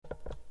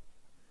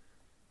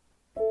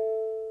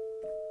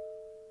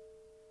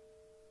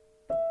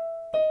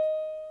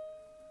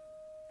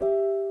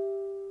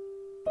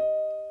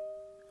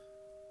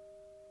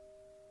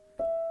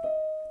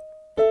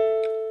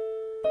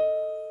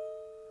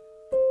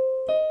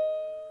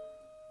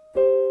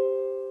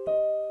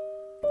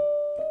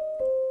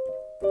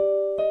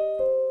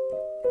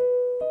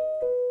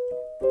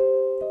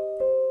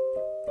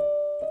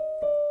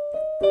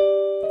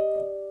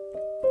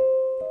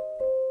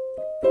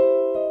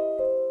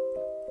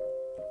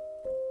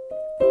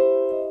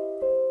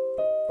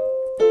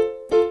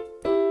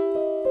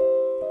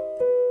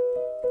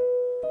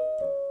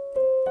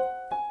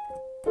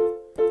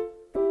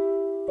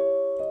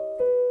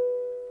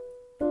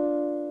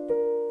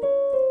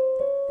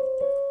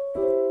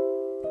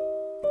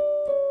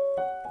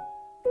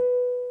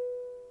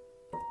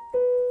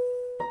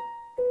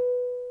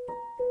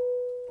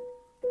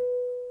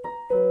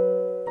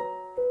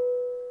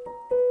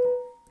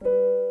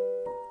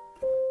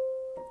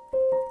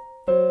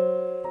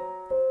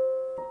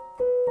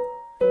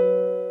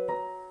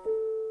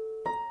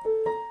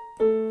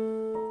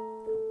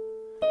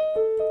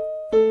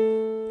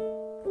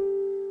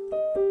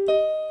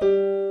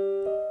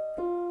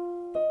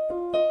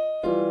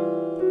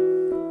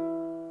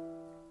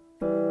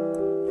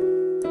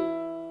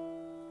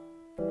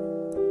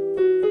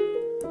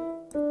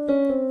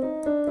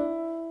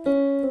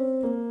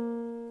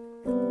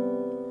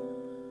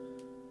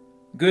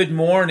Good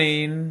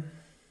morning.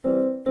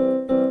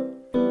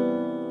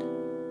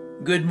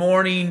 Good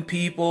morning,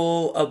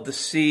 people of the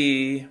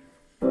sea.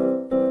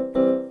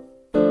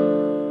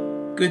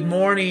 Good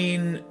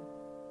morning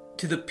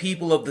to the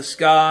people of the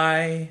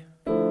sky,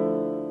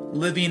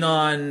 living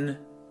on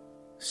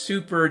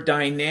super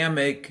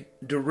dynamic,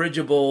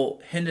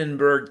 dirigible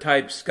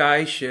Hindenburg-type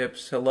sky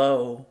ships.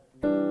 Hello.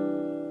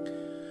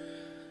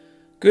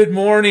 Good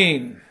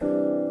morning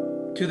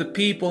to the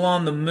people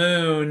on the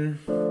moon,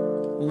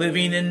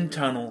 living in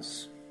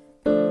tunnels.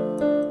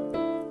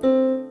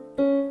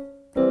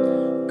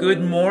 Good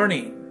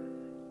morning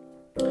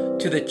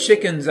to the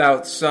chickens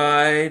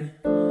outside,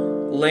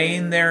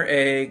 laying their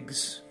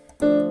eggs.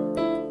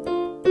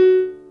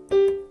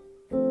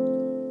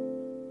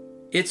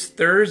 It's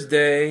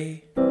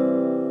Thursday,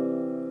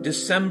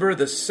 December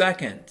the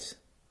 2nd,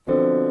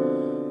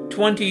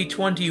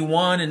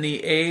 2021, in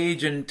the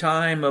age and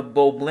time of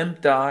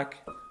Boblimtok.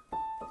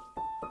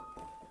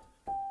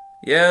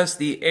 Yes,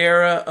 the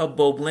era of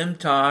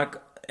Boblimtok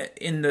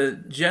in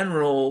the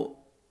general,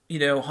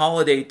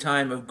 holiday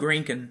time of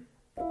Grinken.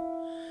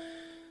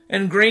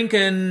 And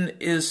Grinken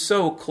is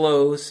so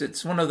close,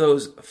 it's one of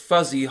those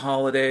fuzzy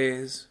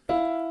holidays.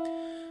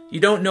 You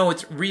don't know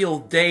its real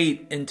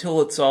date until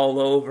it's all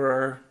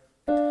over.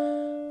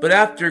 But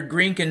after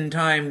Grinken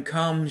time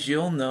comes,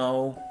 you'll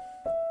know.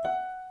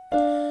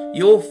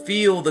 You'll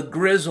feel the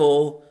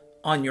grizzle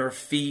on your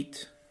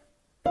feet.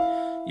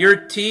 Your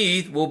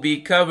teeth will be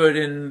covered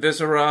in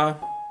viscera.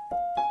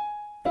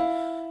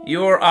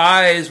 Your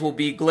eyes will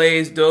be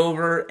glazed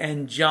over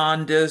and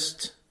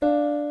jaundiced.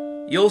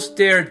 You'll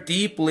stare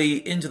deeply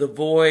into the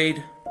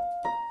void,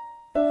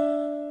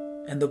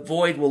 and the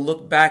void will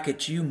look back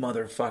at you,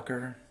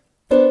 motherfucker.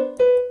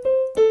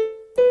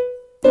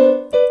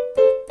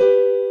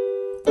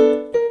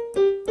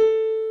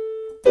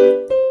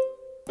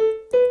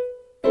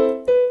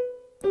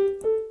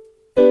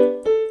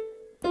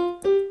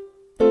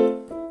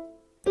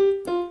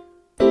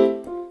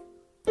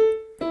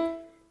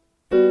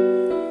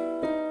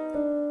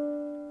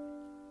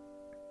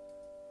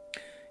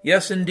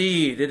 Yes,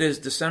 indeed. It is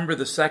December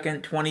the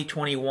 2nd,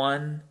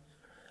 2021.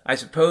 I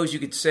suppose you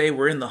could say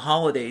we're in the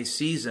holiday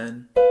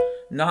season.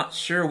 Not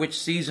sure which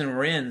season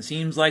we're in.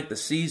 Seems like the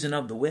season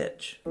of the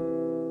witch.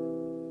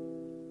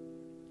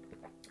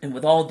 And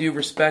with all due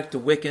respect to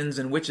Wiccans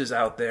and witches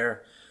out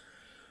there,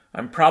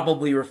 I'm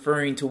probably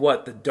referring to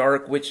what? The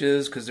dark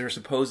witches, because they're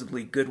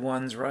supposedly good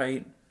ones,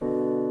 right?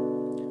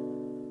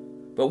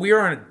 But we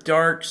are in a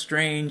dark,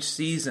 strange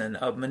season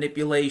of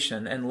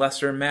manipulation and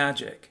lesser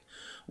magic.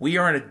 We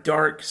are in a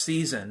dark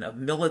season of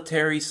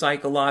military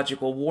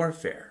psychological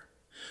warfare.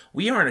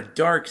 We are in a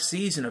dark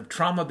season of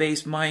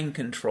trauma-based mind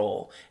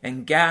control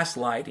and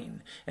gaslighting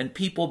and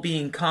people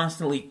being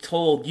constantly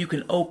told, you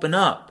can open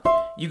up,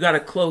 you gotta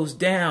close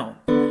down.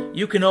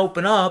 You can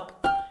open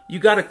up, you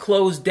gotta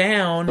close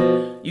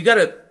down, you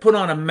gotta put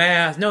on a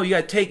mask. No,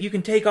 you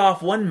can take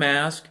off one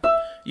mask,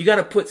 you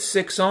gotta put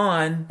 6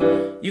 on,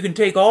 you can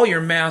take all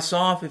your masks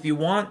off if you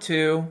want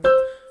to.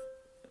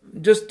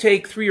 Just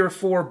take 3 or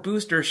 4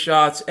 booster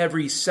shots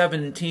every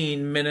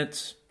 17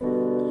 minutes.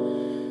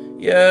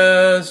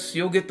 Yes,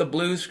 you'll get the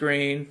blue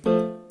screen.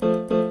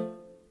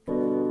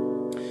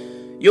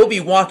 You'll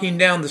be walking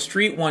down the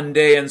street one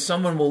day and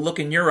someone will look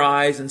in your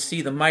eyes and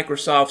see the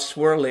Microsoft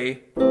swirly.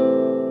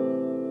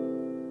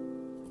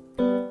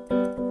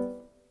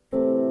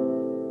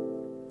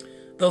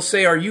 They'll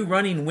say, are you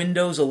running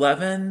Windows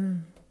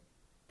 11?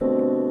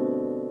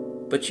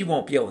 But you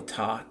won't be able to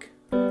talk.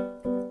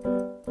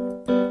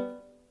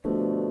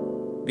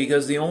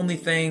 Because the only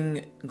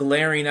thing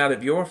glaring out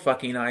of your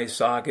fucking eye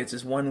sockets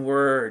is one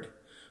word,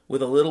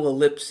 with a little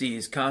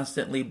ellipses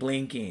constantly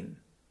blinking.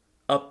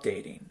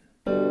 Updating.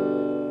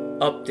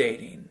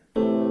 Updating.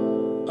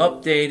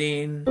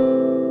 Updating.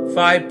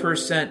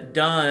 5%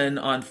 done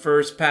on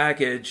first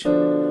package.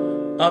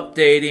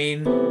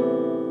 Updating.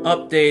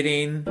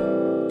 Updating.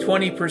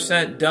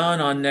 20% done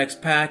on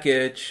next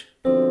package.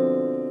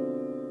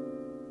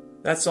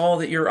 That's all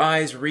that your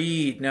eyes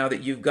read now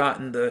that you've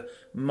gotten the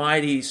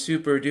mighty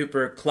super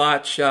duper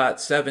clot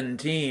shot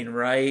 17,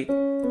 right?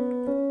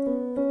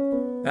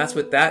 That's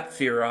what that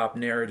fear op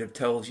narrative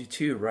tells you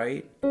too,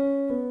 right?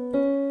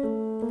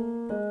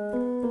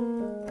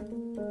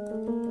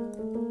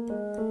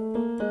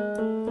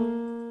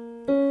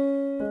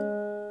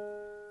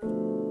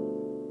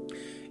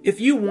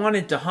 If you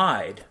wanted to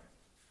hide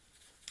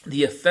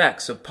the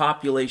effects of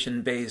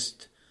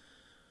population-based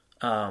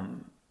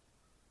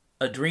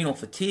adrenal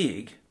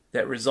fatigue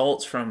that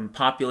results from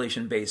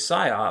population-based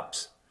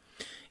psyops,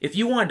 if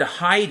you wanted to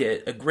hide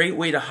it, a great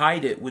way to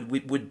hide it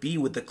would be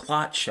with the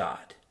clot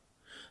shot.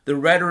 The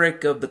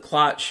rhetoric of the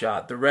clot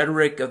shot, the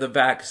rhetoric of the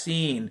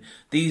vaccine.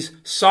 These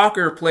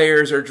soccer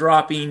players are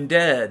dropping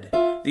dead.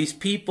 These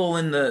people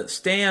in the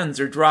stands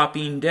are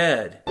dropping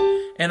dead.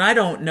 And I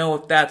don't know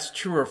if that's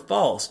true or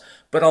false,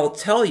 but I'll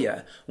tell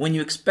you, when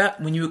you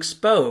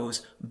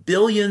expose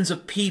billions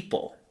of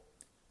people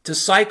to to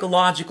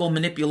psychological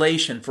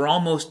manipulation for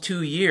almost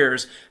 2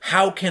 years.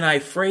 How can I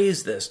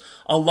phrase this?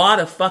 A lot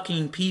of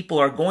fucking people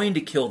are going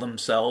to kill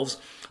themselves.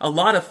 A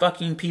lot of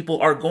fucking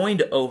people are going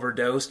to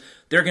overdose.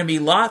 There are going to be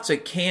lots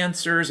of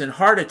cancers and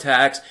heart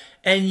attacks.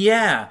 And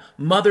yeah,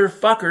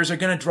 motherfuckers are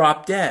going to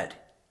drop dead.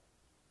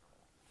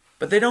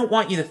 But they don't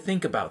want you to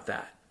think about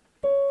that.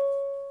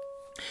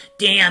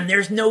 Damn,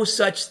 there's no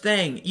such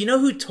thing. You know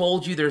who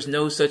told you there's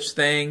no such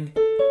thing?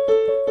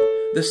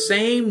 The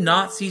same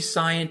Nazi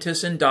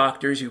scientists and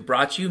doctors who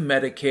brought you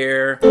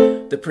Medicare,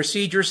 the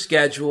procedure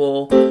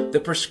schedule,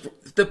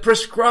 the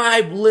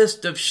prescribed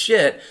list of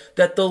shit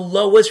that the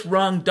lowest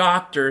rung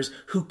doctors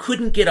who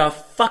couldn't get a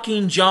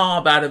fucking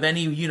job out of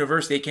any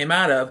university they came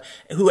out of,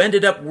 who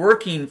ended up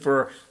working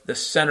for the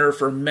Center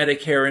for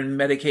Medicare and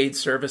Medicaid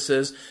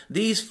Services,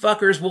 these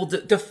fuckers will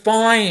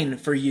define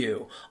for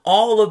you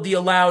all of the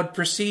allowed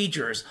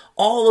procedures,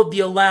 all of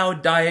the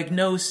allowed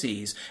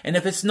diagnoses. And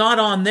if it's not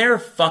on their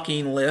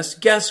fucking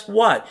list, guess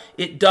what?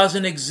 It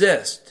doesn't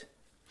exist.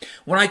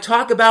 When I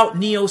talk about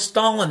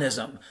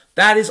neo-Stalinism,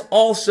 that is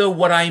also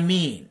what I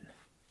mean.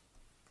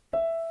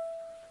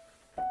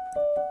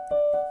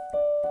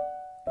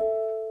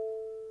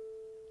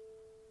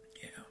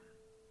 Yeah.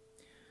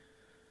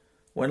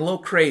 Went a little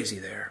crazy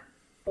there.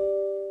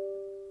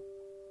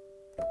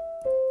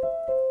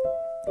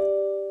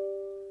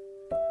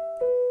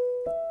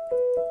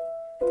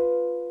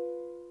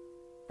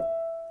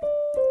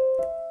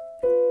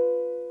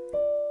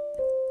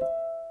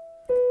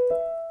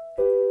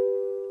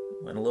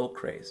 Went a little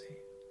crazy.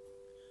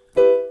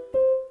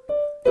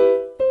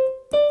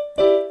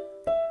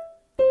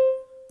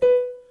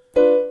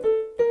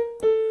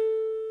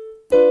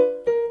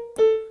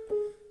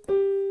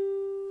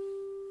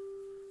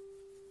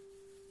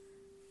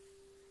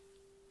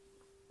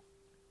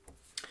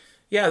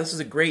 Yeah, this is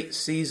a great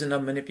season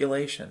of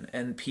manipulation,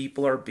 and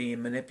people are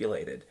being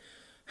manipulated.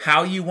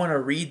 How you want to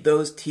read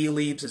those tea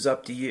leaves is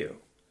up to you.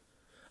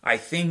 I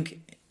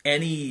think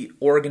any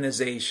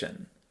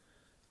organization,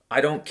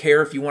 I don't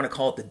care if you want to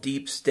call it the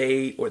deep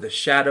state or the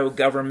shadow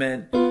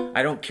government,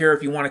 I don't care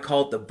if you want to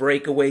call it the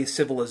breakaway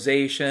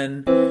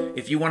civilization,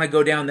 if you want to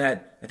go down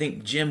that, I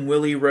think, Jim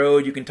Willie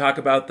road, you can talk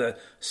about the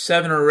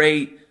 7 or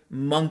 8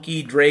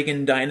 monkey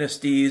dragon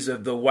dynasties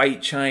of the white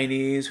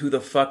Chinese, who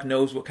the fuck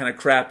knows what kind of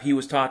crap he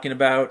was talking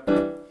about.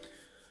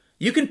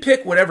 You can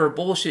pick whatever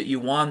bullshit you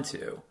want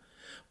to,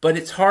 but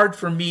it's hard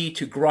for me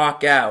to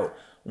grok out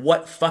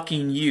what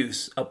fucking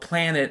use a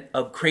planet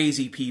of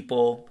crazy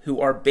people who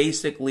are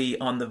basically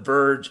on the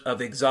verge of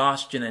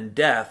exhaustion and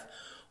death,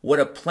 what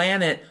a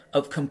planet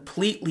of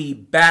completely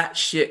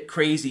batshit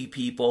crazy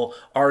people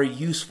are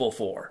useful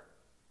for,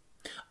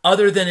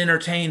 other than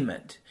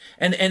entertainment.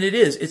 And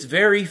it's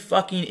very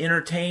fucking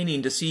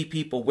entertaining to see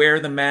people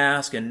wear the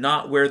mask and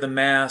not wear the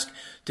mask,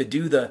 to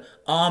do the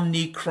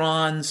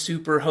Omnicron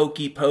super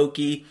hokey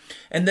pokey.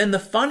 And then the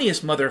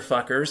funniest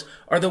motherfuckers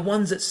are the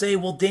ones that say,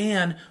 well,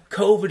 Dan,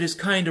 COVID is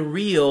kind of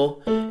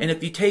real, and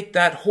if you take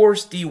that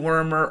horse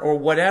dewormer or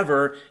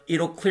whatever,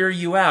 it'll clear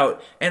you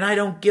out. And I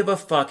don't give a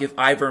fuck if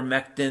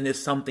ivermectin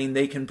is something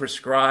they can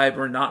prescribe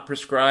or not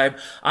prescribe.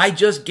 I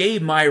just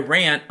gave my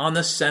rant on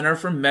the Center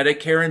for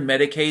Medicare and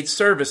Medicaid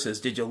Services.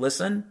 Did you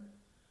listen?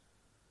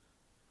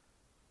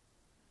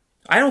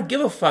 I don't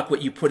give a fuck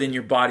what you put in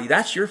your body.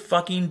 That's your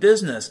fucking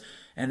business.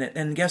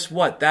 And guess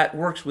what? That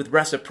works with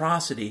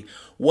reciprocity.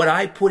 What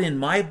I put in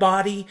my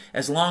body,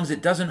 as long as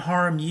it doesn't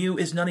harm you,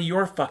 is none of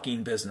your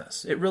fucking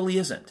business. It really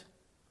isn't.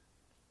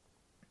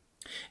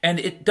 And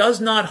it does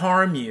not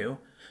harm you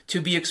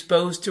to be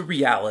exposed to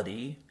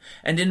reality.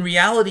 And in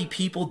reality,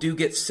 people do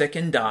get sick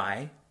and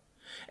die.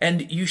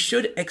 And you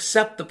should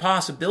accept the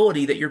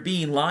possibility that you're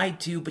being lied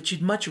to, but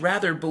you'd much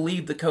rather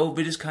believe the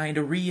COVID is kind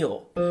of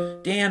real.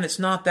 Dan, it's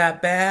not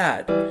that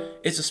bad.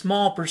 It's a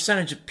small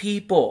percentage of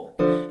people.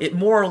 It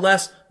more or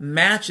less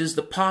matches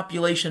the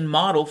population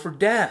model for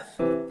death,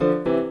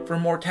 for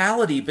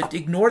mortality, but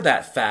ignore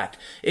that fact.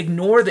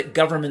 Ignore that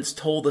governments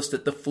told us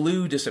that the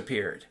flu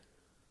disappeared.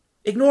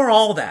 Ignore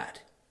all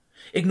that.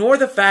 Ignore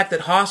the fact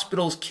that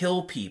hospitals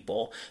kill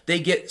people. They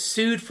get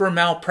sued for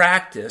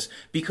malpractice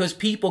because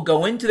people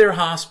go into their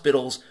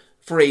hospitals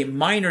for a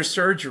minor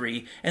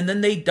surgery and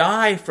then they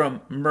die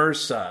from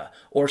MRSA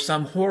or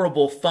some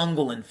horrible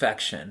fungal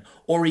infection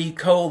or E.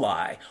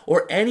 coli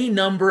or any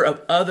number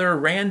of other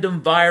random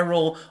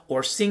viral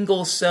or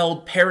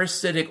single-celled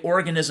parasitic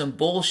organism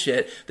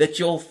bullshit that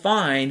you'll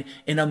find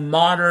in a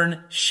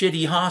modern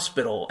shitty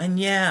hospital. And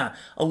yeah,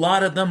 a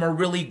lot of them are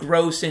really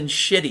gross and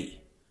shitty.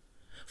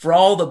 For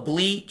all the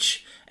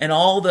bleach and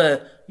all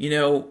the,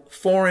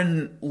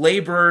 foreign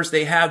laborers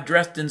they have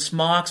dressed in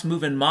smocks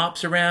moving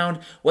mops around,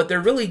 what they're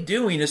really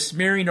doing is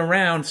smearing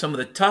around some of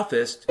the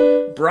toughest,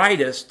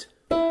 brightest,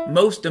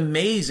 most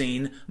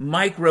amazing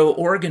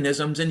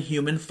microorganisms in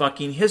human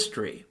fucking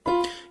history.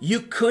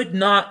 You could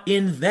not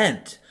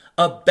invent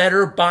a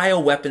better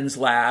bioweapons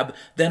lab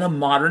than a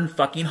modern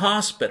fucking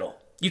hospital.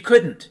 You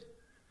couldn't.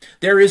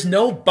 There is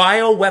no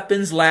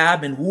bioweapons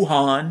lab in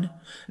Wuhan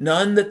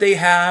None that they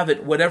have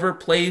at whatever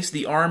place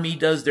the Army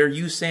does their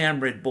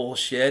USAMRIID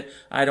bullshit.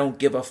 I don't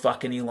give a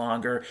fuck any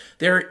longer.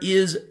 There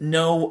is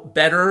no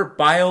better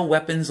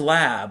bioweapons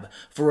lab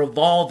for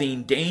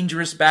evolving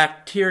dangerous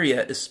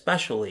bacteria,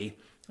 especially,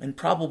 and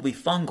probably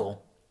fungal.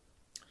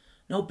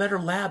 No better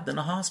lab than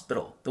a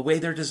hospital, the way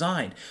they're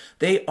designed.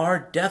 They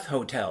are death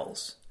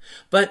hotels.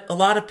 But a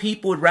lot of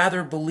people would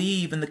rather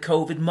believe in the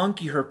COVID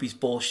monkey herpes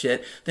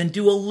bullshit than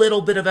do a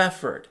little bit of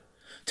effort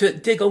to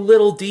dig a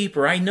little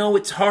deeper. I know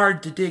it's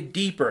hard to dig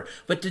deeper,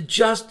 but to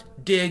just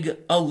dig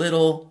a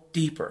little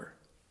deeper.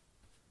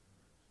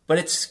 But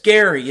it's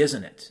scary,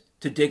 isn't it,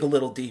 to dig a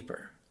little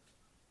deeper?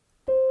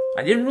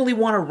 I didn't really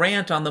want to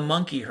rant on the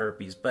monkey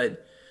herpes,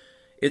 but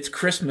it's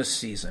Christmas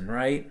season,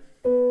 right?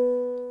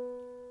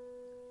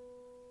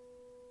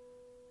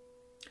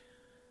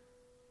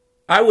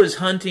 I was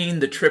hunting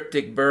the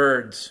triptych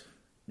birds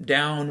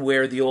down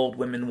where the old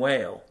women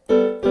wail.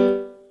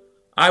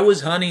 I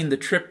was hunting the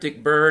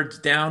triptych birds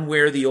down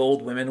where the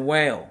old women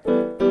wail.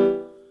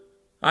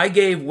 I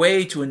gave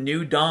way to a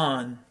new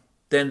dawn,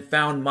 then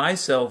found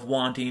myself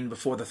wanting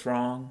before the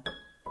throng.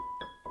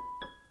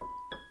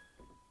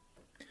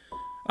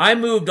 I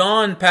moved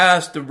on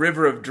past the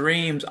river of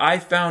dreams. I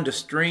found a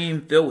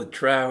stream filled with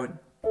trout.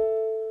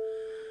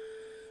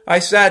 I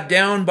sat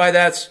down by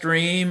that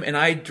stream and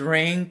I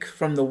drank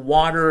from the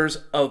waters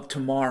of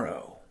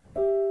tomorrow.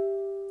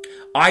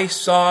 I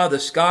saw the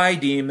sky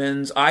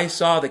demons. I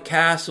saw the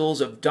castles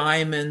of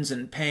diamonds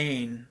and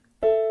pain.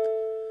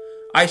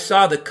 I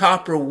saw the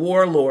copper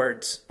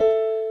warlords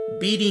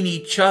beating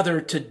each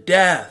other to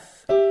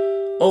death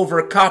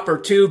over copper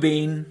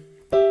tubing.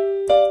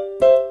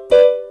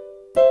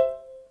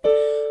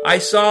 I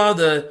saw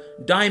the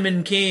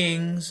diamond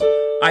kings.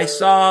 I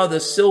saw the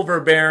silver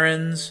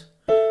barons.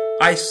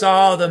 I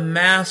saw the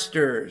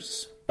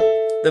masters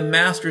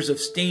of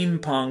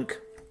steampunk.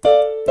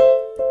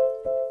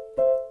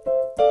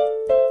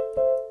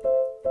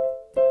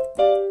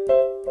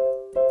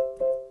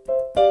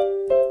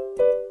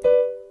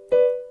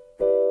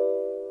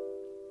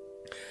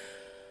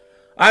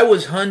 I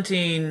was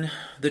hunting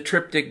the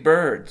triptych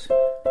birds.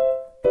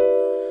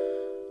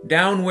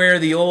 Down where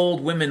the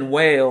old women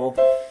wail,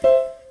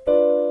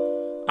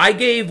 I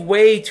gave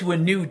way to a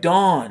new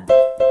dawn,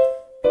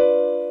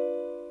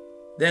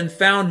 then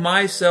found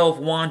myself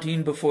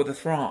wanting before the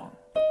throng.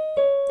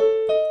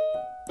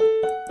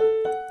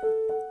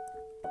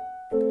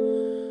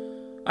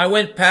 I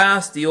went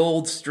past the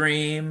old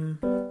stream.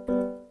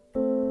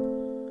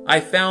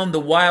 I found the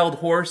wild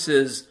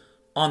horses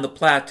on the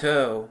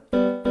plateau.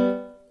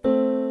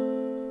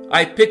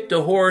 I picked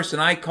a horse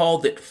and I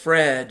called it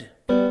Fred.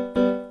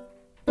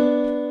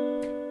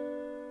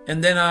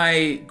 And then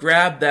I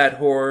grabbed that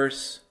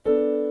horse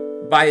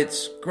by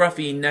its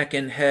scruffy neck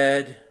and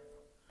head.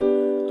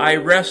 I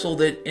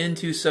wrestled it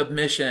into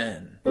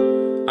submission.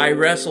 I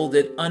wrestled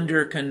it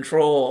under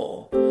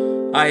control.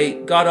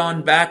 I got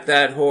on back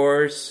that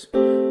horse,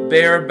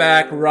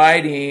 bareback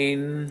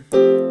riding.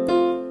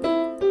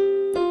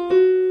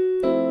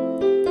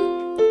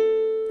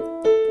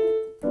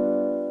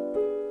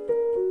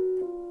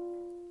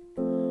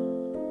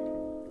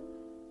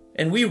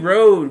 And we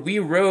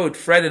rode,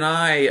 Fred and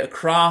I,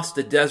 across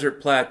the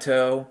desert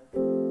plateau.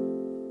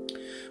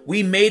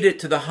 We made it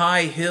to the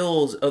high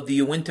hills of the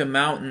Uinta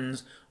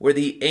Mountains, where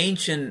the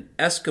ancient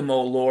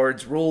Eskimo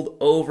lords ruled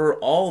over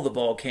all the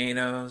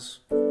volcanoes.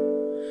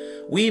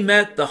 We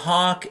met the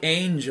Hawk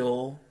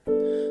Angel.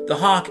 The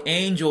Hawk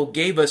Angel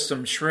gave us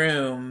some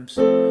shrooms.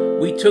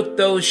 We took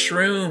those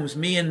shrooms,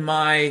 me and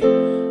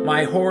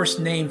my horse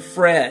named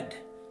Fred.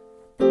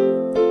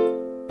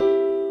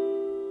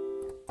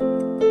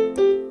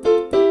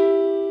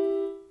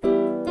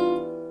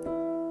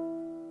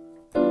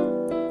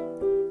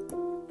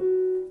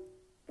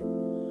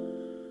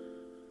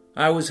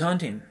 I was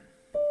hunting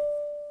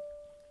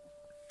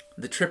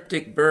the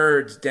triptych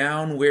birds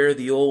down where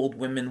the old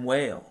women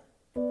wail.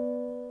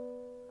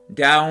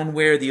 Down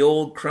where the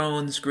old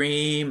crones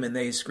scream, and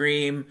they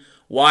scream,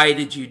 "Why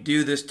did you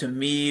do this to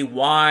me?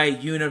 Why,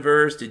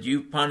 universe, did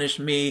you punish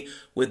me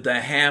with the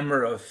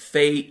hammer of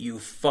fate, you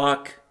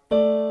fuck?"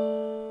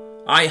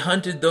 I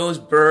hunted those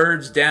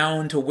birds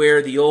down to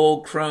where the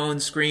old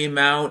crones scream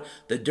out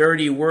the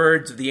dirty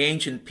words of the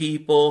ancient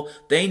people.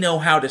 They know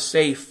how to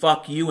say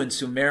fuck you in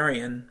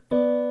Sumerian.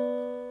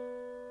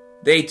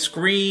 They'd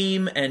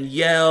scream and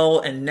yell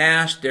and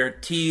gnash their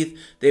teeth.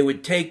 They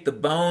would take the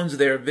bones of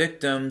their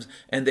victims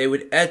and they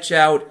would etch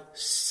out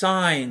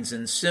signs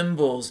and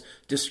symbols,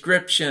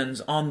 descriptions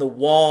on the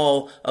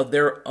wall of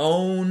their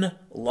own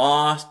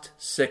lost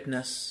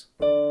sickness.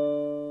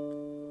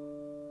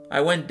 I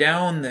went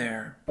down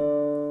there.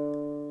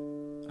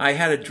 I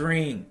had a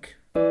drink.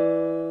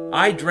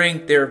 I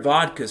drank their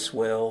vodka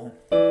swill.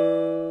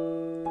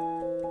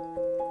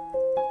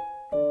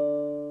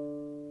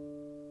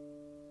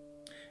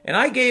 And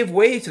I gave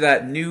way to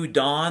that new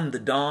dawn, the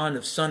dawn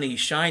of sunny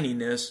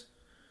shininess,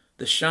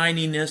 the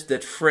shininess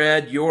that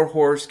Fred, your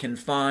horse, can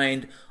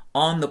find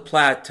on the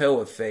plateau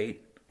of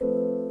fate.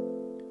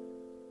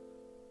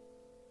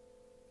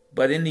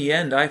 But in the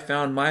end, I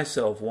found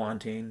myself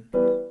wanting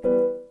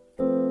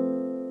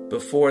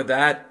before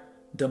that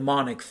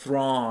demonic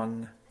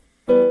throng.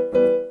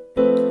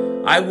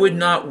 I would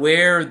not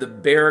wear the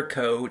bear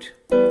coat.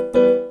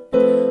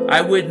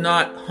 I would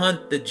not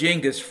hunt the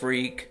Genghis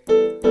freak.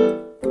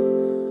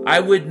 I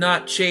would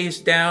not chase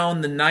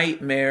down the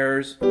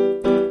nightmares.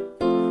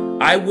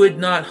 I would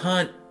not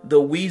hunt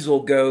the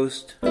weasel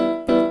ghost.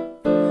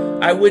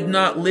 I would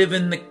not live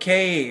in the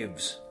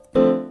caves.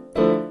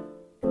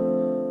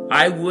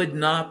 I would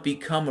not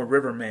become a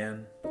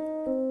riverman.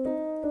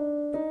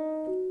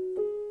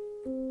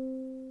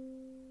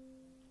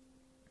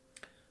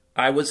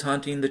 I was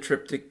hunting the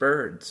triptych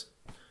birds,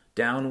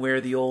 down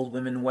where the old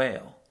women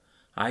wail.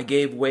 I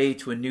gave way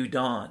to a new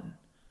dawn,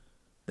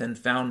 then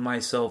found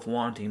myself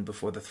wanting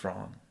before the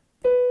throng.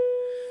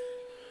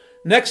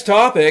 Next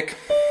topic.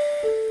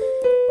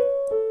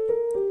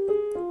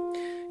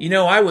 You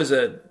know, I was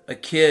a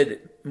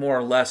kid, more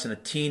or less, and a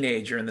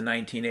teenager in the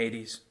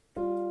 1980s.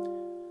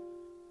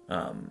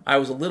 I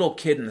was a little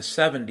kid in the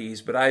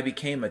 70s, but I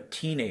became a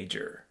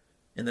teenager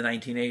in the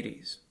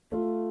 1980s.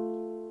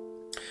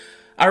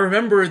 I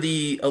remember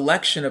the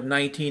election of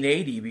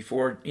 1980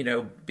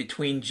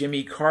 between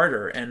Jimmy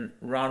Carter and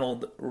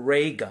Ronald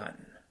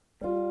Reagan.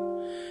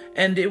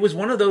 And it was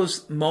one of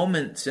those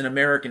moments in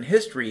American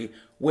history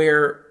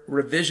where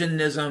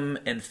revisionism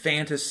and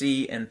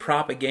fantasy and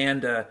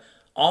propaganda,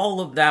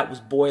 all of that was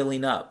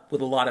boiling up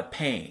with a lot of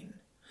pain.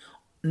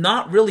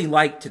 Not really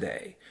like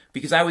today,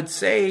 because I would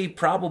say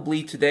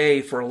probably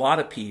today for a lot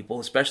of people,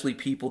 especially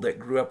people that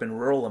grew up in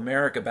rural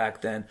America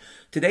back then,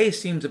 today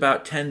seems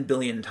about 10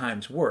 billion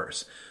times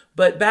worse.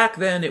 But back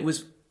then it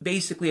was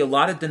basically a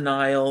lot of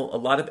denial, a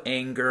lot of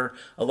anger,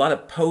 a lot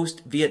of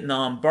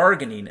post-Vietnam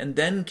bargaining, and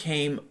then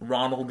came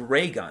Ronald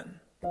Reagan.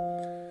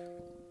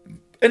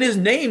 And his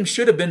name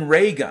should have been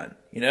Raygun,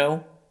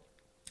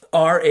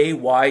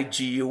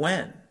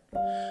 R-A-Y-G-U-N.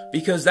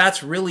 Because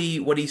that's really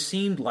what he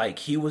seemed like.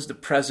 He was the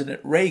President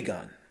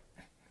Raygun.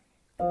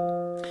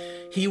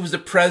 He was the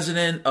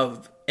president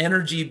of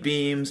energy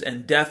beams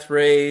and death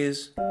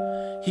rays.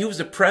 He was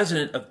the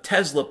president of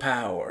Tesla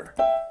power.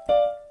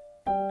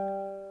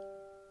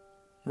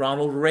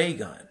 Ronald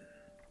Reagan.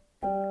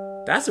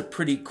 That's a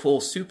pretty cool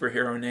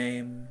superhero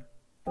name.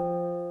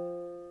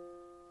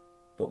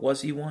 But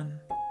was he one?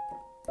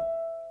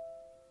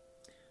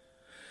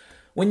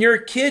 When you're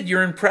a kid,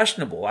 you're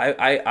impressionable.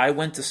 I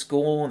went to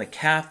school in a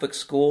Catholic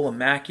school,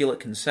 Immaculate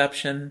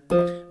Conception,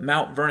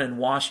 Mount Vernon,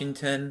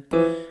 Washington.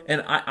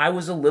 And I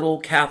was a little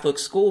Catholic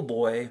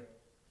schoolboy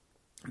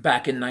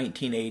back in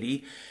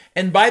 1980.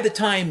 And by the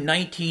time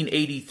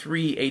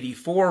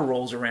 1983-84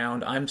 rolls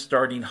around, I'm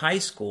starting high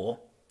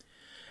school.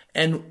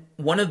 And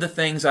one of the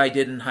things I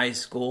did in high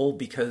school,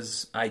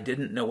 because I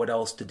didn't know what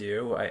else to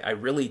do, I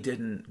really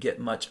didn't get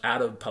much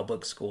out of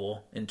public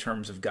school in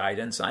terms of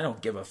guidance. I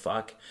don't give a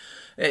fuck.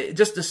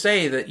 Just to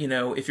say that,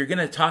 if you're going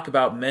to talk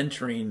about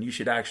mentoring, you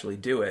should actually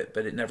do it,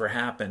 but it never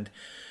happened.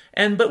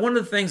 But one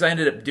of the things I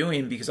ended up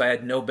doing, because I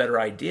had no better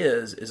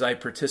ideas, is I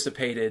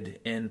participated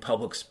in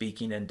public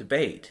speaking and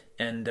debate.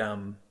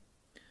 And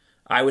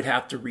I would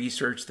have to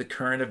research the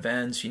current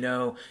events.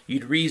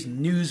 You'd read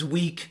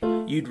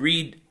Newsweek, you'd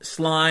read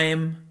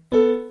Slime,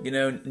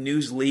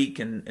 Newsleak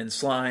and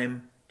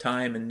Slime,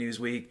 Time and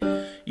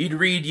Newsweek. You'd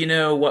read,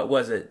 what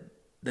was it?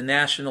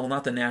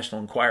 Not the National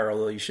Enquirer,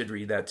 although you should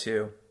read that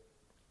too.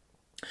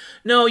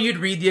 No, you'd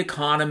read The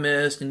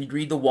Economist, and you'd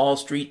read the Wall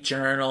Street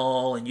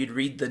Journal, and you'd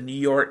read the New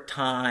York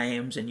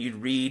Times, and you'd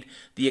read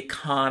The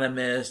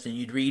Economist, and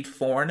you'd read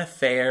Foreign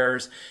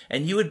Affairs,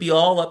 and you would be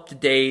all up to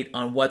date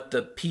on what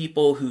the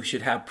people who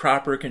should have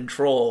proper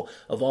control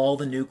of all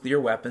the nuclear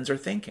weapons are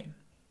thinking.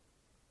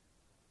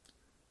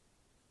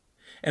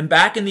 And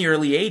back in the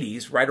early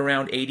 80s, right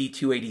around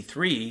 82,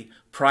 83,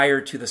 prior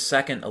to the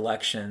second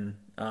election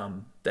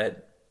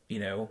that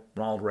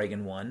Ronald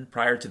Reagan won,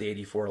 prior to the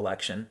 84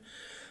 election,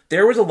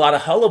 there was a lot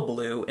of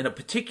hullabaloo in a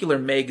particular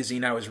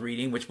magazine I was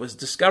reading, which was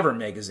Discover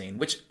magazine,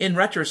 which in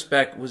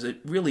retrospect was a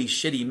really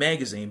shitty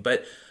magazine,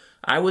 but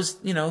I was,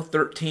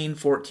 13,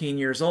 14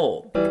 years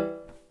old.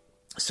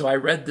 So I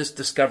read this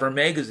Discover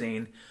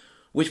magazine,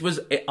 which was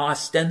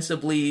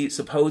ostensibly,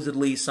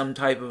 supposedly some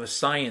type of a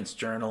science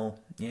journal.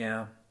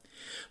 Yeah.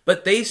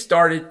 But they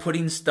started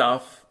putting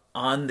stuff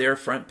on their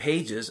front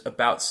pages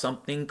about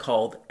something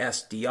called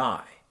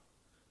SDI.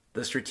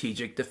 The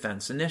Strategic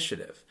Defense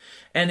Initiative.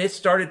 And it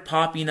started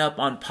popping up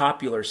on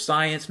Popular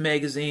Science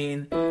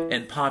magazine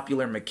and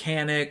Popular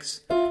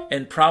Mechanics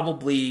and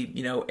probably,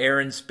 Air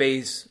and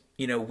Space,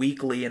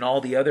 Weekly and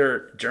all the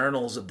other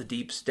journals of the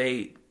deep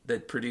state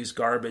that produce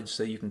garbage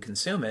so you can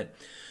consume it.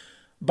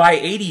 By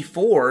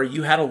 84,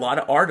 you had a lot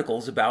of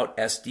articles about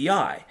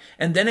SDI.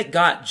 And then it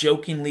got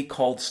jokingly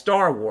called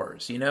Star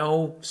Wars.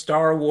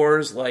 Star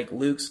Wars like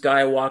Luke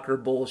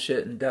Skywalker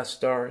bullshit and Death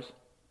Stars.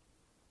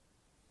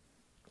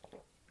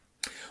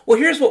 Well,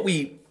 here's what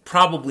we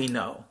probably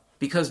know,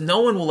 because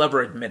no one will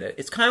ever admit it.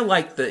 It's kind of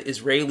like the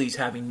Israelis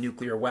having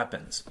nuclear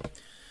weapons.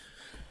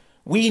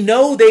 We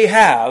know they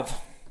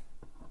have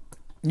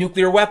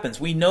nuclear weapons.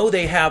 We know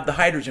they have the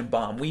hydrogen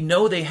bomb. We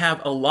know they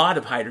have a lot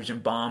of hydrogen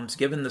bombs,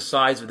 given the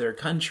size of their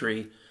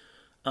country.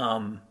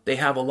 They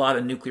have a lot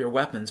of nuclear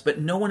weapons, but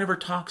no one ever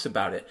talks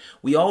about it.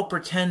 We all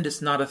pretend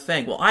it's not a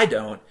thing. Well, I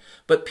don't,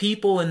 but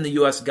people in the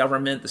U.S.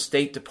 government, the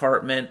State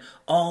Department,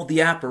 all the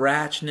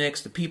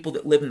apparatchiks, the people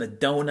that live in the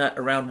donut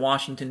around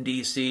Washington,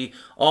 D.C.,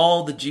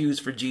 all the Jews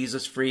for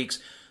Jesus freaks,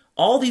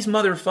 all these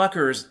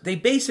motherfuckers, they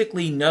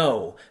basically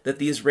know that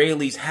the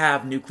Israelis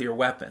have nuclear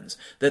weapons,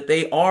 that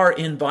they are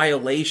in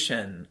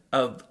violation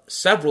of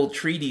several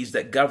treaties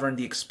that govern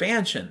the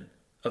expansion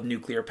of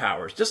nuclear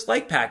powers, just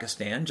like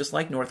Pakistan, just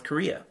like North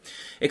Korea.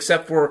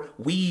 Except for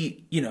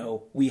we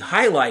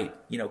highlight,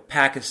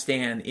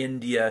 Pakistan,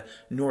 India,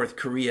 North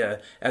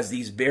Korea as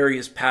these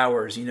various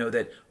powers,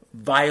 that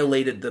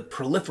violated the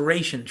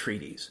proliferation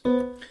treaties.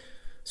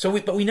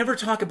 But we never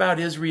talk about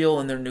Israel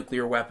and their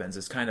nuclear weapons.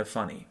 It's kind of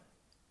funny.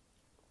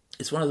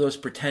 It's one of those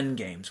pretend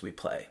games we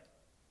play.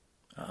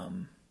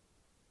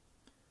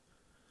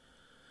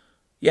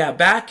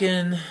 Back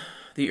in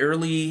the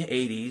early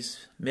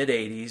 80s,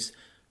 mid-80s,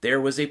 there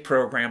was a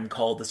program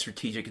called the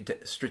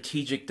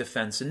Strategic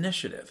Defense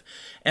Initiative.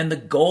 And the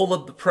goal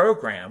of the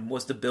program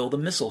was to build a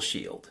missile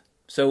shield.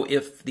 So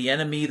if the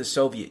enemy, the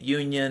Soviet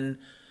Union,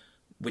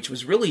 which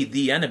was really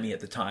the enemy at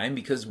the time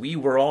because we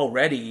were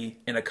already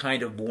in a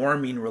kind of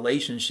warming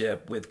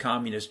relationship with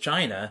communist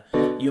China.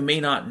 You may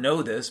not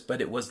know this,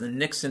 but it was the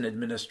Nixon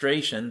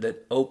administration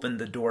that opened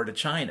the door to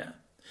China.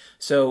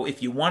 So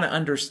if you want to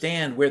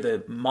understand where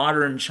the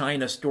modern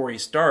China story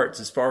starts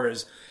as far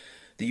as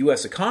the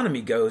U.S.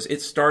 economy goes,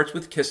 it starts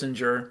with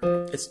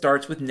Kissinger, it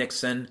starts with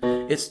Nixon,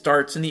 it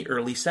starts in the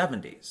early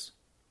 70s.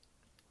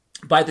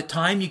 By the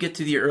time you get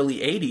to the early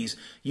 80s,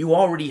 you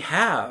already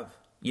have,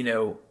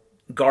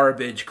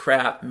 garbage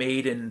crap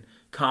made in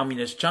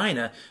communist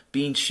China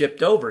being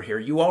shipped over here.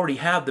 You already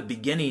have the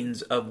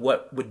beginnings of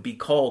what would be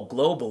called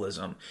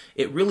globalism.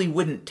 It really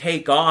wouldn't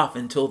take off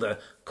until the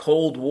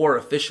Cold War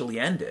officially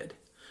ended.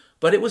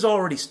 But it was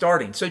already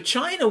starting. So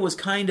China was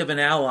kind of an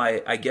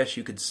ally, I guess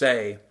you could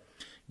say,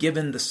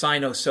 given the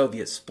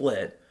Sino-Soviet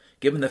split,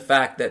 given the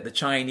fact that the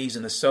Chinese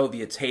and the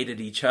Soviets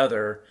hated each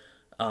other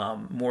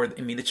more.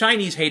 The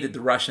Chinese hated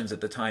the Russians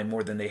at the time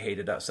more than they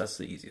hated us. That's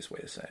the easiest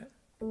way to say it.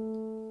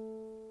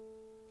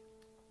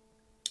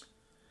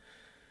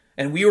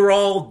 And we were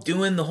all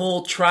doing the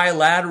whole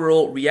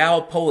trilateral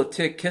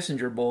realpolitik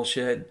Kissinger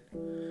bullshit.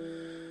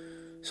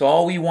 So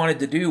all we wanted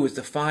to do was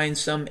to find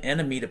some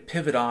enemy to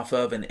pivot off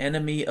of. An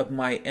enemy of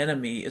my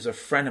enemy is a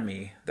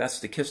frenemy. That's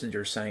the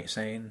Kissinger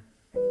saying.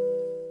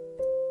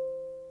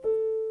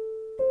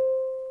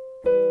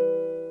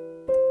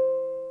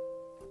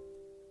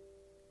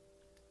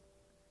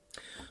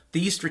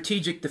 The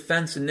Strategic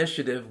Defense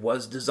Initiative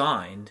was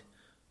designed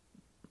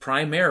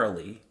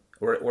primarily,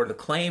 or the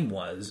claim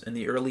was in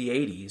the early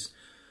 80s,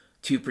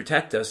 to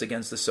protect us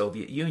against the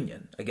Soviet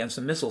Union, against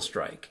a missile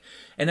strike.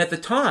 And at the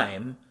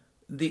time,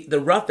 the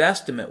rough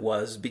estimate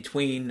was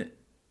between,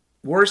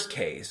 worst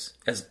case,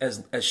 as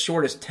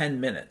short as 10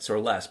 minutes or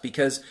less.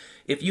 Because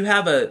if you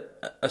have a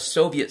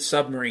Soviet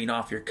submarine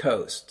off your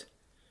coast,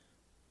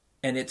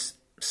 and it's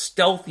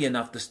stealthy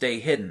enough to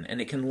stay hidden,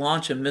 and it can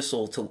launch a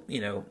missile to,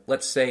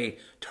 let's say,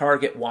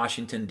 target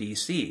Washington,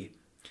 D.C.,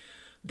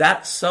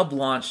 that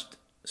sub-launched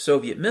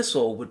Soviet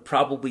missile would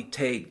probably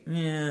take,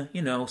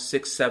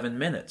 6-7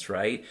 minutes,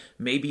 right?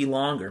 Maybe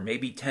longer,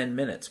 maybe 10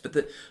 minutes. But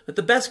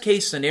the best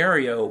case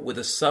scenario with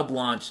a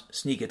sub-launch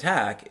sneak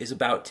attack is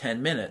about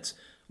 10 minutes.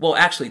 Well,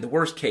 actually, the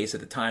worst case at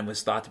the time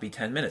was thought to be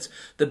 10 minutes.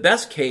 The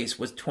best case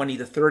was 20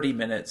 to 30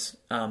 minutes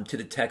to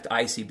detect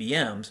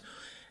ICBMs,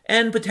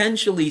 and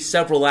potentially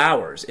several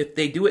hours. If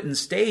they do it in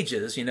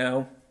stages,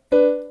 I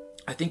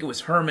think it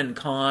was Herman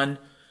Kahn,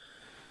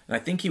 and I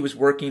think he was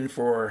working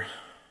for,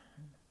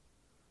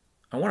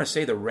 I want to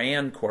say the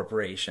Rand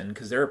Corporation,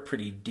 because they're a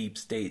pretty deep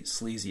state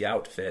sleazy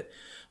outfit.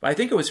 But I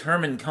think it was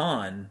Herman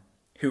Kahn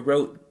who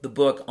wrote the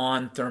book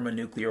on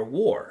thermonuclear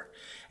war.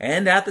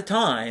 And at the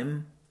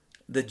time,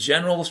 the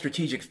general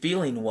strategic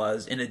feeling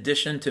was, in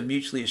addition to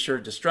mutually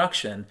assured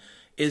destruction,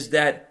 is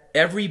that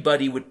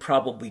everybody would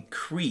probably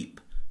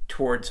creep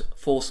towards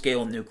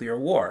full-scale nuclear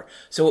war.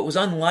 So it was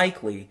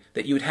unlikely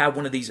that you would have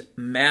one of these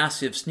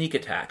massive sneak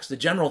attacks. The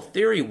general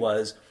theory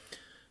was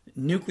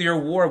nuclear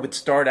war would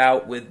start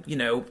out with,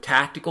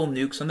 tactical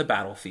nukes on the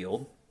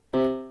battlefield,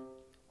 and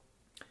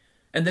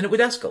then it would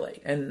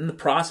escalate. And the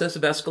process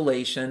of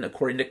escalation,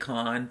 according to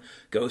Kahn,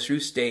 goes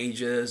through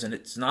stages, and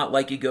it's not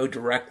like you go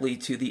directly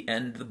to the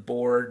end of the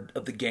board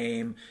of the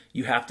game.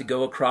 You have to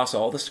go across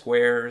all the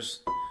squares.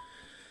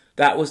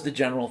 That was the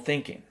general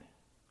thinking.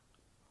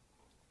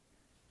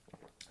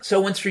 So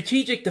when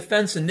Strategic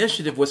Defense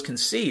Initiative was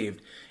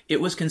conceived,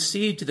 it was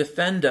conceived to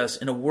defend us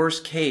in a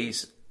worst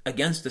case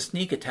against a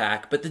sneak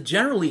attack, but the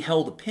generally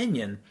held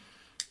opinion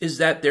is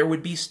that there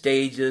would be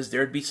stages, there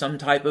would be some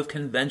type of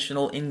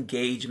conventional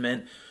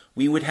engagement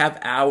We would have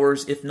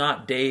hours, if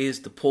not days,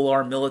 to pull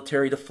our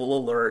military to full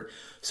alert.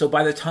 So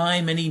by the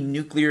time any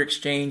nuclear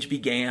exchange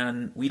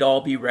began, we'd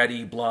all be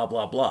ready, blah,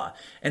 blah, blah.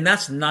 And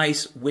that's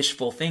nice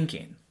wishful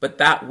thinking. But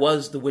that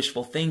was the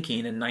wishful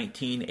thinking in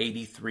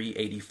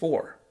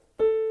 1983-84.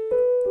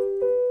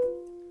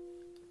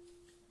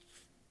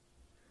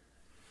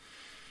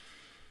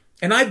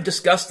 And I've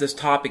discussed this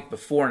topic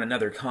before in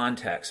another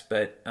context,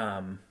 but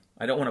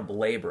I don't want to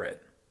belabor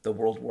it, the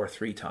World War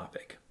III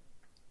topic.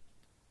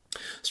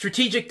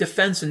 Strategic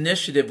Defense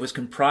Initiative was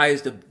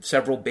comprised of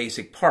several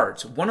basic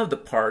parts. One of the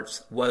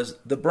parts was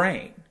the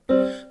brain.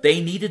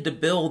 They needed to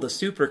build a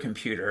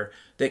supercomputer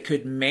that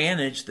could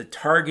manage the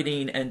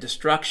targeting and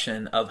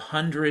destruction of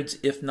hundreds,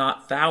 if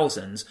not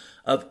thousands,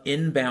 of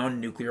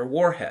inbound nuclear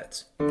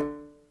warheads.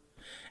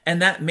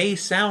 And that may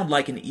sound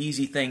like an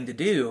easy thing to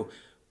do,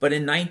 but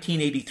in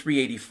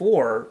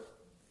 1983-84,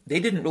 they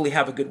didn't really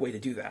have a good way to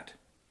do that.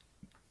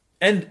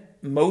 And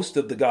most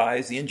of the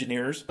guys, the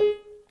engineers,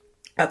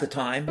 at the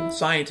time,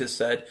 scientists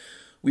said,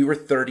 we were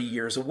 30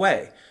 years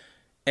away.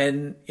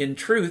 And in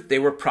truth, they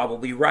were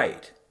probably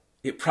right.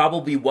 It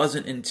probably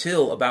wasn't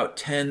until about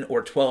 10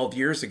 or 12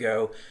 years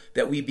ago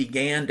that we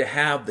began to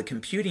have the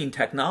computing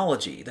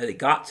technology, that it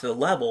got to the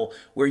level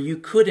where you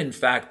could in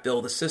fact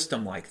build a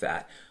system like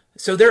that.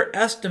 So their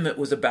estimate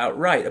was about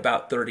right,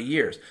 about 30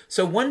 years.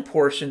 So one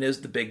portion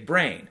is the big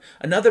brain.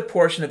 Another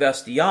portion of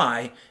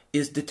SDI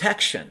is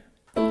detection.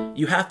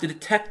 You have to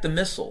detect the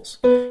missiles.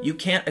 You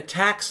can't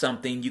attack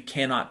something you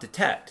cannot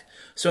detect.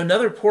 So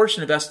another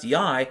portion of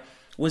SDI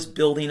was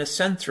building a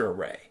sensor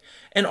array.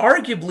 And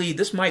arguably,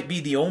 this might be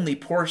the only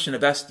portion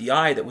of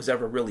SDI that was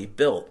ever really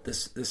built.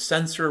 This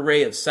sensor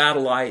array of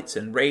satellites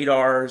and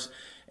radars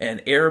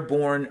and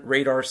airborne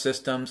radar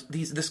systems,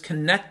 this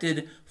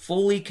connected,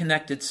 fully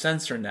connected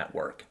sensor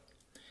network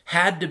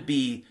had to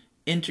be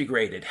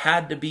integrated,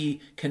 had to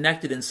be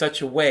connected in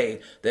such a way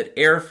that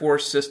Air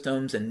Force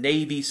systems and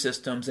Navy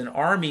systems and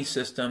Army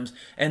systems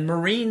and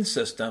Marine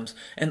systems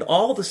and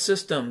all the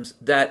systems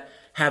that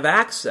have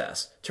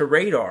access to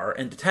radar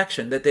and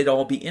detection, that they'd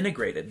all be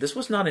integrated. This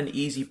was not an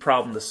easy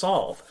problem to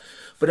solve.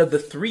 But of the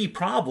three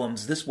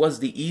problems, this was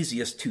the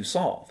easiest to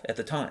solve at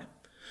the time.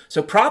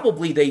 So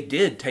probably they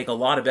did take a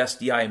lot of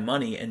SDI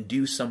money and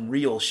do some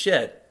real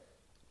shit,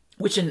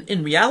 which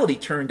in reality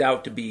turned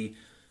out to be,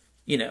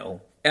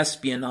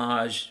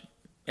 espionage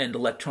and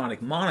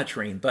electronic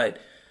monitoring. But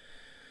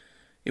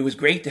it was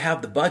great to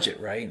have the budget,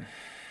 right?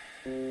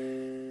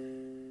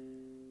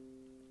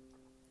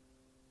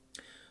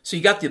 So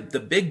you got the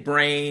big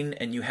brain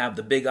and you have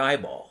the big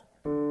eyeball.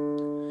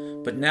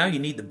 But now you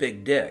need the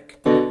big dick.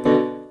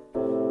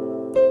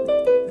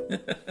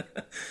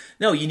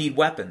 No, you need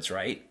weapons,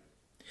 right?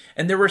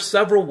 And there were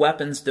several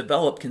weapons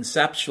developed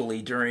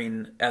conceptually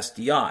during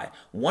SDI.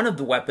 One of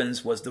the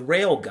weapons was the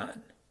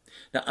railgun.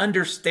 Now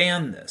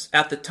understand this.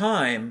 At the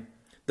time,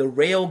 the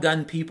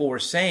railgun people were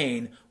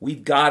saying,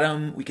 we've got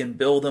them, we can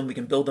build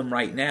them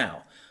right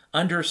now.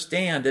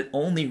 Understand that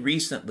only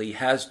recently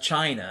has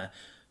China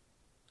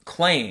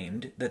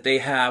claimed that they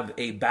have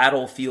a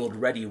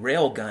battlefield-ready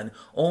railgun.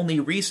 Only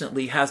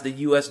recently has the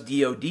US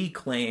DoD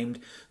claimed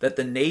that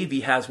the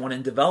Navy has one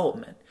in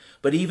development.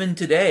 But even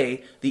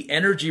today, the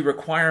energy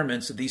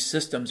requirements of these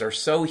systems are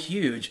so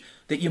huge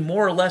that you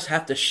more or less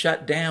have to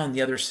shut down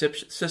the other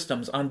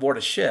systems on board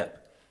a ship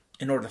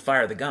in order to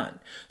fire the gun.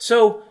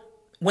 So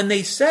when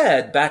they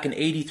said back in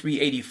 83,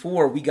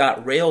 84, we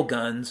got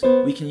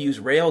railguns, we can use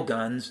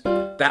railguns,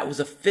 that was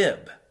a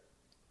fib.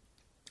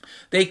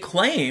 They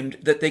claimed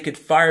that they could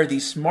fire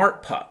these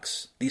smart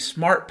pucks, these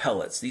smart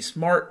pellets, these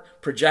smart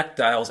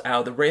projectiles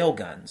out of the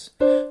railguns.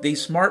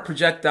 These smart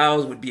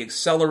projectiles would be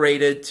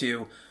accelerated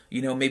to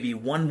maybe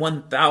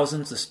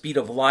 1/1000th the speed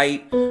of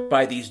light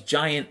by these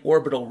giant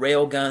orbital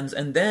railguns,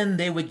 and then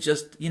they would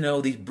just,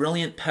 these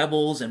brilliant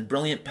pebbles and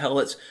brilliant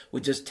pellets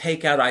would just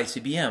take out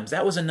ICBMs.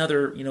 That was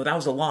another, that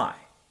was a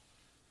lie.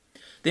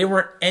 They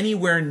weren't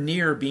anywhere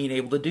near being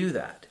able to do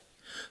that.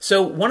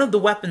 So one of the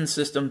weapon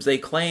systems they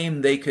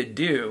claimed they could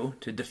do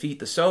to defeat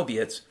the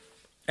Soviets,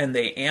 and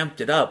they amped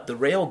it up, the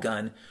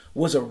railgun,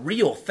 was a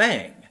real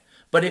thing,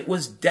 but it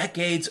was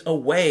decades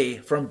away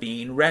from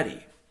being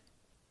ready.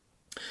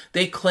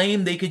 They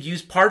claimed they could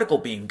use particle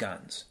beam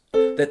guns,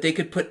 that they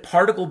could put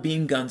particle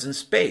beam guns in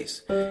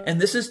space.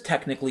 And this is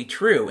technically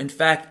true. In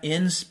fact,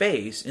 in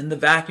space, in the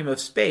vacuum of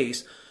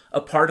space,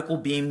 a particle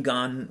beam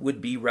gun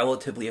would be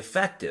relatively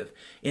effective.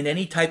 In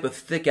any type of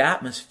thick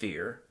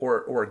atmosphere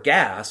or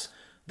gas,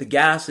 the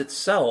gas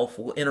itself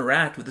will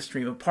interact with the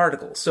stream of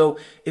particles. So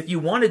if you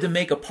wanted to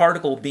make a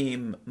particle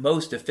beam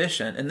most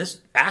efficient, and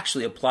this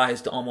actually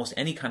applies to almost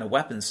any kind of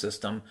weapon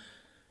system,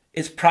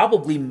 it's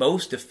probably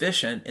most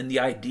efficient in the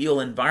ideal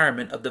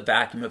environment of the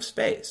vacuum of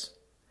space.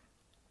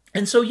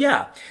 And so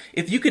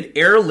if you could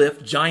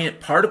airlift giant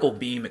particle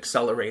beam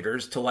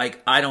accelerators to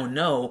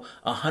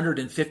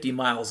 150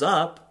 miles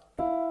up,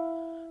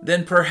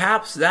 then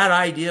perhaps that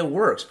idea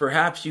works.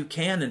 Perhaps you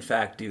can in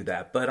fact do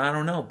that, but I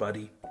don't know,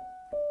 buddy.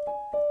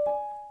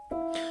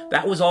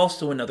 That was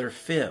also another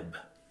fib.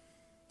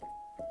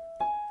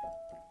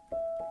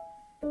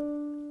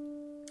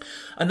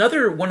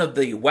 Another one of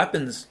the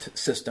weapons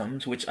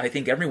systems, which I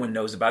think everyone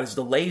knows about, is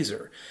the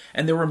laser.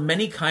 And there were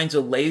many kinds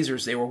of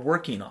lasers they were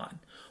working on.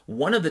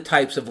 One of the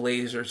types of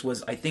lasers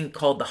was, I think,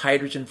 called the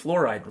hydrogen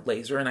fluoride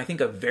laser, and I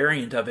think a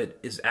variant of it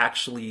is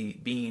actually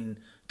being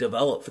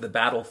developed for the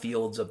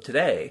battlefields of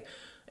today.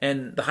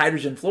 And the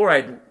hydrogen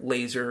fluoride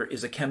laser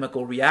is a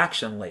chemical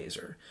reaction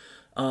laser.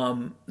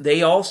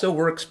 They also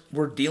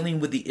were dealing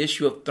with the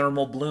issue of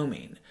thermal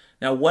blooming.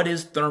 Now, what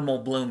is thermal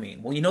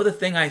blooming? Well, you know the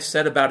thing I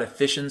said about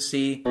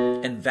efficiency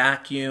and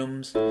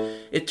vacuums?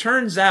 It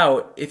turns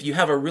out if you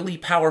have a really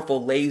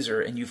powerful laser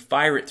and you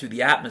fire it through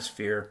the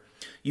atmosphere,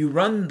 you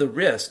run the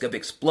risk of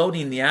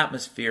exploding the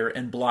atmosphere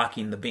and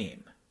blocking the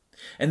beam.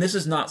 And this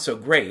is not so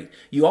great.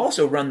 You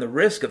also run the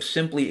risk of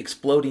simply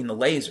exploding the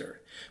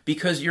laser,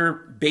 because you're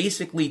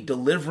basically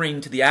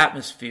delivering to the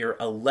atmosphere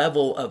a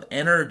level of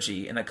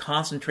energy in a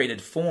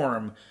concentrated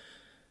form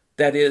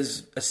that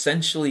is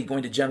essentially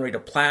going to generate a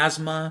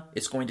plasma,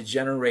 it's going to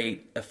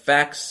generate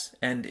effects,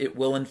 and it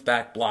will in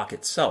fact block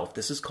itself.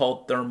 This is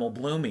called thermal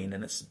blooming,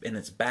 and it's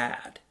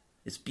bad.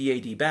 It's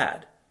BAD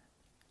bad.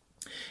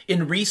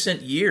 In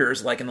recent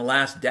years, like in the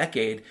last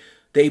decade,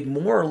 they've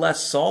more or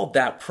less solved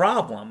that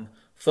problem,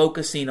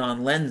 focusing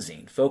on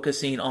lensing,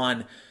 focusing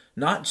on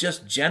not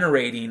just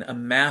generating a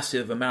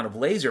massive amount of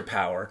laser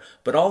power,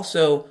 but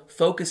also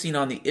focusing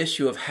on the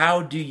issue of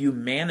how do you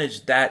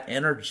manage that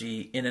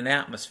energy in an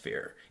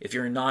atmosphere if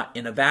you're not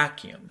in a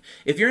vacuum.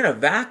 If you're in a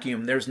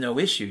vacuum, there's no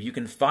issue. You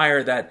can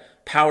fire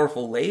that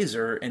powerful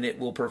laser and it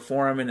will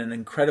perform in an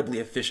incredibly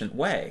efficient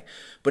way.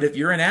 But if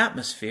you're in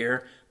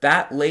atmosphere,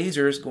 that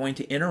laser is going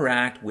to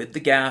interact with the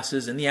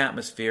gases in the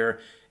atmosphere,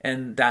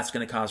 and that's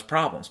going to cause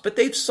problems. But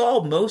they've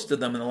solved most of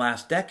them in the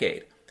last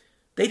decade.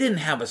 They didn't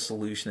have a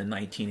solution in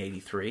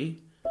 1983.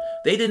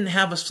 They didn't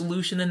have a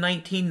solution in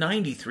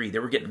 1993. They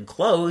were getting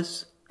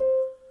close.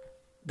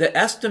 The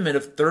estimate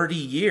of 30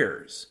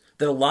 years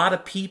that a lot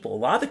of people, a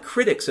lot of the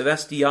critics of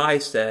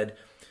SDI said,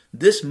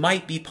 this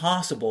might be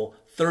possible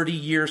 30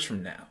 years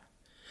from now.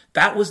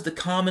 That was the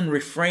common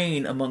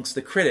refrain amongst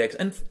the critics.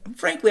 And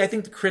frankly, I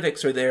think the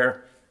critics are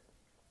there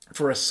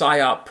for a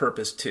psyop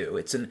purpose too.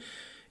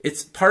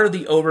 It's part of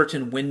the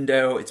Overton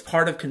window. It's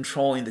part of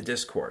controlling the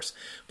discourse.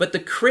 But the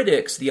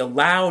critics, the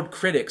allowed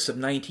critics of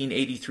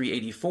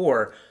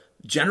 1983-84,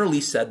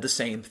 generally said the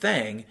same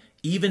thing.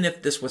 Even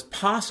if this was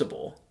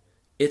possible,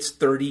 it's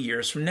 30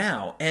 years from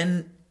now.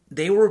 And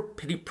they were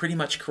pretty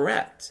much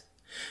correct.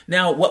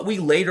 Now, what we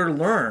later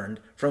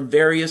learned from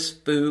various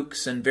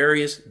spooks and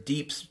various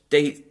deep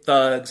state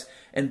thugs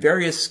and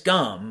various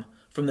scum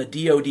from the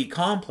DoD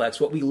complex,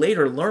 what we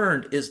later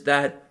learned is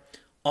that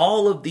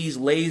all of these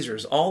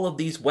lasers, all of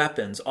these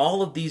weapons,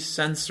 all of these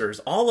sensors,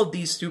 all of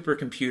these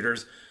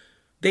supercomputers,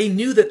 they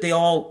knew that they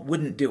all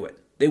wouldn't do it.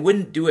 They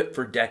wouldn't do it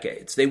for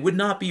decades. They would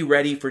not be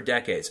ready for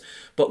decades.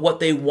 But what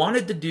they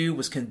wanted to do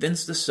was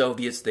convince the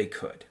Soviets they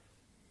could.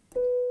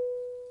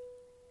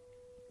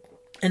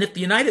 And if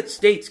the United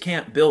States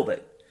can't build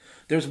it,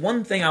 there's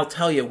one thing I'll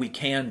tell you we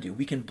can do.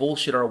 We can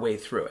bullshit our way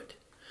through it.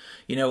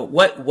 You know,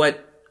 what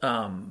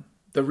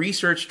the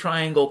Research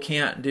Triangle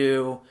can't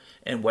do,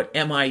 and what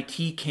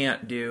MIT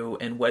can't do,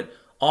 and what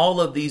all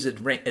of these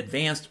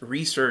advanced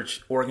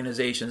research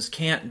organizations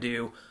can't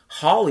do,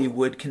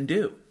 Hollywood can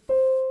do.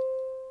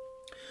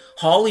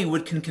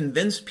 Hollywood can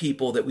convince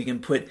people that we can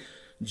put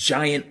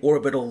giant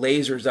orbital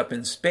lasers up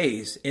in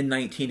space in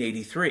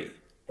 1983.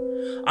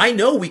 I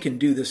know we can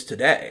do this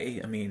today,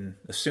 I mean,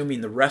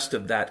 assuming the rest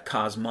of that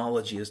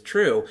cosmology is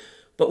true,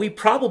 but we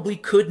probably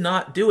could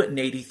not do it in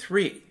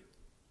 83.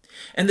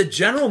 And the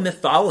general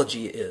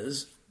mythology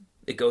is,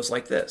 it goes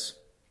like this.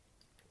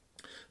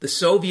 The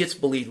Soviets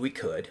believed we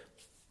could.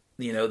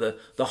 You know,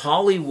 the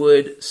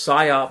Hollywood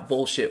psyop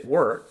bullshit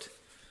worked.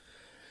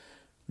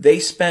 They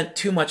spent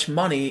too much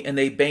money and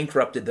they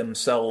bankrupted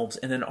themselves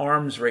in an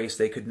arms race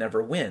they could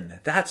never win.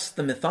 That's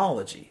the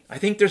mythology. I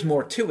think there's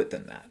more to it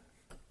than that.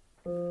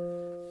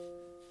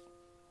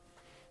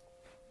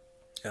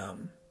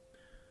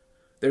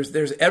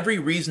 There's every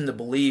reason to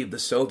believe the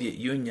Soviet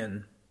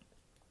Union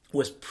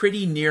was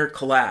pretty near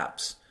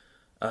collapse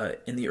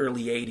in the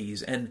early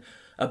 80s, and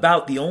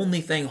about the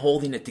only thing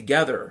holding it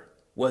together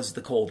was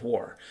the Cold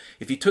War.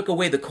 If you took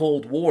away the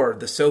Cold War,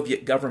 the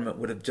Soviet government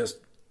would have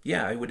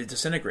it would have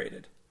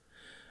disintegrated.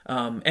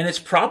 And it's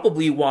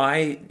probably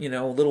why,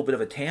 a little bit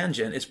of a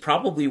tangent, it's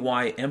probably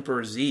why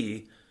Emperor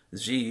Xi,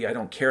 I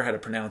don't care how to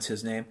pronounce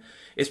his name,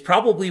 it's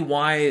probably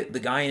why the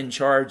guy in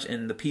charge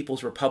in the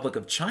People's Republic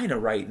of China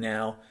right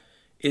now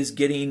is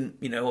getting,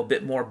 a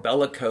bit more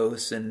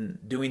bellicose and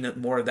doing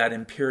more of that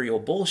imperial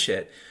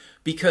bullshit.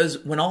 Because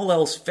when all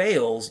else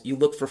fails, you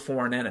look for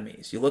foreign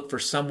enemies. You look for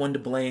someone to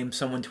blame,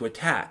 someone to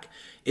attack.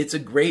 It's a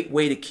great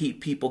way to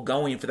keep people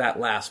going for that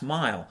last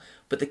mile.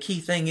 But the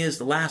key thing is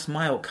the last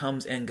mile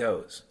comes and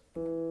goes.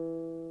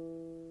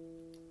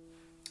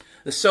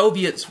 The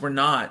Soviets were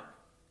not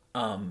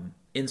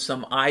in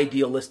some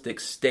idealistic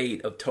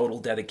state of total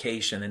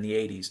dedication in the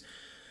 80s.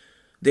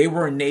 They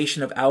were a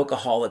nation of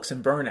alcoholics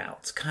and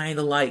burnouts, kind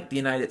of like the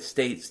United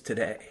States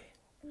today.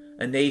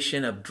 a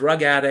nation of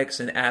drug addicts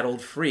and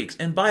addled freaks.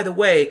 And by the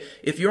way,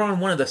 if you're on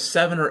one of the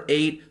 7 or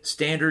 8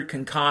 standard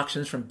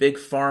concoctions from Big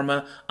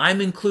Pharma,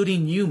 I'm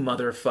including you,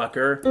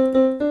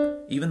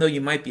 motherfucker, even though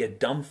you might be a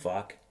dumb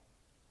fuck.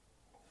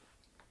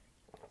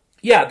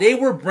 Yeah, they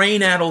were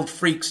brain-addled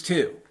freaks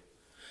too.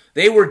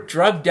 They were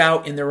drugged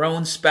out in their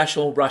own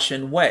special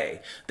Russian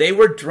way. They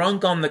were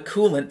drunk on the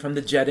coolant from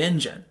the jet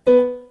engine.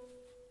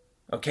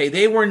 Okay,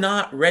 they were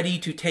not ready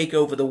to take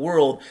over the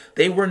world.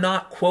 They were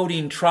not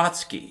quoting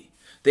Trotsky.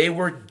 They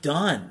were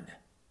done.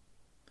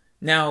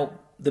 Now,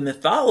 the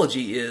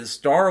mythology is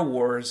Star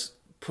Wars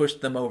pushed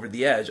them over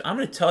the edge. I'm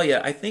going to tell you,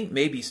 I think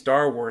maybe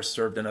Star Wars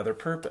served another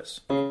purpose.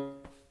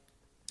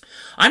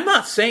 I'm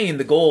not saying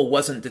the goal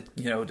wasn't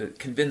to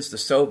convince the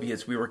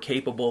Soviets we were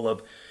capable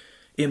of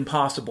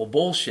impossible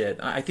bullshit.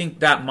 I think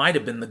that might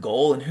have been the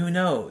goal, and who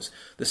knows?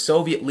 The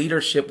Soviet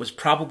leadership was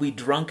probably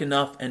drunk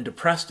enough and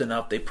depressed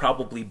enough they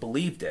probably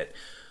believed it.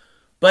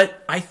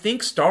 But I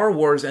think Star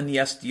Wars and the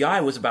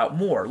SDI was about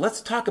more.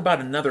 Let's talk about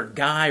another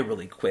guy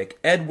really quick,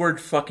 Edward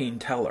fucking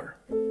Teller.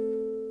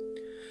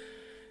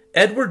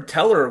 Edward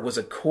Teller was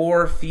a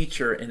core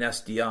feature in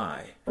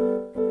SDI.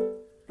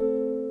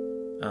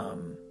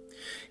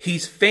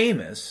 He's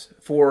famous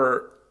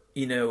for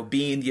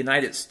being the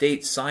United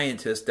States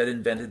scientist that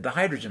invented the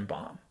hydrogen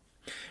bomb.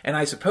 And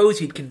I suppose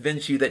he'd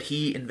convince you that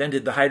he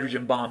invented the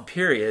hydrogen bomb,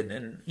 period.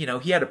 And,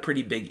 he had a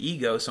pretty big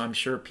ego, so I'm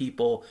sure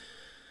people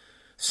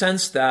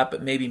sensed that,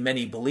 but maybe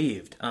many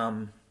believed.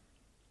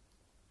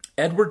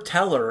 Edward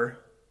Teller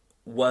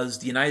was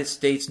the United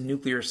States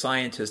nuclear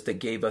scientist that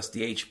gave us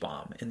the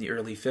H-bomb in the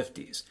early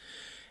 50s.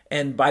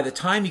 And by the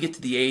time you get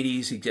to the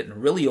 80s, he's getting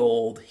really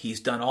old.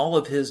 He's done all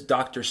of his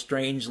Dr.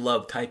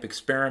 Strangelove type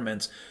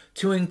experiments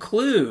to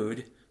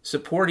include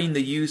supporting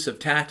the use of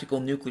tactical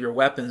nuclear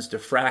weapons to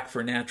frack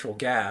for natural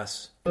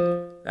gas.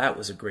 That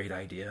was a great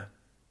idea.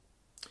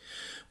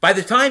 By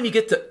the time you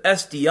get to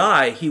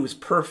SDI, he was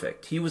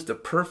perfect. He was the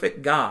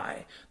perfect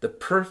guy, the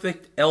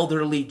perfect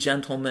elderly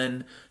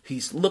gentleman.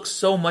 He looks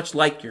so much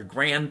like your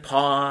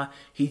grandpa.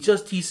 He's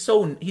just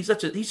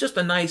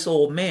a nice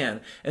old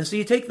man. And so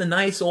you take the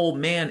nice old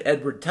man,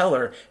 Edward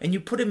Teller, and you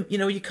put him,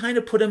 you kind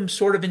of put him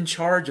sort of in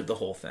charge of the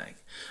whole thing.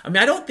 I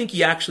mean, I don't think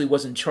he actually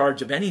was in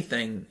charge of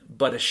anything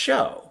but a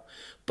show.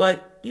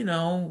 But,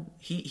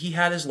 he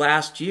had his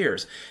last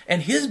years.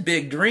 And his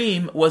big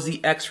dream was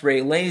the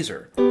X-ray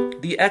laser.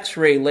 The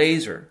X-ray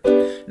laser.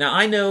 Now,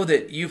 I know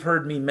that you've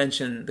heard me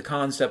mention the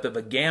concept of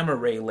a gamma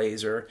ray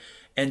laser,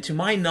 and to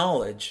my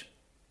knowledge,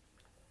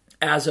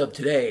 as of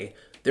today,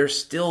 there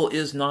still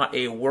is not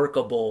a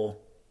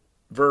workable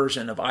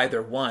version of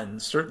either one,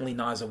 certainly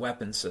not as a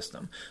weapon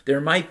system.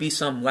 There might be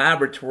some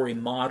laboratory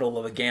model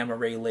of a gamma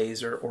ray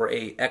laser or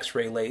a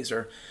X-ray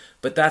laser,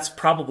 but that's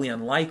probably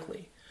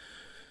unlikely.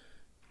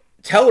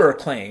 Teller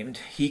claimed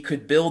he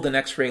could build an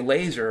X-ray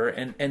laser,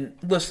 and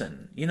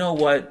listen, you know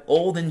what?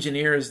 Old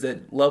engineers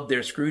that love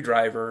their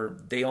screwdriver,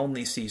 they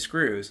only see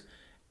screws.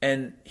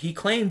 And he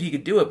claimed he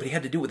could do it, but he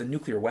had to do it with a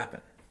nuclear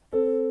weapon.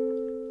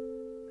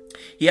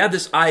 He had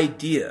this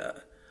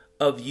idea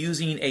of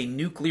using a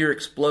nuclear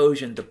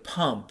explosion to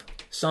pump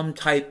some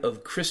type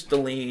of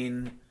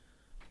crystalline,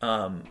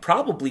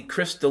 probably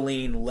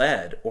crystalline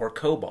lead or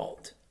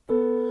cobalt.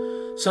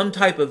 Some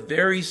type of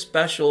very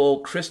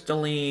special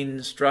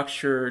crystalline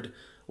structured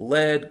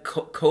lead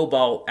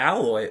cobalt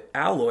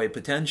alloy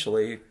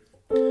potentially.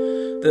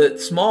 The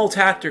small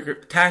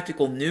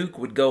tactical nuke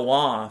would go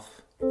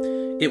off.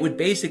 It would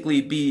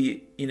basically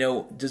be,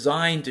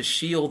 designed to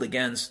shield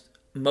against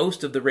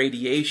most of the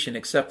radiation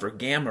except for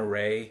gamma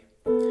ray.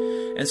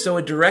 And so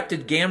a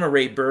directed gamma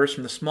ray burst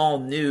from the small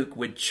nuke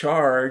would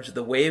charge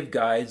the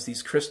waveguides,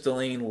 these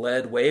crystalline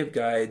lead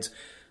waveguides,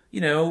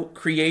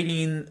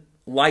 creating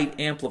light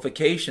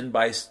amplification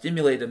by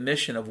stimulated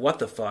emission of what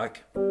the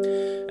fuck.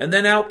 And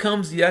then out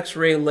comes the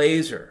X-ray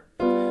laser.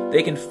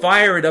 They can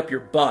fire it up your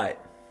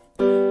butt.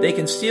 They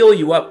can seal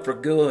you up for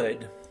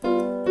good.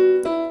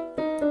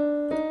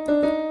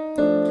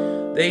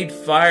 They'd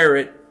fire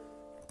it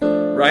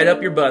right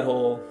up your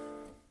butthole.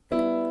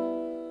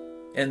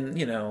 And,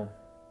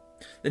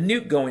 the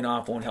nuke going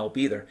off won't help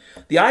either.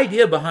 The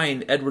idea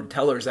behind Edward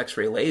Teller's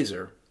X-ray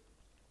laser,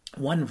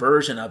 one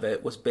version of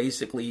it was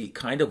basically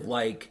kind of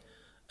like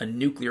a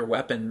nuclear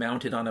weapon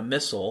mounted on a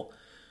missile.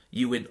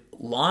 You would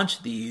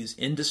launch these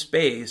into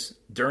space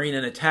during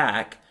an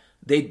attack.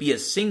 They'd be a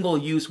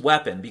single-use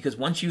weapon because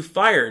once you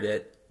fired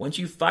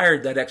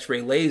that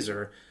X-ray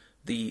laser,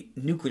 the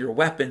nuclear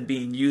weapon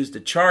being used to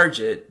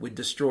charge it would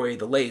destroy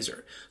the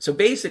laser. So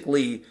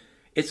basically,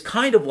 it's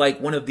kind of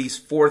like one of these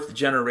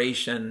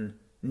fourth-generation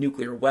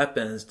nuclear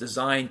weapons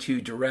designed to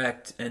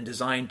direct and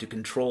designed to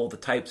control the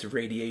types of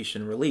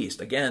radiation released.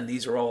 Again,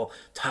 these are all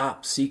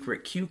top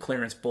secret Q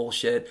clearance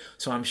bullshit,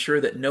 so I'm sure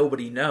that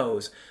nobody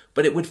knows.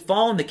 But it would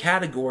fall in the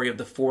category of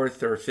the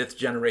fourth or fifth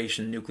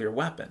generation nuclear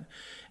weapon.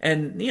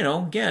 And,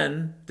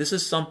 again, this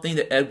is something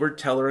that Edward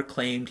Teller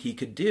claimed he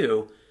could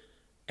do.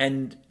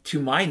 And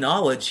to my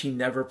knowledge, he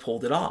never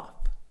pulled it off.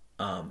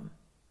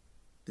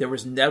 There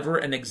was never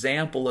an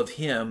example of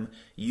him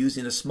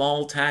using a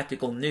small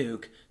tactical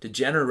nuke to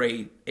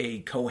generate a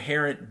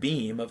coherent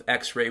beam of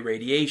X-ray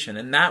radiation,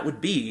 and that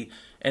would be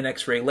an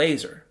X-ray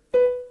laser.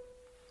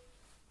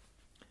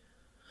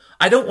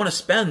 I don't want to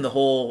spend the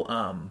whole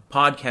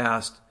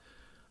podcast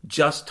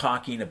just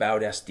talking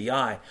about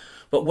SDI,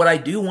 but what I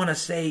do want to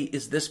say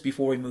is this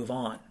before we move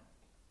on.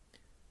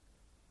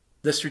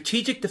 The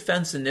Strategic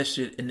Defense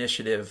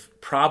Initiative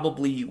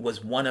probably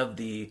was one of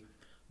the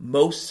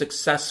most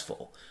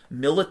successful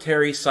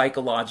military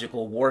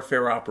psychological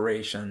warfare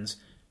operations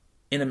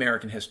in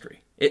American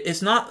history.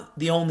 It's not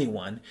the only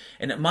one,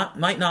 and it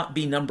might not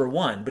be number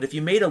one, but if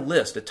you made a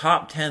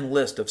top 10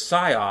 list of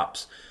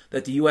PSYOPs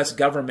that the U.S.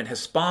 government has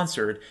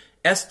sponsored,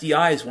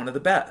 SDI is one of the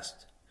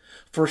best.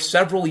 For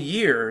several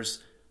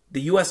years,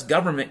 the U.S.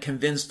 government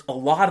convinced a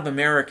lot of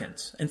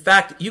Americans. In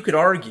fact, you could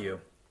argue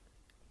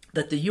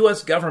that the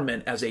U.S.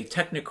 government as a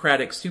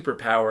technocratic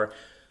superpower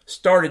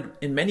started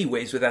in many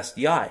ways with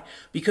SDI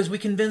because we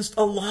convinced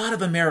a lot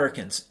of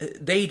Americans,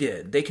 they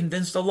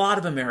convinced a lot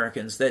of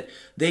Americans that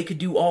they could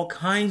do all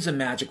kinds of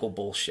magical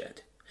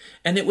bullshit.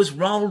 And it was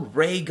Ronald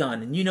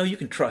Reagan, and you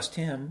can trust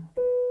him.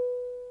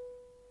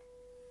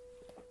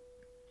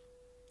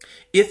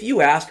 If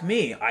you ask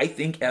me, I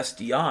think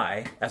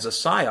SDI as a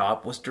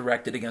PSYOP was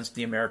directed against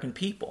the American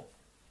people.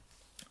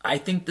 I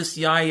think the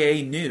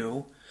CIA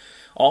knew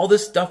all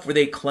this stuff where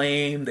they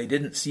claim they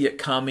didn't see it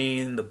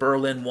coming, the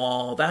Berlin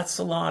Wall, that's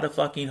a lot of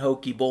fucking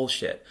hokey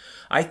bullshit.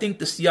 I think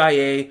the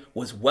CIA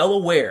was well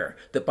aware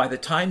that by the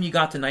time you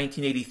got to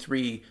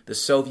 1983, the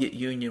Soviet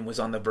Union was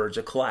on the verge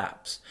of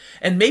collapse.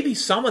 And maybe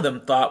some of them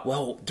thought,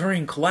 well,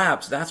 during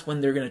collapse, that's when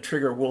they're going to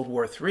trigger World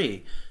War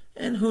III.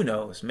 And who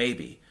knows,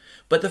 maybe.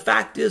 But the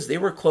fact is, they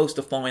were close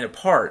to falling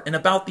apart. And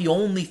about the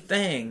only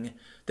thing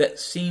that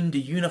seemed to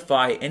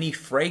unify any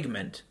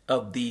fragment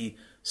of the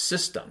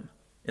system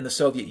in the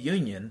Soviet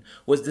Union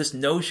was this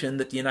notion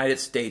that the United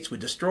States would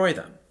destroy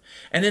them.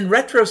 And in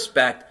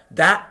retrospect,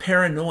 that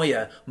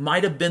paranoia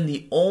might have been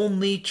the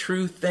only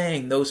true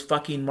thing those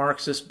fucking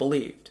Marxists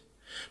believed.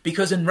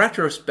 Because in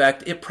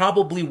retrospect, it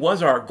probably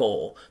was our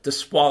goal to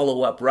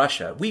swallow up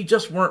Russia. We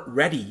just weren't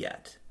ready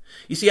yet.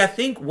 You see, I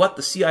think what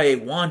the CIA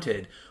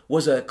wanted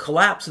was a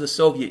collapse of the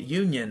Soviet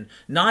Union,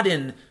 not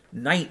in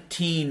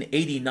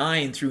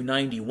 1989 through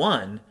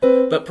 91,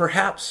 but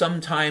perhaps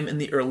sometime in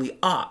the early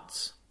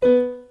aughts.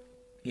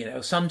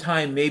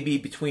 Sometime maybe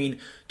between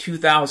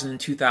 2000 and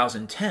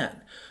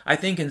 2010. I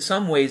think in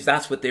some ways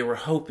that's what they were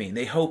hoping.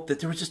 They hoped that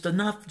there was just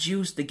enough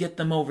juice to get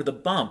them over the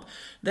bump.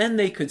 Then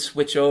they could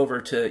switch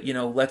over to,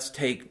 let's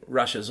take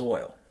Russia's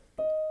oil.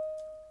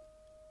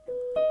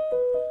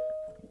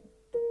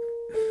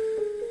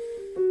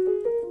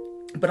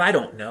 But I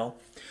don't know.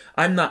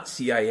 I'm not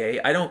CIA.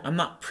 I'm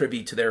not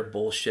privy to their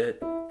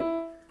bullshit.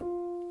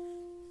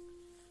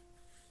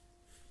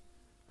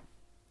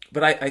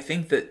 But I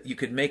think that you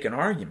could make an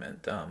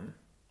argument.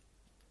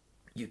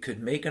 You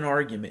could make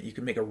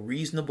a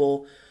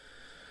reasonable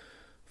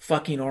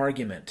fucking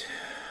argument,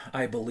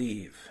 I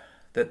believe,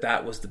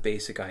 that was the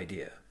basic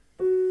idea.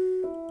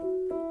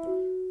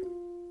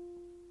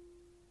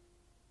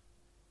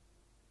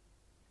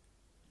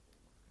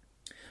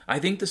 I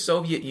think the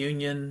Soviet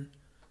Union,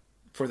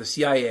 for the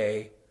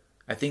CIA,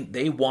 I think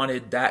they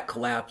wanted that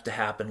collapse to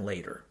happen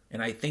later.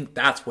 And I think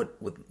that's what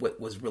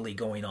was really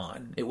going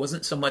on. It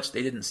wasn't so much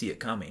they didn't see it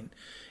coming.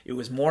 It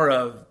was more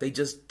of they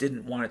just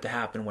didn't want it to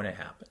happen when it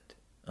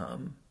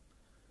happened.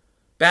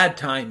 Bad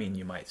timing,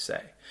 you might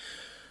say.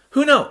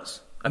 Who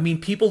knows? I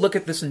mean, people look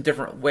at this in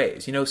different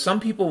ways.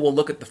 Some people will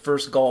look at the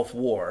first Gulf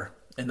War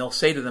and they'll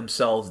say to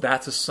themselves,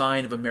 that's a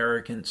sign of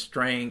American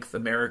strength,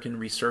 American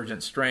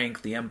resurgent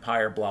strength, the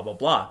empire, blah, blah,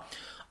 blah.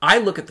 I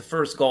look at the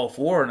first Gulf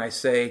War and I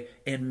say,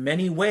 in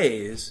many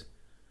ways,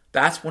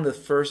 that's one of the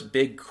first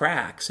big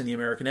cracks in the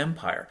American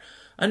empire.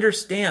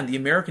 Understand, the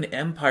American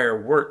empire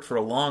worked for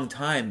a long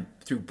time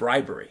through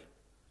bribery.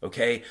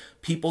 Okay?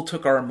 People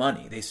took our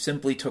money. They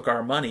simply took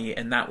our money,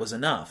 and that was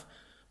enough.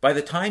 By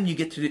the time you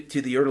get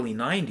to the early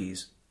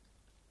 90s,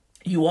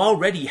 you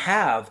already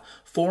have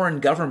foreign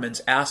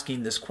governments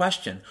asking this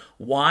question.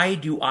 Why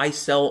do I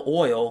sell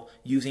oil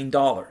using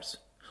dollars?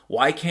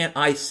 Why can't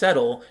I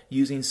settle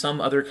using some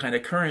other kind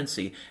of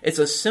currency? It's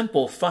a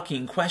simple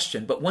fucking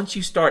question, but once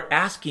you start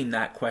asking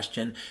that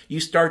question, you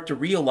start to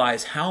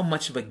realize how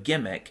much of a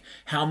gimmick,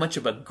 how much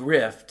of a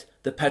grift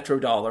the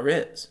petrodollar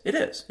is. It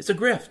is. It's a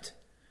grift.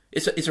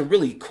 It's a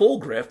really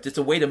cool grift. It's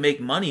a way to make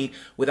money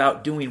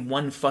without doing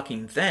one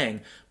fucking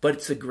thing, but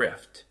it's a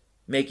grift,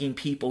 making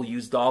people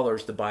use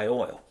dollars to buy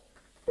oil.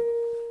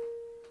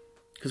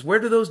 Because where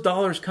do those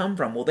dollars come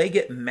from? Well, they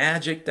get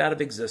magicked out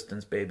of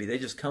existence, baby. They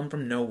just come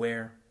from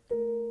nowhere.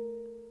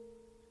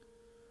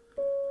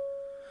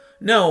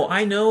 No,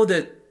 I know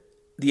that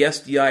the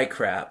SDI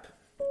crap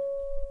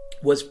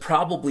was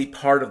probably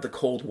part of the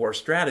Cold War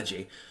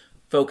strategy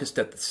focused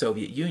at the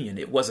Soviet Union.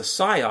 It was a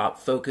PSYOP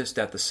focused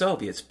at the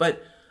Soviets,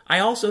 but I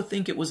also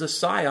think it was a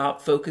PSYOP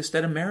focused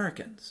at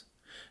Americans.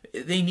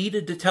 They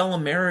needed to tell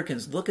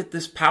Americans, look at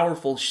this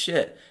powerful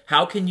shit.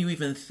 How can you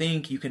even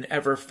think you can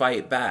ever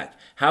fight back?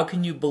 How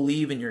can you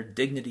believe in your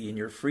dignity and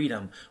your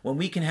freedom when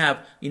we can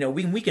have,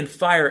 we can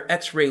fire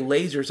X-ray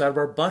lasers out of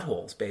our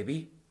buttholes,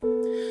 baby?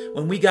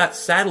 When we got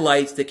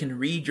satellites that can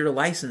read your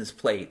license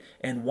plate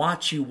and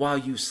watch you while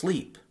you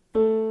sleep.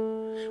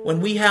 When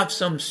we have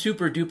some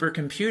super duper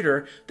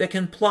computer that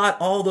can plot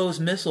all those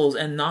missiles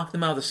and knock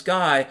them out of the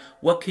sky,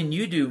 what can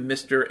you do,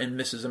 Mr. and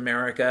Mrs.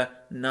 America?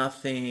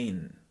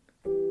 Nothing.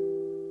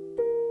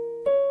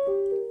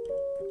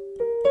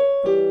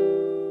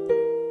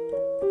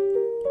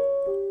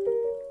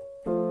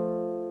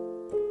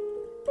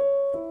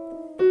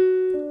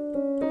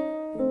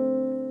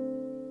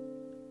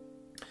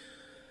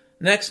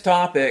 Next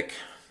topic,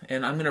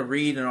 and I'm going to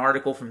read an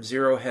article from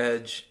Zero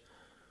Hedge,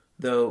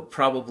 though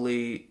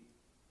probably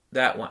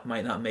that one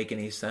might not make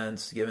any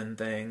sense given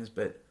things,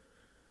 but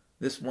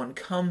this one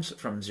comes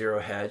from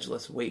Zero Hedge.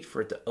 Let's wait for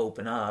it to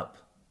open up.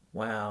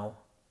 Wow.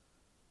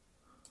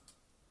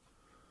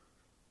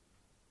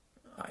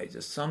 I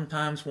just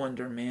sometimes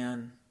wonder,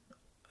 man.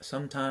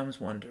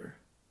 Sometimes wonder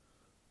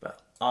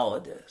about all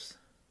of this.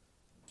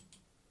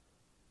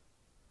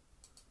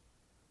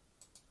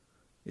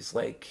 It's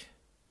like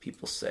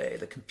people say,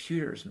 the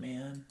computers,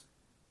 man.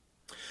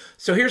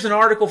 So here's an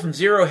article from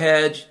Zero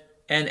Hedge,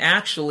 and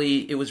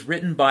actually it was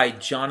written by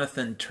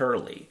Jonathan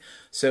Turley.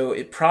 So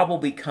it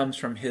probably comes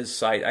from his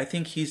site. I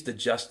think he's the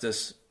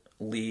Justice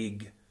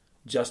League,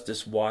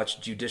 Justice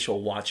Watch,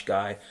 Judicial Watch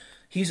guy.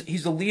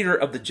 He's the leader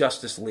of the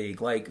Justice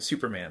League, like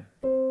Superman.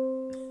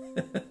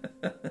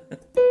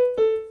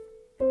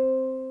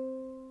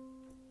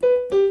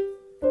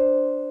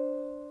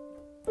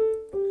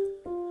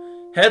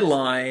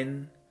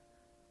 Headline: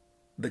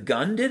 The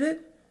gun did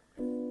it?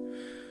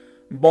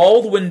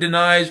 Baldwin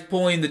denies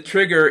pulling the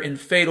trigger in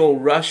fatal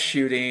Rush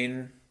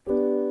shooting.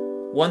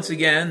 Once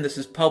again, this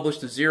is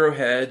published to Zero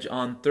Hedge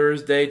on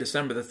Thursday,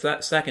 December the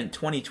 2nd,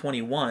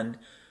 2021.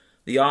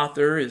 The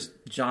author is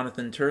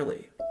Jonathan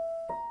Turley.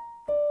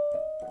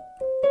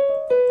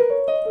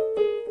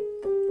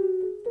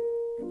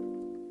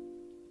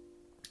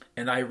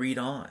 And I read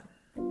on.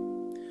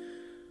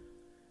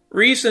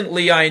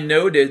 Recently, I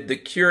noted the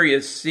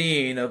curious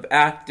scene of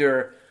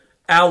actor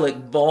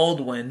Alec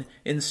Baldwin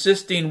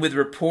insisting with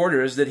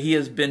reporters that he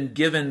has been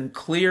given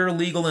clear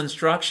legal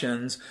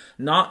instructions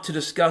not to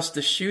discuss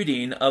the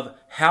shooting of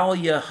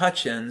Halyna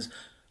Hutchins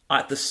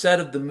at the set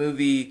of the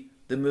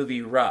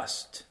movie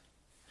Rust,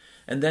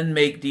 and then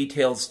make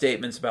detailed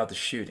statements about the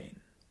shooting.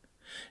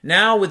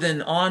 Now, with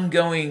an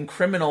ongoing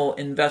criminal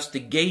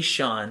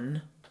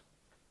investigation,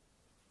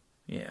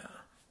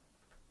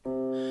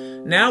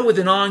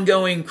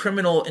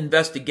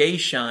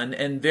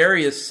 and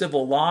various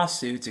civil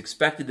lawsuits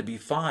expected to be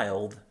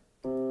filed,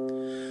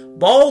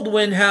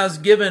 Baldwin has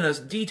given a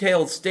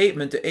detailed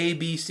statement to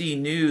ABC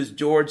News'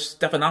 George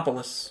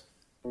Stephanopoulos,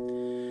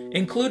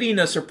 including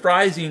a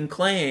surprising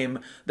claim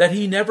that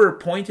he never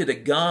pointed a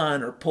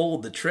gun or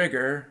pulled the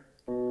trigger.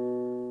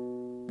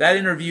 That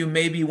interview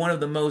may be one of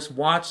the most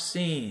watched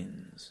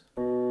scenes,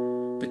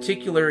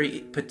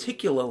 particularly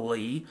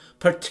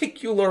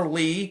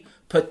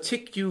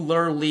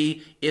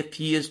if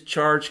he is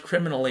charged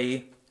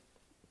criminally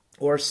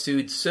or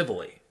sued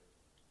civilly.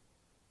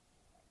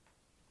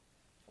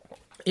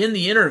 In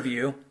the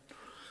interview,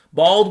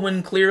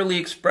 Baldwin clearly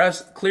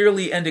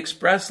and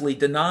expressly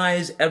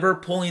denies ever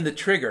pulling the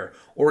trigger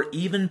or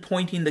even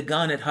pointing the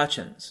gun at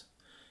Hutchins.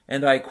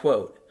 And I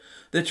quote,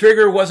 "The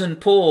trigger wasn't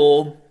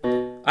pulled.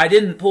 I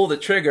didn't pull the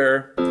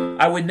trigger.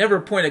 I would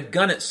never point a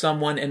gun at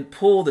someone and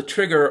pull the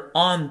trigger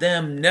on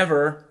them,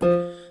 never."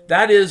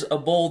 That is a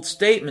bold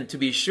statement, to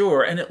be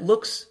sure, and it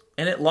locks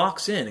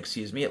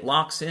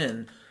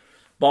in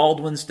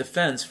Baldwin's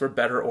defense for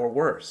better or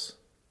worse.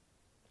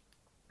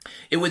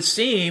 It would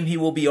seem he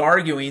will be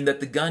arguing that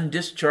the gun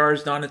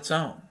discharged on its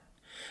own.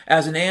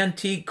 As an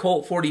antique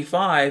Colt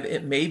 45,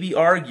 it may be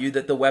argued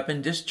that the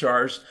weapon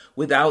discharged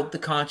without the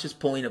conscious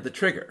pulling of the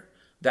trigger.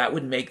 That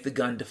would make the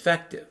gun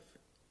defective.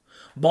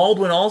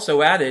 Baldwin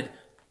also added,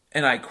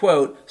 and I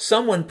quote,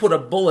 "Someone put a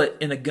bullet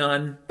in a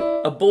gun,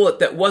 a bullet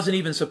that wasn't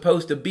even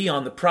supposed to be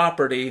on the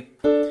property."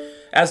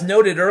 As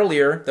noted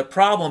earlier, the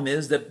problem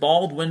is that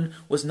Baldwin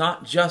was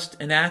not just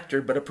an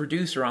actor but a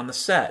producer on the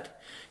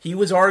set. He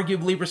was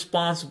arguably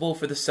responsible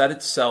for the set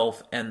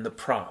itself and the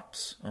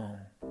props.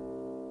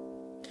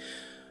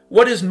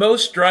 What is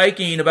most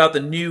striking about the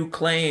new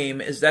claim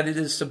is that it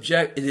is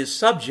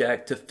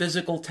subject to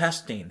physical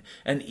testing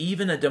and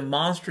even a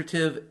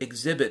demonstrative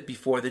exhibit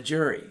before the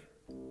jury.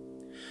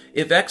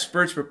 If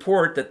experts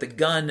report that the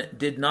gun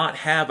did not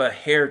have a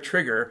hair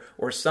trigger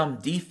or some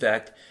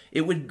defect,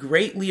 it would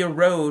greatly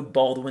erode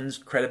Baldwin's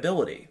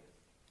credibility.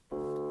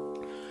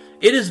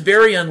 It is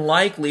very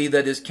unlikely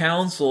that his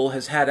counsel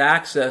has had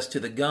access to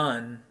the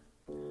gun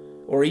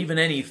or even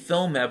any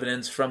film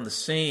evidence from the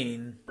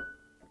scene.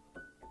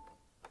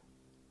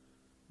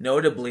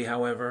 Notably,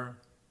 however,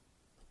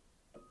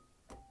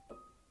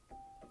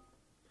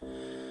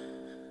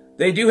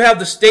 they do have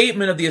the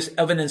statement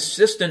of an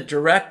assistant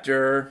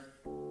director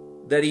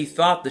that he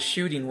thought the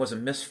shooting was a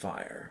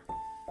misfire.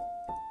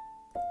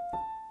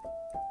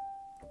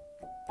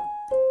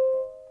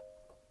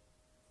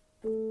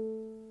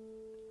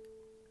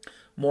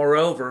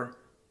 Moreover,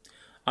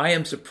 I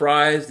am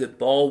surprised that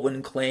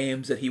Baldwin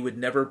claims that he would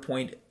never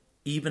point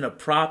even a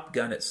prop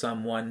gun at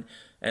someone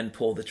and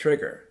pull the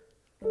trigger.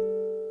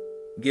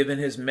 Given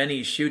his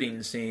many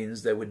shooting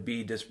scenes, that would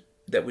be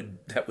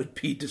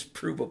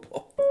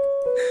disprovable.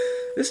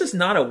 This is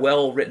not a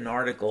well-written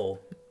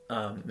article,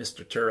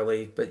 Mr.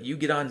 Turley, but you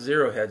get on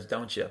Zero Heads,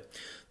 don't you?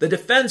 The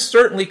defense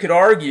certainly could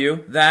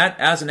argue that,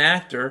 as an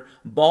actor,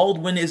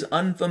 Baldwin is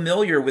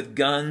unfamiliar with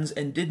guns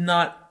and did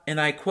not, and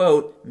I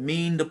quote,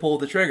 mean to pull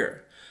the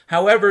trigger.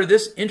 However,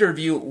 this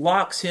interview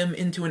locks him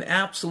into an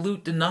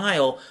absolute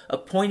denial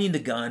of pointing the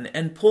gun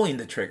and pulling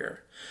the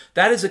trigger.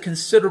 That is a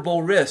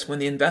considerable risk when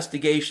the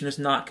investigation is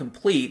not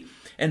complete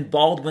and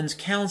Baldwin's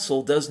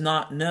counsel does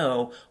not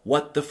know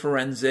what the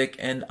forensic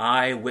and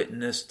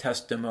eyewitness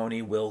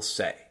testimony will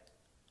say.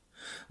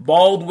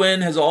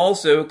 Baldwin has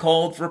also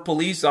called for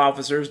police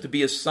officers to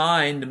be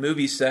assigned to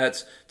movie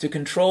sets to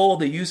control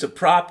the use of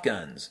prop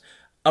guns,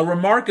 a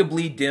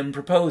remarkably dim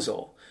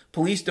proposal.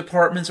 Police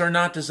departments are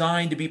not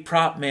designed to be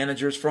prop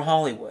managers for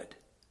Hollywood.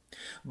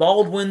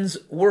 Baldwin's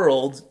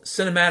worlds,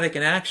 cinematic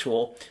and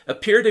actual,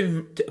 appear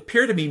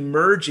to be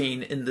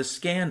merging in this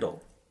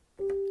scandal.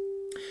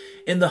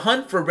 In The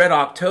Hunt for Red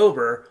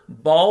October,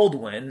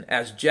 Baldwin,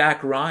 as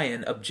Jack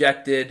Ryan,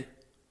 objected,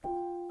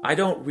 "I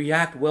don't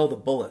react well to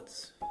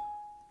bullets."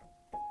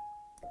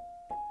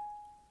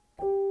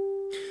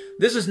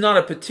 This is not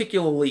a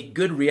particularly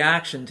good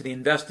reaction to the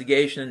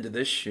investigation into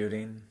this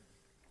shooting.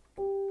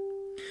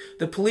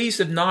 The police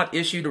have not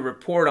issued a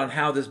report on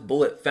how this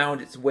bullet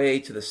found its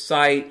way to the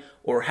site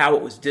or how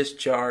it was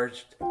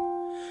discharged.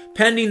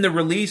 Pending the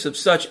release of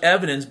such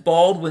evidence,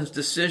 Baldwin's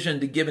decision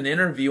to give an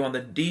interview on the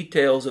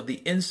details of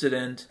the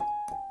incident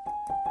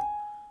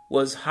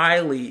was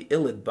highly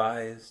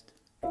ill-advised.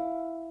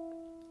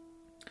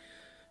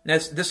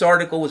 This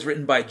article was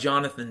written by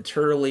Jonathan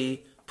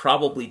Turley,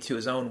 probably to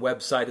his own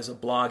website as a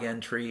blog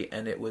entry,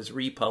 and it was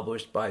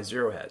republished by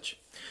Zero Hedge.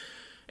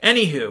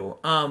 Anywho,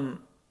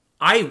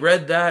 I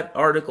read that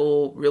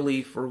article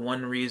really for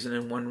one reason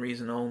and one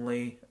reason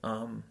only.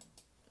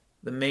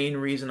 The main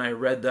reason I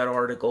read that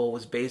article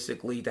was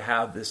basically to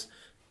have this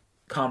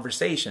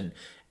conversation.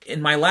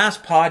 In my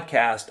last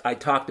podcast, I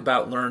talked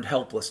about learned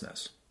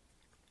helplessness.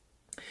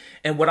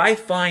 And what I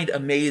find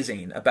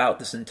amazing about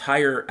this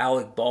entire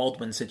Alec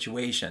Baldwin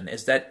situation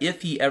is that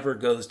if he ever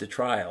goes to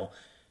trial,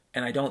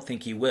 and I don't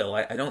think he will,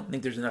 I don't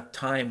think there's enough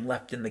time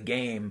left in the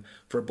game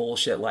for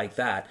bullshit like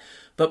that,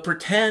 but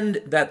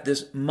pretend that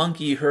this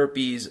monkey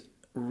herpes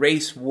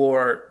race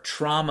war,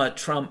 trauma,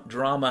 Trump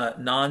drama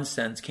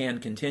nonsense can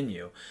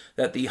continue,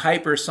 that the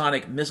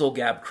hypersonic missile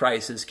gap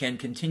crisis can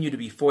continue to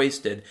be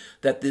foisted,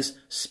 that this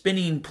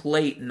spinning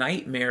plate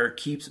nightmare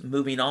keeps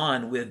moving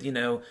on with,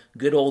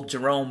 good old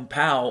Jerome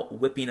Powell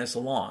whipping us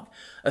along.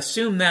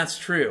 Assume that's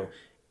true.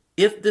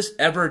 If this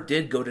ever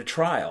did go to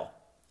trial,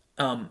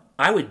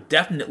 I would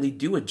definitely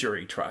do a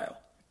jury trial.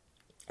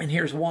 And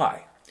here's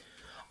why.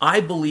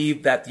 I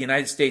believe that the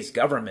United States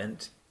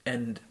government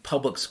and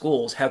public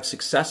schools have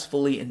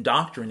successfully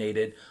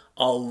indoctrinated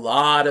a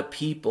lot of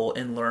people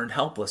in learned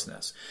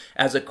helplessness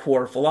as a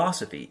core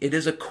philosophy. It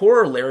is a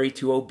corollary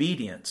to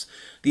obedience.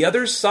 The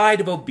other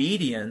side of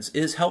obedience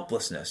is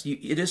helplessness.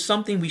 It is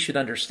something we should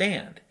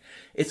understand.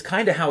 It's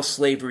kind of how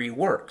slavery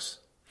works.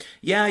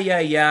 Yeah,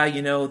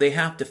 they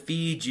have to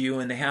feed you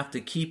and they have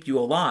to keep you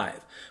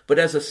alive. But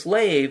as a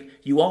slave,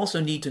 you also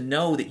need to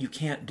know that you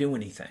can't do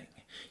anything.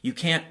 You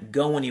can't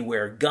go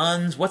anywhere.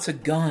 Guns, what's a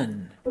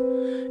gun?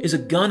 Is a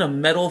gun a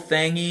metal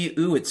thingy?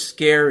 Ooh, it's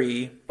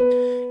scary.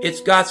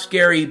 It's got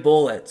scary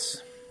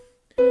bullets.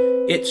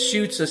 It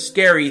shoots a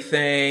scary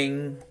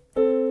thing.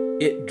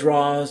 It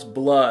draws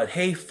blood.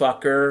 Hey,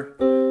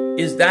 fucker.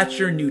 Is that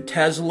your new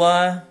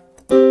Tesla?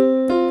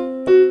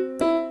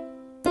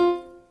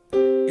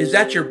 Is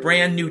that your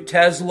brand new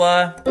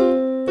Tesla?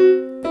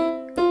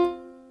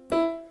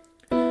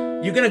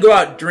 You're gonna go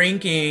out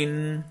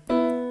drinking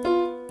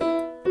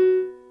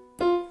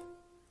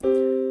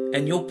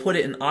and you'll put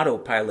it in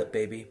autopilot,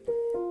 baby.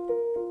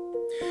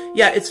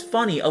 Yeah, it's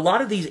funny. A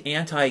lot of these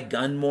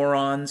anti-gun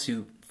morons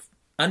who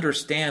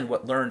understand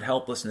what learned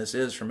helplessness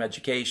is from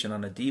education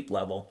on a deep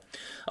level,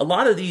 a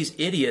lot of these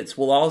idiots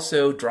will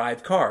also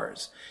drive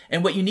cars.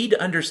 And what you need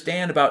to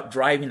understand about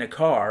driving a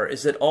car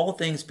is that all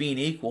things being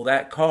equal,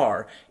 that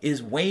car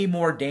is way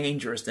more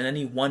dangerous than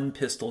any one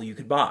pistol you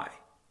could buy.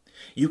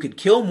 You could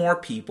kill more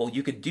people,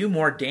 you could do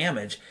more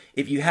damage.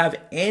 If you have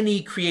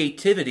any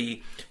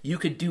creativity, you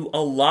could do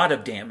a lot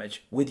of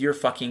damage with your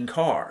fucking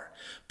car.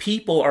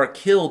 People are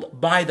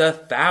killed by the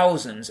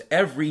thousands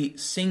every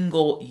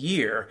single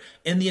year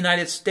in the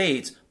United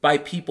States by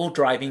people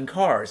driving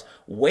cars.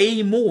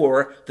 Way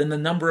more than the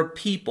number of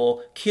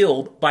people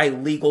killed by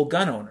legal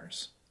gun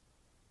owners.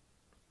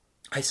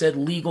 I said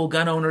legal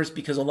gun owners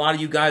because a lot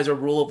of you guys are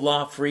rule of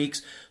law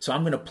freaks, so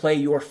I'm going to play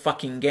your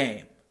fucking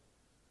game.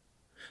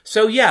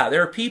 So yeah,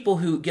 there are people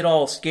who get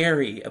all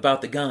scary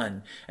about the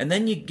gun, and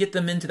then you get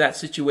them into that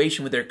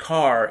situation with their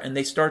car, and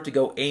they start to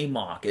go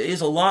amok. It is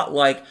a lot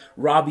like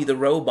Robbie the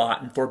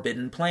Robot in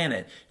Forbidden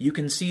Planet. You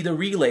can see the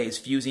relays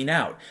fusing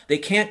out. They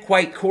can't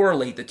quite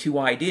correlate the two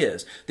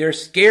ideas. They're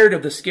scared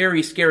of the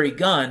scary, scary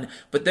gun,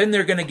 but then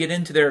they're going to get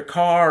into their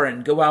car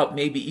and go out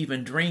maybe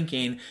even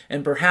drinking,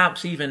 and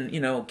perhaps even,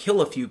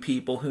 kill a few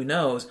people, who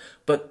knows.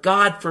 But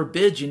God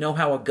forbid you know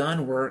how a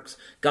gun works.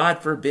 God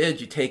forbid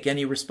you take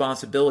any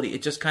responsibility.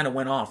 It just kind of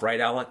went off, right,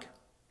 Alec?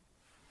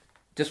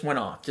 Just went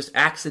off. Just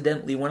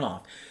accidentally went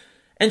off.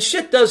 And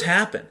shit does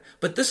happen.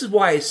 But this is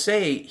why I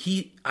say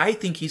I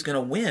think he's going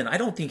to win. I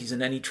don't think he's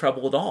in any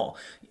trouble at all.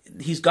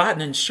 He's got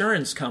an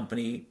insurance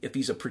company. If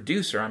he's a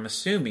producer, I'm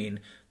assuming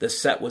the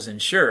set was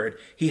insured.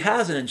 He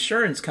has an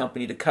insurance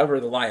company to cover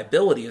the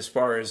liability as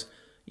far as,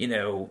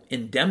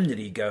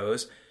 indemnity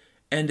goes.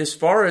 And as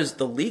far as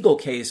the legal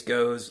case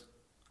goes,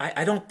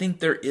 I don't think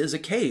there is a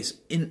case,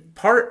 in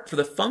part for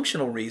the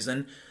functional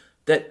reason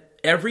that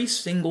every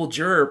single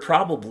juror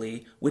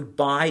probably would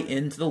buy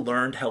into the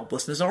learned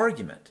helplessness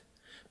argument.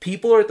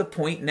 People are at the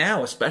point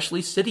now,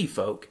 especially city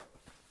folk,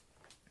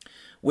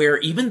 where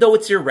even though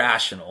it's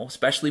irrational,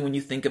 especially when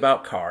you think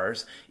about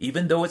cars,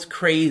 even though it's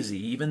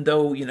crazy, even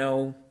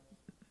though,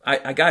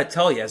 I got to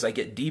tell you, as I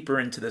get deeper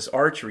into this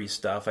archery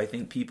stuff, I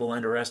think people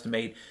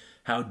underestimate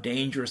how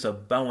dangerous a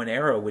bow and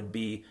arrow would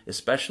be,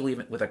 especially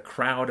with a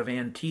crowd of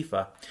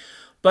Antifa.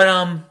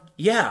 But,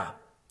 yeah,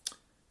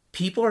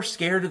 people are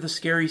scared of the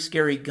scary,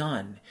 scary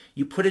gun.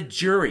 You put a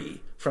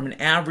jury from an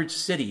average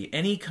city,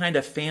 any kind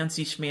of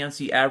fancy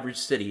schmancy average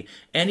city,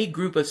 any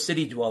group of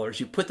city dwellers,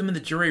 you put them in the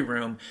jury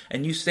room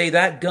and you say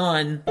that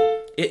gun,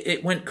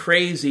 it went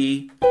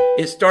crazy.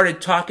 It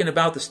started talking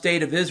about the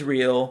state of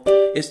Israel.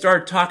 It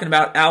started talking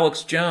about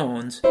Alex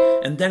Jones,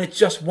 and then it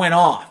just went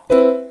off.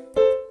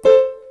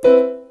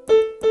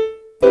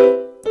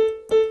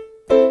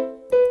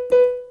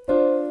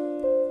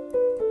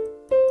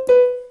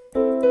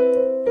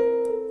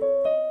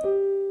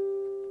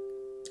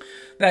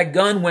 That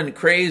gun went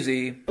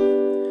crazy.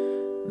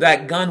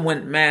 That gun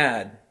went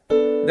mad.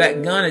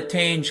 That gun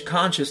attained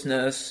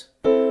consciousness.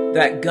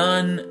 That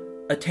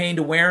gun attained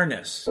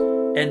awareness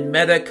and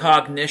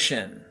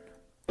metacognition.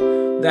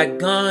 That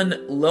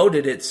gun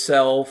loaded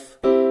itself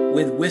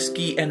with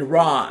whiskey and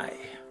rye.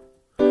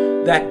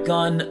 That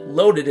gun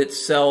loaded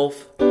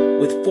itself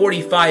with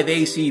 45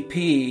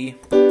 ACP.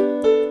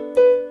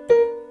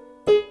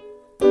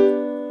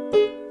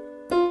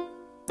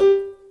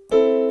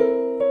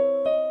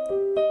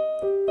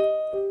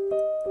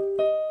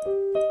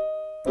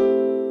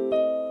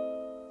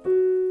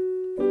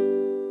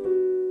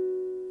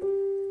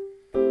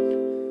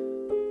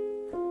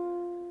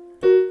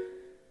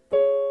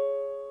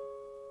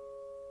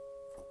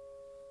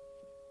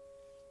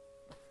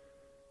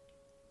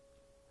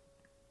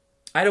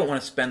 I don't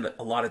want to spend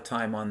a lot of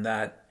time on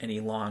that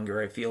any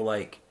longer. I feel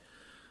like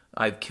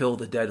I've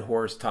killed a dead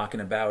horse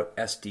talking about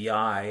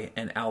SDI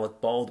and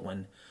Alec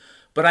Baldwin.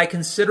 But I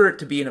consider it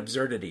to be an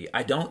absurdity.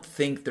 I don't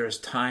think there's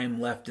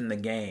time left in the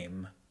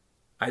game.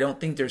 I don't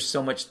think there's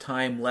so much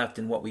time left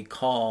in what we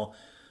call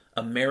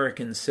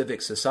American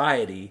civic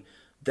society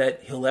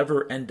that he'll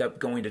ever end up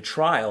going to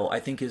trial. I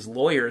think his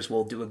lawyers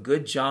will do a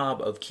good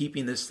job of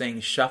keeping this thing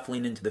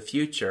shuffling into the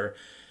future.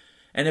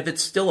 And if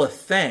it's still a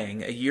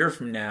thing a year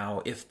from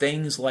now, if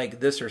things like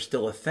this are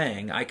still a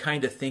thing, I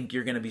kind of think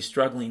you're going to be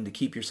struggling to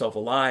keep yourself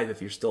alive if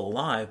you're still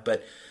alive.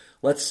 But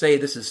let's say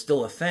this is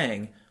still a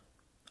thing.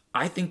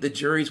 I think the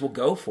juries will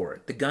go for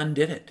it. The gun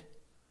did it.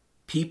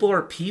 People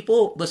are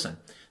people. Listen,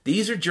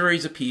 these are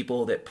juries of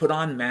people that put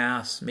on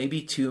masks,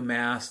 maybe 2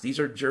 masks. These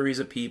are juries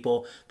of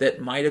people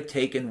that might have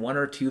taken 1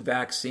 or 2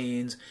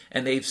 vaccines,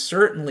 and they've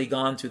certainly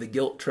gone through the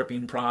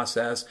guilt-tripping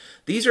process.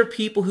 These are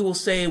people who will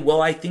say, well,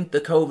 I think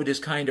the COVID is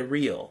kind of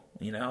real,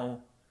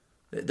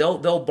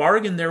 They'll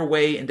bargain their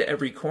way into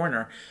every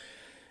corner.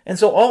 And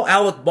so all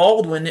Alec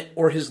Baldwin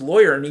or his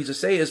lawyer needs to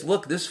say is,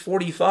 look, this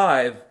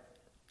 45,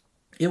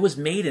 it was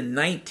made in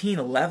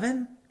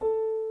 1911?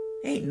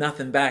 Ain't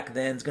nothing back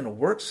then's going to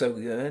work so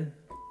good.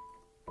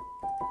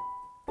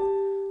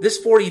 This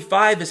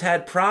 45 has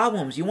had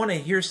problems. You want to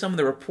hear some of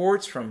the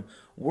reports from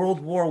World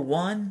War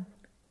I?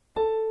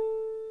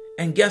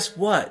 And guess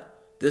what?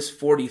 This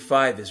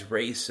 45 is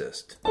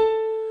racist.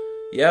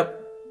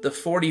 Yep, the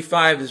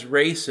 45 is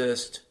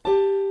racist.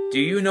 Do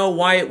you know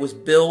why it was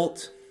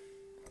built?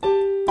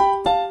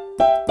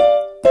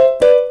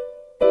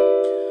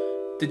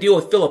 To deal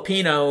with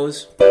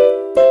Filipinos.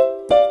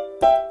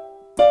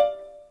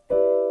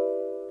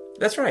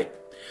 That's right.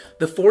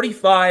 The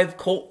 45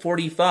 Colt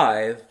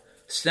 45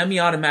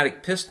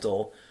 semi-automatic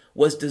pistol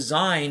was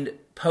designed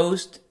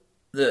post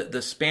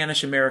the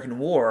Spanish-American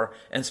War,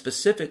 and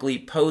specifically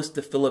post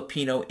the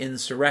Filipino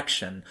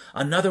insurrection.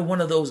 Another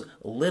one of those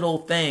little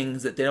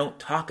things that they don't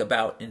talk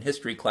about in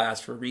history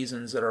class for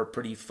reasons that are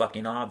pretty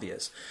fucking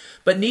obvious.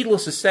 But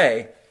needless to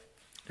say,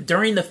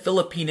 during the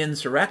Philippine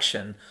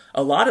insurrection,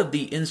 a lot of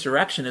the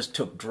insurrectionists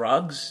took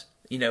drugs.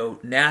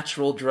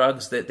 natural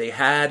drugs that they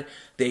had.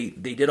 They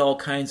did all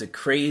kinds of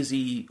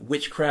crazy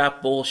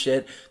witchcraft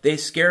bullshit. They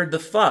scared the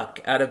fuck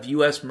out of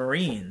U.S.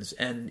 Marines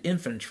and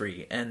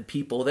infantry and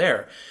people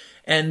there.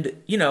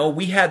 And,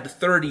 we had the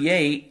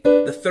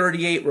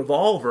 38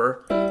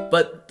 revolver,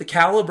 but the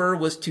caliber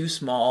was too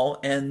small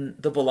and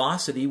the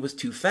velocity was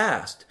too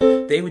fast.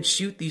 They would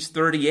shoot these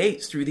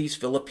 38s through these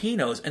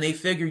Filipinos, and they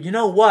figured, you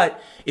know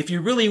what? If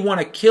you really want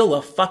to kill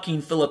a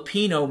fucking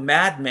Filipino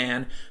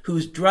madman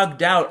who's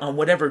drugged out on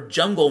whatever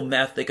jungle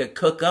meth they could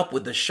cook up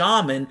with the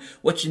shaman,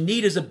 what you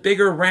need is a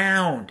bigger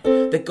round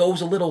that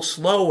goes a little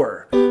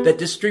slower, that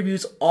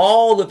distributes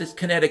all of its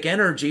kinetic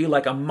energy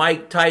like a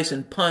Mike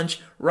Tyson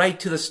punch right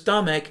to the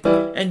stomach,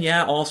 and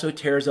also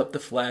tears up the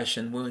flesh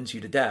and wounds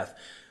you to death.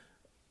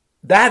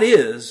 That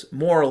is,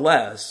 more or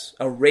less,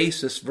 a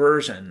racist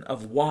version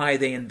of why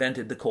they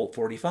invented the Colt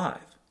 45.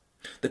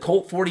 The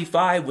Colt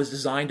 45 was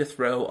designed to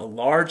throw a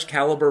large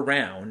caliber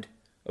round,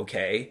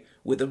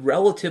 with a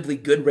relatively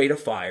good rate of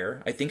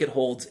fire. I think it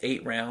holds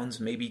 8 rounds,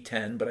 maybe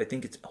 10, but I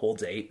think it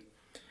holds 8.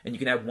 And you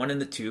can have 1 in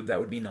the tube, that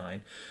would be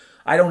 9.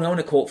 I don't own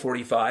a Colt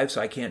 45, so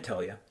I can't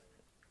tell you.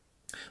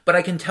 But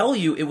I can tell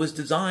you it was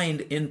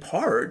designed in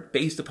part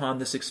based upon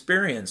this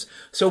experience.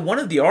 So one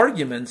of the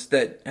arguments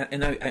that,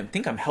 and I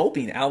think I'm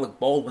helping Alec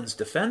Baldwin's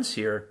defense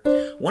here,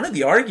 one of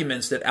the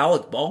arguments that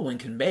Alec Baldwin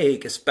can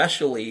make,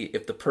 especially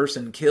if the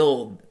person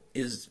killed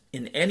is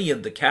in any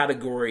of the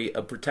category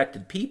of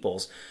protected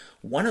peoples,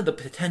 one of the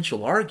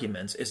potential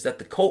arguments is that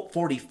the Colt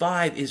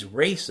 45 is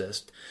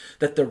racist,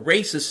 that the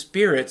racist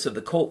spirits of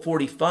the Colt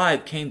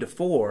 45 came to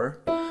fore.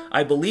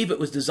 I believe it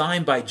was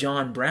designed by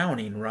John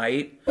Browning,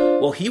 right?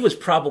 Well, he was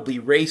probably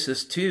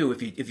racist too.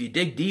 If you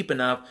dig deep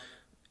enough,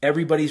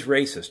 everybody's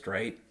racist,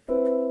 right?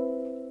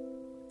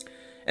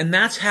 And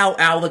that's how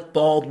Alec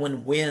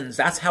Baldwin wins.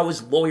 That's how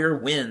his lawyer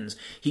wins.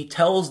 He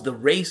tells the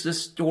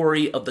racist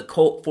story of the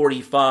Colt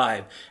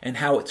 45 and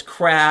how it's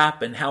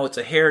crap and how it's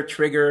a hair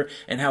trigger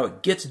and how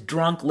it gets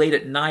drunk late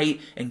at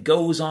night and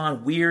goes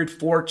on weird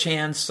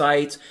 4chan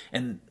sites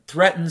and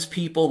threatens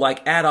people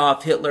like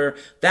Adolf Hitler.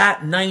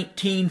 That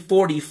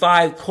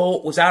 1945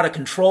 Colt was out of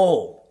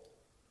control.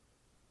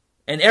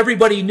 And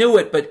everybody knew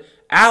it, but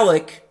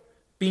Alec,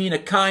 being a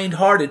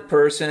kind-hearted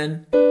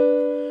person,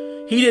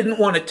 he didn't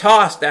want to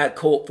toss that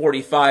Colt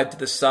 45 to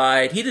the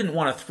side. He didn't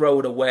want to throw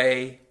it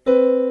away.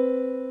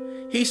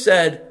 He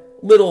said,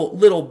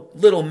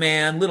 little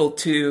man, little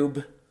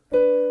tube,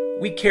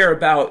 we care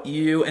about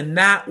you. And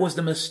that was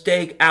the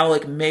mistake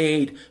Alec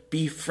made,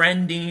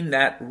 befriending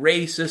that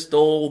racist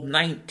old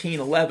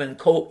 1911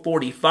 Colt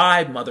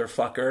 45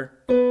 motherfucker.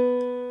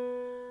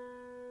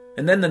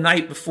 And then the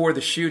night before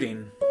the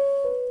shooting,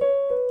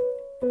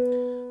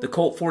 the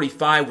Colt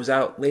 45 was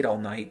out late all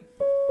night.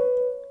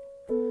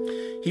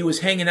 He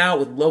was hanging out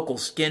with local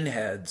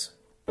skinheads,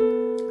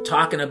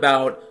 talking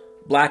about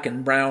black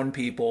and brown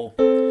people.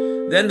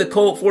 Then the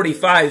Colt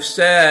 45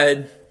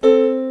 said,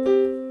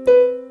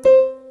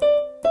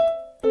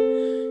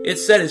 it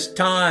said it's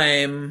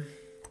time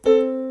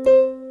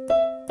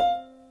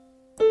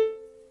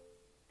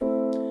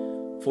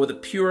for the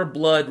pure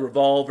blood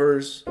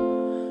revolvers,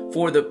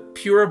 for the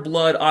pure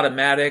blood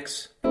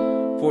automatics,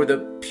 for the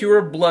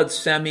pure blood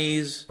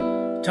semis.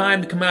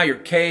 Time to come out of your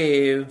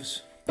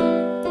caves.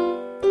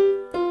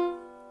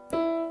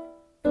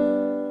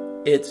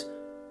 It's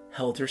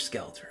helter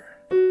skelter.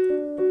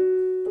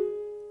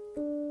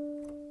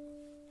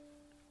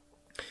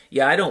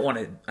 Yeah, I don't want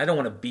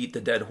to beat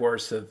the dead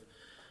horse of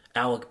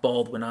Alec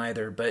Baldwin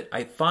either, but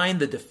I find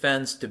the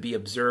defense to be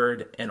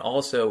absurd and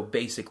also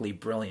basically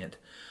brilliant.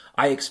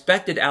 I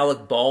expected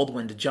Alec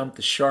Baldwin to jump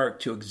the shark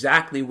to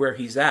exactly where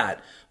he's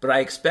at, but I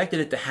expected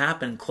it to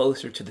happen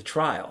closer to the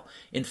trial.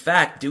 In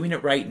fact, doing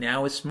it right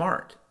now is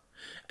smart.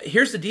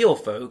 Here's the deal,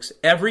 folks.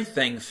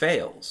 Everything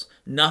fails.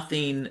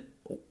 Nothing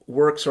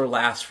works or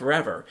lasts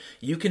forever.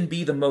 You can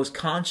be the most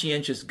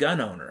conscientious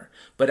gun owner,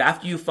 but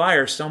after you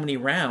fire so many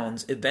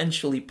rounds,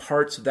 eventually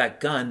parts of that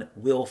gun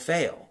will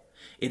fail.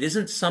 It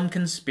isn't some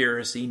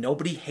conspiracy.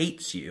 Nobody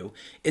hates you.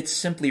 It's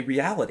simply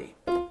reality.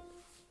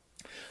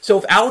 So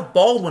if Alec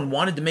Baldwin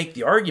wanted to make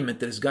the argument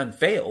that his gun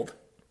failed,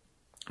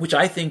 which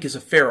I think is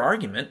a fair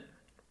argument,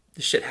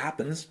 this shit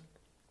happens,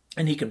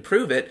 and he can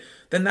prove it,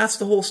 then that's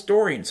the whole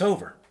story and it's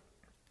over.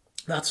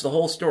 That's the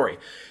whole story.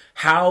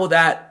 How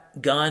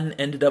that gun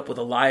ended up with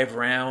a live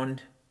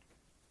round,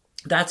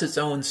 that's its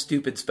own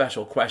stupid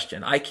special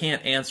question. I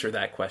can't answer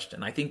that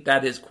question. I think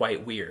that is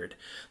quite weird,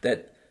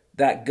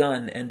 that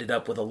gun ended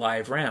up with a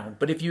live round.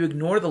 But if you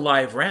ignore the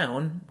live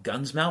round,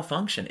 guns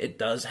malfunction. It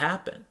does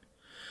happen.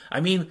 I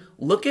mean,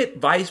 look at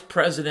Vice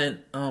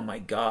President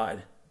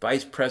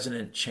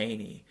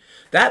Cheney.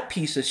 That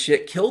piece of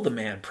shit killed a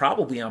man,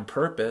 probably on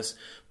purpose,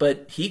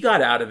 but he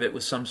got out of it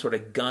with some sort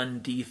of gun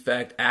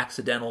defect,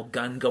 accidental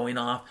gun going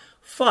off.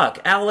 Fuck,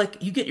 Alec,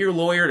 you get your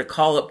lawyer to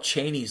call up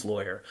Cheney's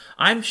lawyer.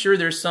 I'm sure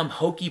there's some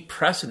hokey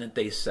precedent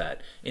they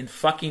set in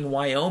fucking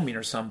Wyoming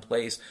or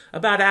someplace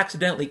about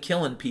accidentally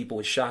killing people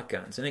with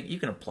shotguns, and you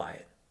can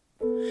apply it.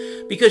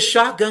 Because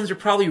shotguns are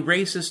probably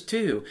racist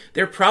too.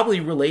 They're probably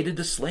related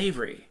to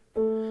slavery.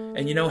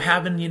 And,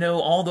 having,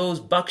 all those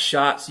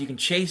buckshots, you can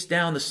chase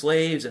down the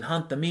slaves and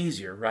hunt them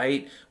easier,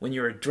 right? When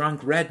you're a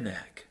drunk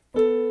redneck.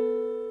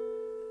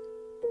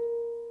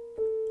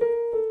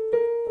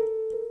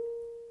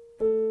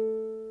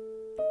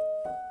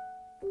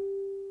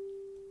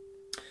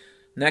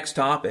 Next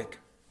topic.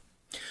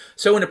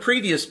 So in a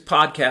previous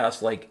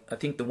podcast, like I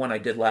think the one I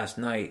did last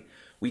night,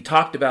 we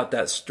talked about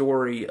that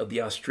story of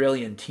the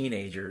Australian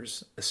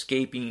teenagers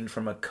escaping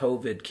from a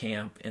COVID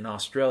camp in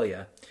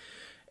Australia.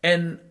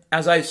 And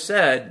as I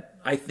said,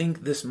 I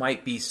think this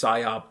might be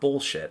PSYOP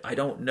bullshit. I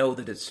don't know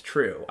that it's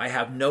true. I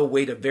have no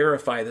way to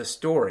verify this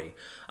story.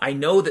 I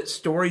know that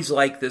stories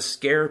like this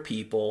scare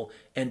people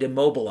and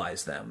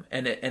immobilize them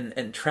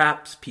and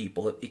traps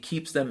people. It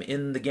keeps them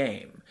in the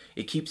game.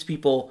 It keeps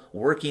people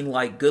working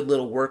like good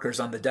little workers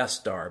on the Death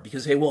Star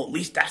because, hey, well, at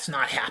least that's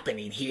not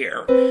happening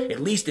here. At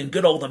least in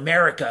good old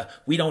America,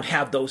 we don't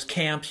have those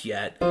camps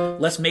yet.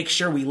 Let's make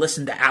sure we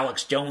listen to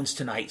Alex Jones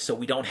tonight so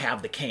we don't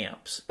have the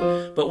camps.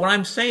 But what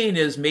I'm saying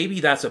is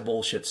maybe that's a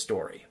bullshit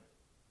story.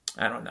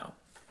 I don't know.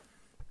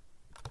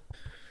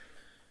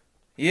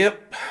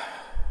 Yep.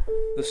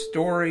 The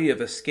story of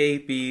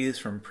escapees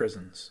from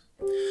prisons.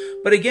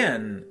 But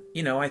again,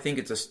 I think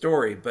it's a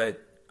story,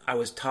 but I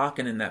was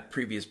talking in that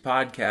previous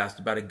podcast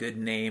about a good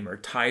name or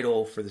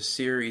title for the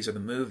series or the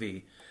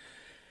movie.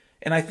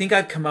 And I think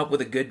I've come up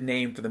with a good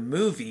name for the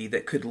movie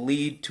that could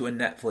lead to a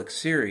Netflix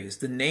series.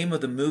 The name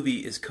of the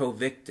movie is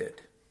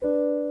COVICTED.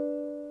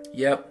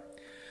 Yep.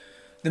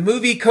 The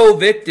movie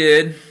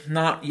COVICTED,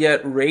 not yet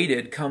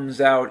rated,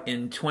 comes out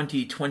in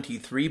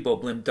 2023,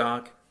 Boblim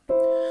Doc.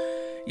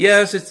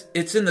 Yes,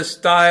 it's in the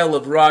style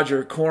of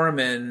Roger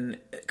Corman.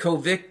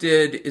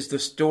 COVICTED is the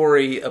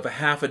story of a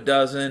half a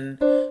dozen,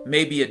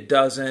 maybe a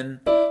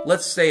dozen,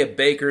 let's say a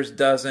baker's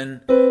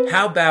dozen.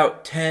 How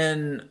about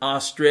 10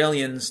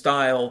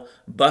 Australian-style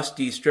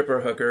busty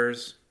stripper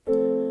hookers?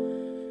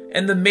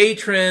 And the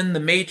matron, the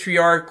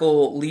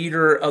matriarchal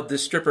leader of the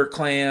stripper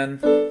clan,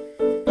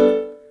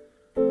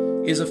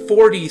 is a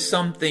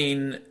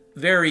 40-something,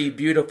 very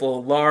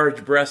beautiful,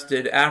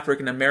 large-breasted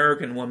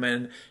African-American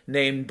woman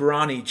named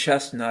Bronnie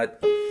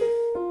Chestnut.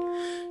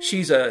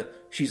 She's a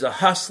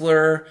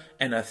hustler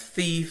and a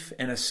thief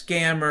and a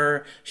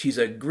scammer. She's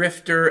a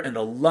grifter and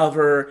a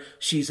lover.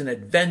 She's an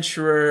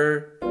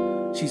adventurer.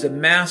 She's a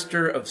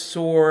master of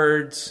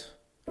swords,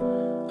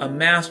 a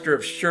master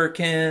of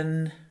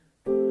shuriken.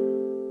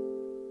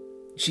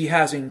 She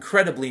has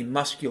incredibly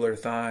muscular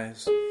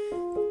thighs.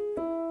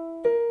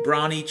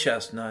 Bronnie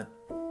Chestnut.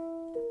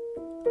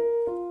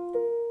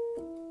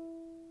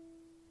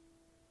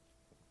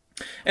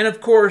 And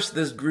of course,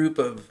 this group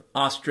of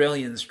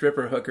Australian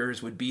stripper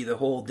hookers would be the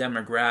whole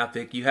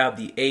demographic. You have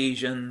the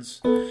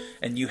Asians,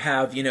 and you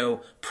have,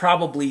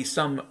 probably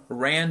some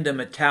random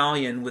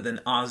Italian with an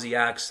Aussie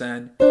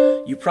accent.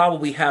 You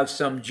probably have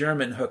some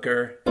German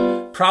hooker,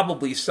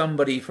 probably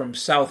somebody from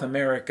South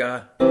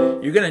America.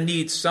 You're going to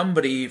need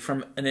somebody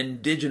from an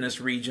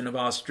indigenous region of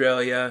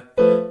Australia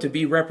to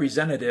be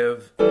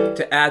representative,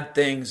 to add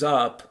things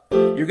up.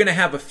 You're going to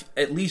have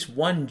at least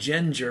one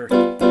ginger.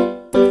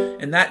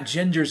 And that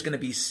ginger's going to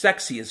be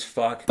sexy as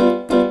fuck.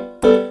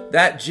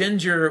 That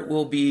ginger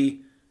will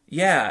be,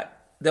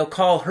 they'll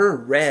call her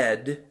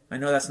Red. I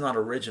know that's not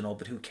original,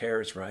 but who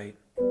cares, right?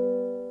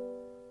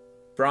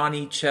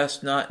 Bronnie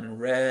Chestnut and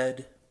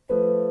Red.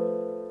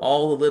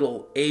 All the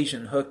little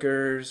Asian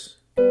hookers.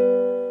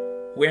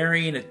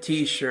 Wearing a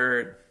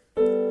t-shirt.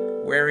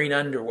 Wearing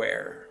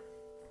underwear.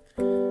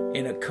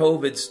 In a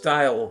COVID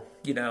style,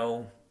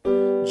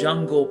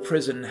 jungle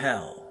prison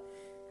hell.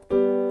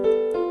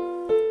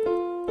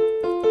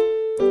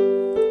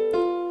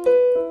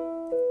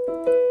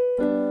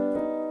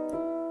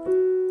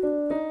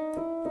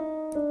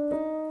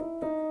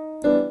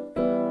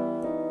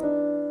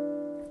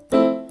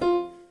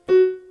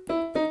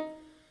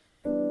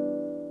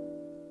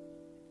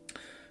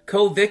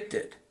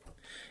 COVICTED.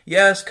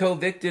 Yes,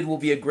 COVICTED will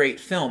be a great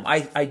film.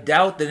 I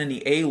doubt that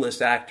any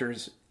A-list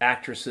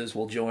actresses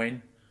will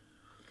join.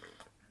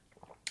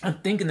 I'm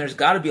thinking there's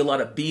got to be a lot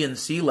of B and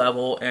C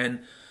level and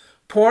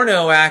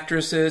porno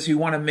actresses who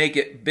want to make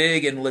it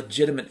big and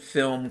legitimate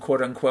film,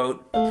 quote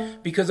unquote.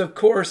 Because of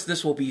course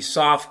this will be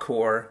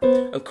softcore.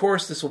 Of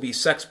course this will be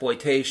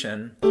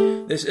sexploitation.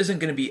 This isn't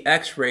going to be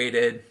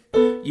X-rated.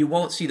 You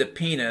won't see the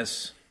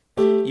penis.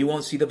 You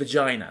won't see the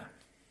vagina.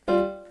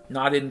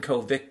 Not in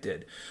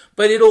COVICTED.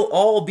 But it'll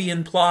all be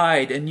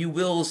implied, and you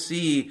will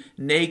see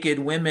naked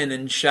women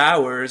in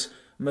showers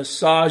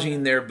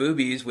massaging their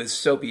boobies with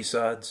soapy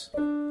suds.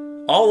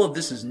 All of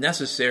this is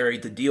necessary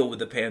to deal with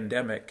the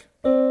pandemic.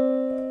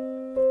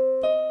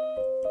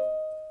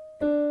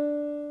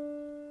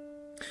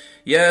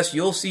 Yes,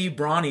 you'll see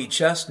Bronnie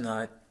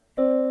Chestnut.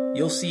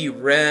 You'll see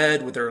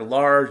Red with her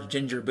large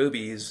ginger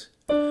boobies.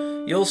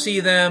 You'll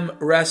see them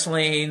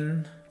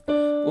wrestling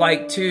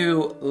like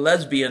two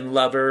lesbian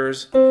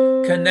lovers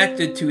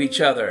connected to each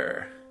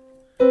other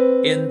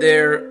in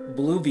their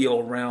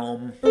bluvial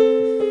realm.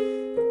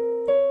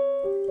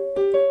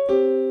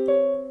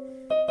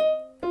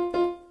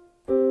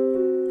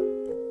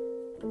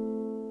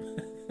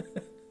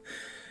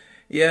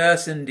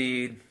 Yes,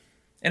 indeed.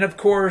 And of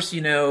course,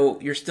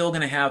 you're still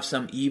going to have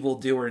some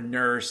evildoer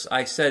nurse.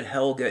 I said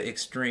Helga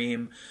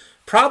Extreme.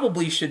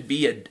 Probably should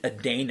be a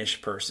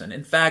Danish person.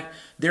 In fact,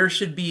 there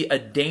should be a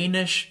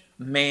Danish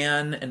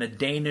man and a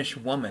Danish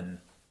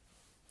woman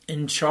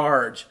in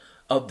charge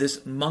of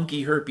this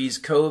monkey herpes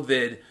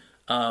COVID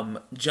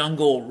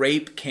jungle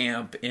rape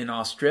camp in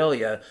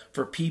Australia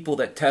for people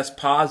that test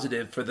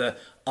positive for the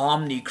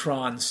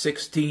Omicron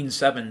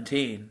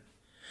 1617.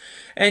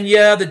 And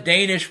yeah, the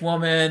Danish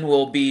woman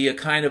will be a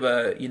kind of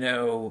a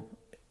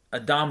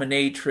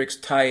dominatrix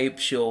type.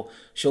 She'll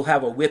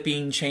have a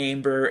whipping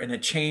chamber and a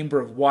chamber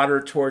of water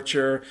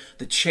torture,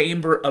 the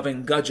chamber of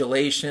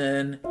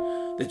engudulation,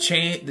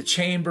 the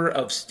chamber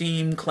of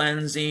steam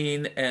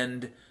cleansing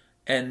and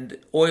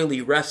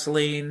oily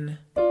wrestling.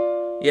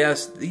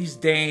 Yes, these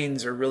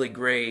Danes are really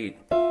great.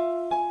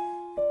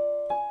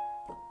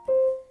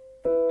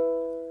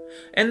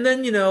 And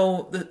then,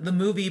 the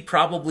movie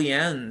probably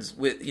ends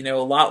with, a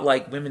lot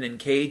like Women in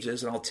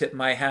Cages, and I'll tip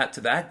my hat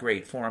to that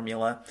great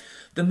formula.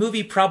 The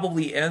movie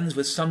probably ends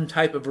with some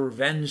type of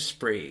revenge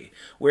spree,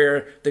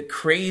 where the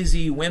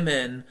crazy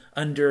women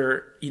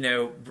under,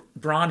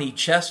 Brawny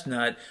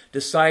Chestnut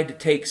decide to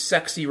take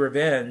sexy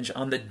revenge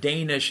on the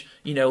Danish,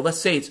 let's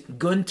say it's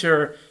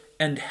Gunther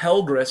and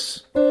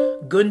Helgris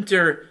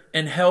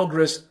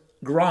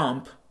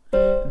Gromp.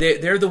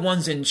 They're the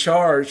ones in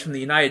charge from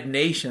the United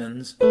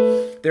Nations.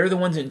 They're the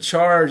ones in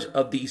charge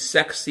of the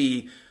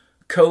sexy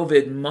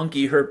COVID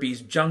monkey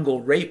herpes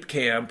jungle rape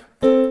camp.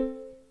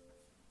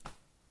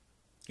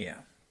 Yeah.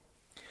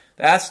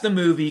 That's the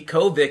movie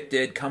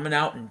COVICTED, coming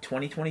out in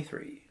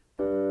 2023.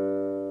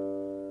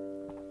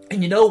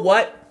 And you know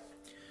what?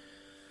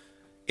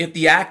 If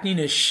the acting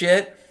is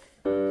shit,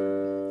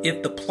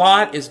 if the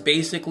plot is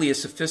basically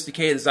as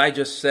sophisticated as I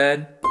just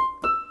said,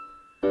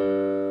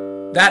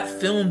 that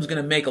film's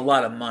going to make a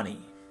lot of money.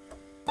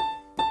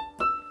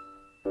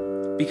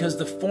 Because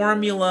the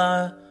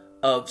formula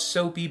of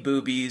soapy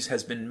boobies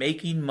has been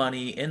making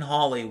money in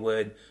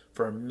Hollywood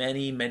for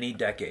many, many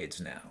decades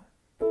now.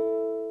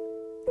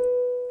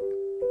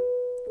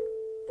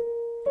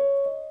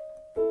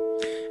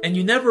 And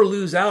you never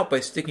lose out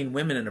by sticking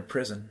women in a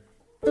prison.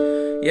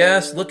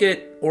 Yes, look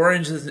at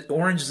Orange is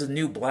the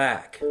New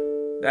Black.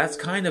 That's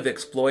kind of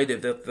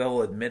exploitive, if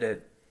they'll admit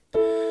it.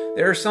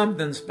 There's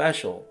something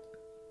special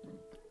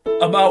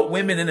about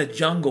women in a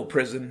jungle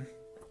prison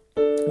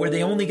where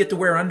they only get to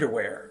wear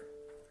underwear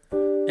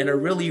and a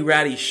really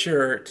ratty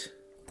shirt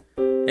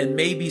and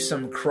maybe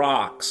some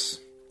Crocs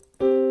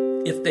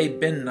if they've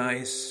been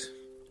nice.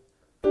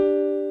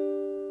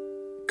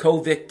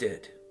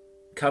 COVICTED,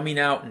 coming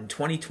out in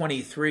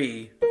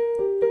 2023,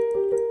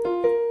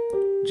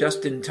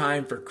 just in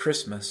time for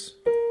Christmas.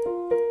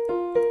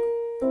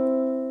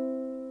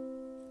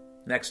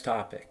 Next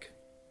topic.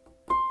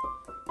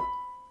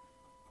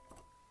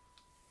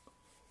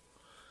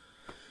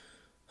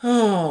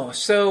 Oh,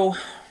 so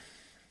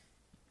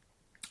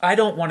I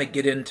don't want to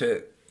get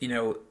into,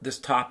 this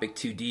topic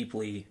too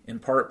deeply, in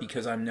part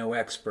because I'm no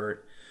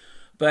expert.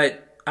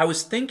 But I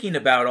was thinking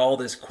about all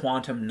this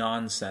quantum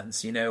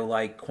nonsense,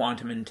 like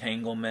quantum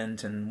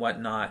entanglement and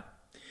whatnot.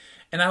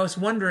 And I was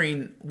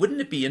wondering,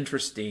 wouldn't it be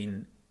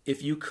interesting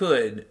if you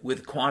could,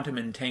 with quantum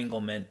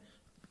entanglement,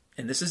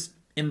 and this is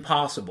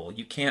impossible,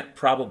 you can't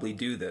probably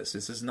do this.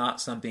 This is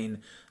not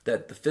something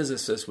that the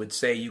physicists would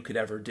say you could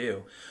ever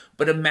do.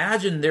 But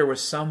imagine there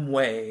was some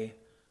way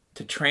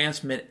to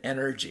transmit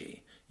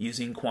energy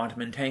using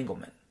quantum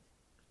entanglement.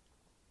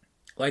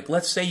 Like,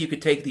 let's say you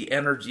could take the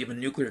energy of a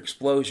nuclear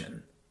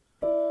explosion,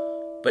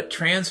 but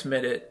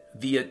transmit it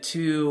via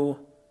two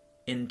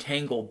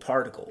entangled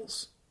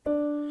particles.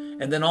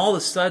 And then all of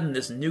a sudden,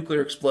 this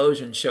nuclear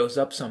explosion shows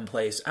up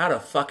someplace out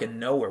of fucking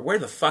nowhere. Where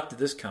the fuck did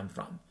this come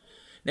from?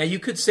 Now, you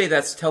could say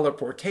that's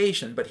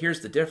teleportation, but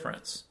here's the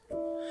difference.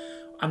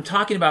 I'm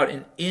talking about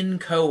an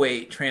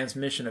inchoate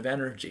transmission of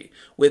energy.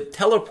 With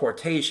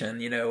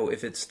teleportation,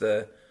 if it's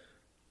the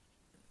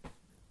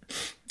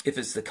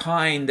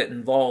kind that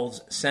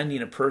involves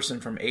sending a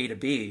person from A to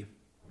B,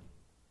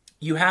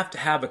 you have to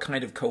have a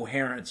kind of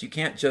coherence. You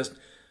can't just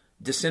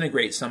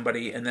disintegrate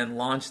somebody and then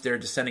launch their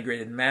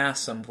disintegrated mass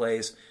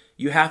someplace.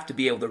 You have to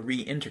be able to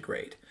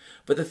reintegrate.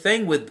 But the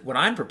thing with what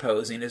I'm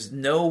proposing is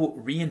no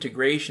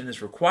reintegration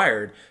is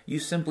required. You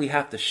simply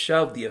have to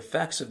shove the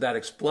effects of that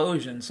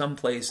explosion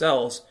someplace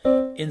else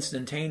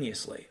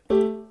instantaneously.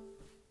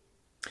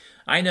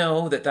 I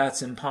know that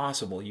that's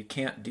impossible. You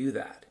can't do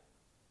that.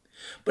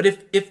 But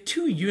if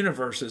two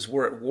universes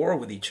were at war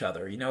with each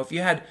other, if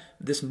you had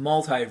this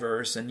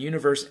multiverse and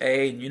universe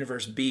A and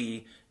universe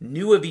B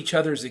knew of each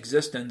other's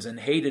existence and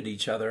hated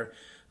each other,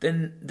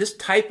 then this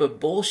type of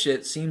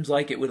bullshit seems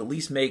like it would at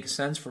least make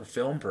sense for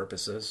film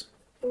purposes.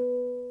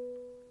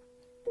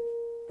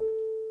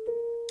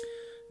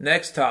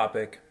 Next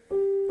topic.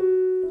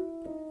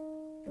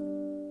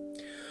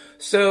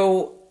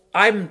 So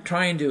I'm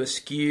trying to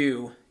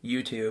eschew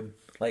YouTube.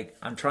 Like,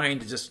 I'm trying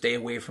to just stay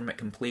away from it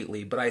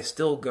completely, but I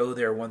still go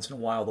there once in a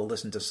while to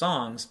listen to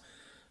songs.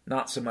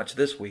 Not so much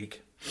this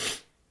week.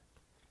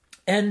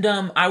 And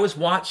I was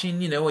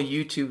watching, a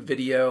YouTube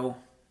video,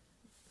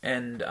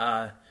 and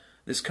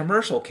this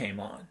commercial came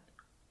on.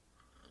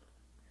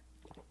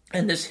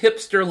 And this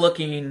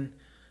hipster-looking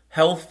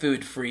health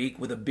food freak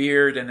with a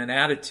beard and an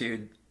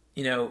attitude,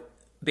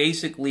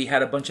 basically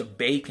had a bunch of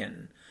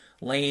bacon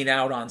laying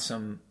out on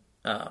some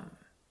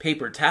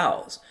paper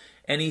towels.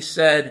 And he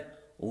said,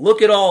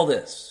 "Look at all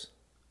this.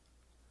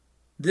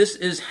 This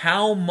is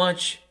how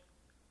much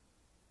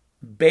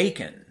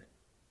bacon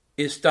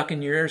is stuck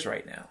in your ears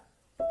right now."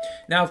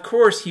 Now, of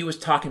course, he was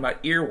talking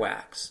about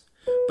earwax,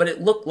 but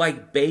it looked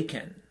like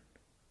bacon.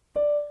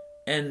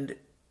 And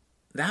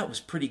that was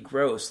pretty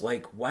gross.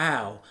 Like,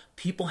 wow,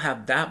 people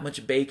have that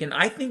much bacon.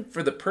 I think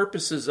for the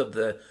purposes of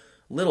the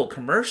little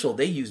commercial,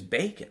 they use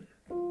bacon.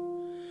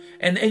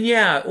 And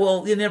yeah,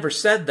 well, they never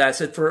said that. It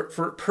said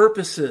for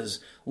purposes,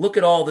 look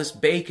at all this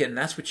bacon.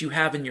 That's what you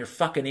have in your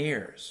fucking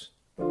ears.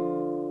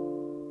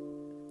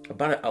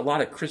 About a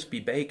lot of crispy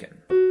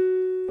bacon.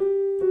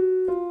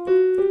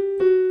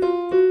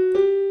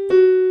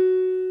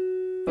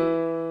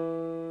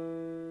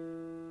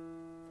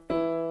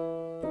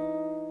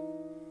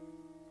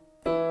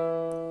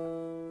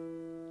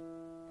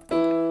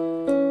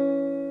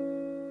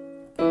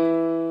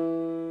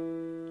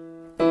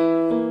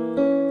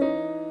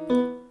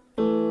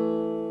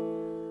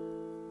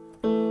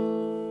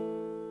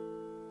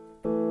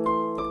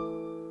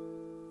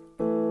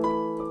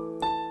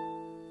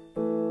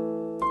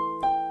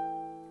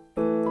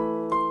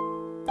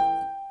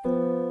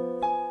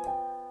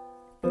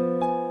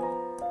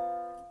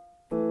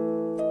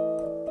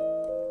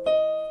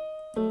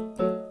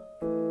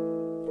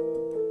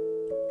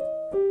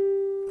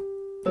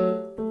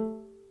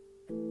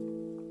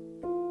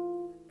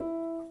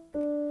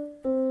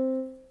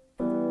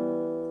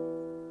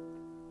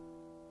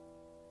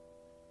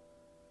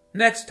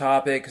 Next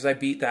topic, because I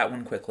beat that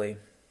one quickly.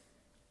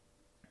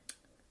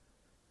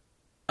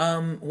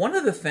 One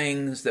of the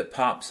things that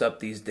pops up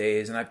these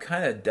days, and I've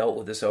kind of dealt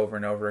with this over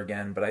and over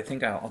again, but I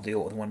think I'll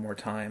deal with it one more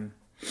time.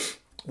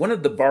 One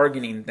of the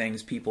bargaining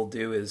things people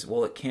do is,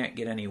 well, it can't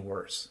get any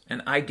worse.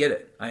 And I get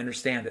it. I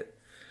understand it.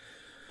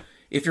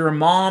 If you're a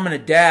mom and a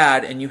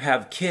dad and you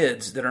have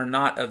kids that are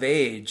not of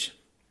age,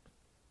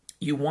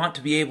 you want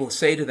to be able to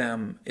say to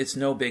them, it's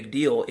no big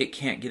deal, it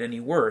can't get any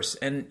worse.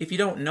 And if you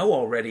don't know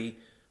already,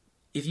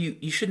 if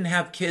you shouldn't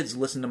have kids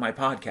listen to my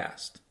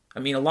podcast. I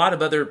mean, a lot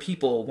of other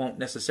people won't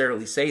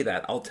necessarily say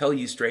that. I'll tell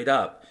you straight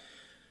up.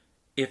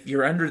 If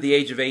you're under the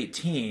age of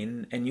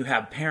 18 and you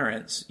have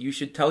parents, you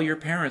should tell your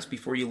parents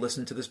before you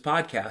listen to this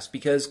podcast,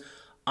 because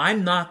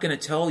I'm not going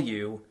to tell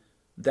you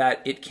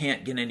that it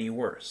can't get any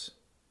worse.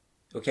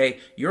 Okay?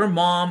 Your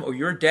mom or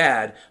your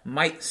dad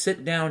might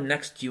sit down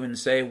next to you and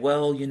say,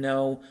 well,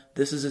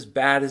 this is as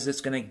bad as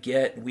it's going to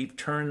get. We've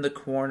turned the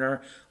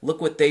corner. Look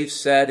what they've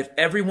said. If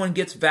everyone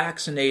gets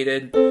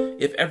vaccinated,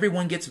 in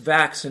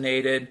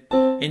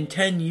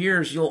 10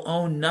 years you'll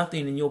own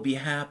nothing and you'll be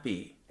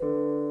happy.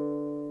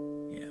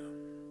 Yeah.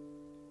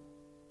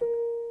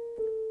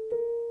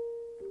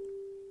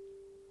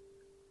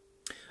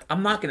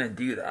 I'm not going to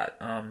do that.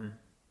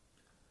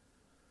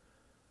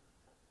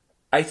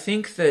 I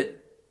think that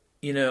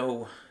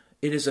it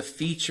is a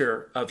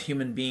feature of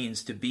human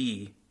beings to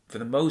be, for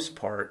the most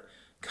part,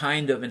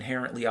 kind of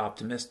inherently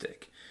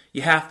optimistic.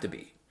 You have to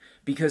be,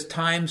 because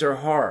times are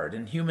hard,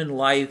 and human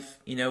life,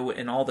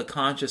 and all the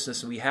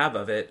consciousness we have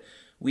of it,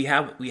 we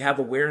have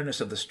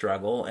awareness of the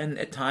struggle, and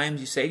at times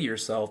you say to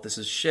yourself, this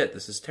is shit,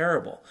 this is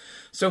terrible.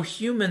 So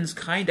humans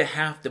kind of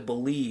have to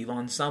believe,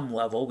 on some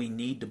level, we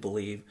need to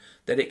believe,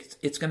 that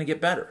it's going to get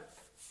better.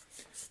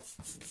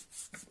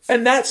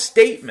 And that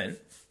statement,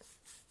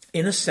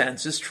 in a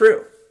sense, is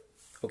true.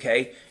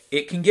 Okay?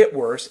 It can get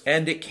worse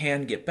and it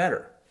can get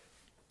better.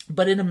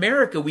 But in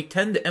America, we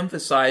tend to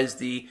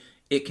emphasize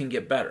it can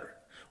get better.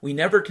 We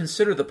never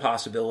consider the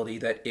possibility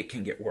that it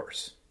can get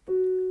worse.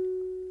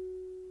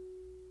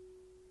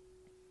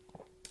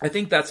 I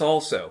think that's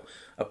also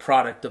a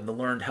product of the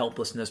learned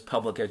helplessness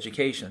public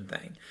education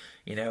thing.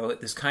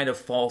 This kind of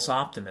false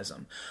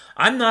optimism.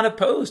 I'm not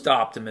opposed to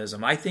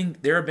optimism. I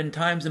think there have been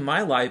times in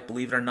my life,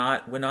 believe it or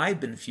not, when I've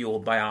been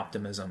fueled by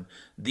optimism.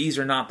 These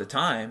are not the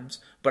times,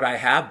 but I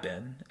have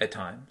been at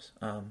times.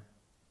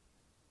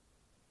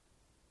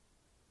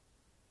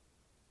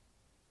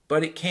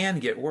 But it can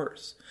get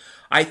worse.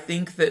 I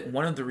think that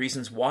one of the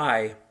reasons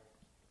why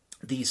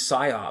these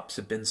psyops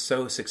have been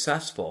so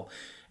successful,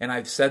 and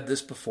I've said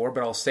this before,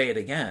 but I'll say it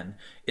again,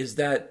 is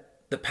that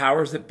the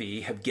powers that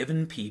be have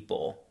given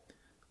people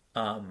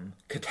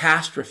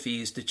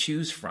catastrophes to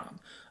choose from.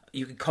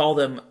 You could call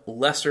them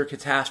lesser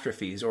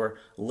catastrophes or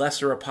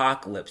lesser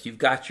apocalypse. You've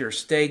got your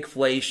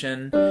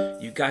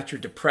stagflation, you've got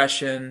your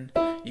depression,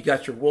 you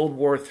got your World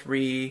War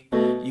III,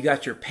 you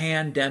got your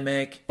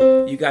pandemic,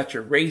 you got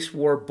your race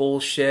war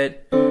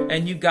bullshit,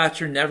 and you got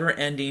your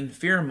never-ending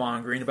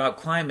fear-mongering about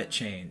climate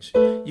change.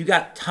 You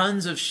got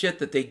tons of shit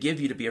that they give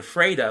you to be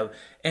afraid of,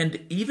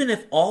 and even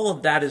if all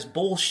of that is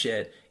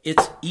bullshit,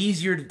 it's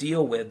easier to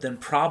deal with than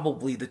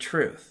probably the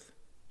truth.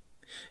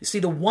 You see,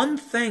 the one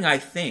thing I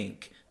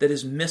think that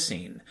is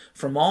missing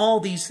from all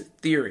these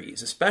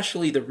theories,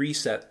 especially the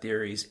reset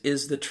theories,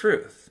 is the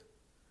truth.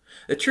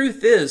 The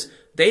truth is,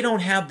 they don't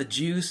have the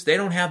juice, they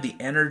don't have the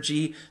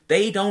energy,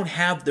 they don't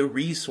have the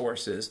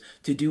resources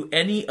to do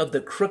any of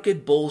the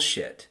crooked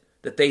bullshit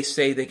that they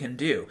say they can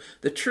do.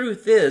 The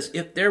truth is,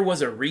 if there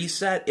was a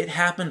reset, it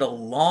happened a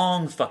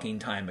long fucking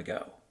time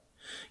ago.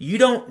 You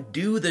don't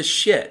do the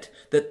shit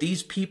that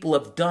these people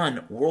have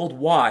done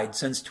worldwide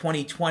since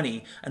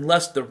 2020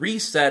 unless the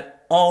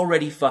reset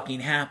already fucking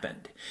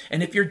happened.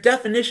 And if your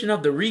definition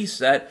of the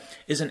reset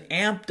is an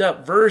amped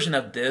up version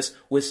of this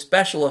with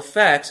special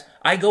effects,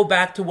 I go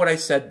back to what I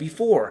said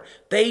before.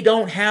 They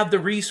don't have the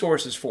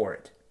resources for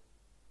it.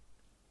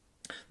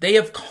 They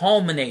have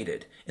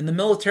culminated. In the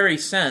military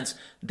sense,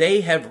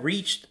 they have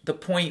reached the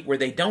point where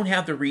they don't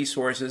have the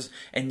resources,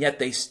 and yet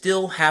they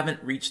still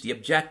haven't reached the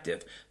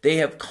objective. They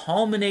have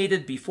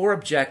culminated before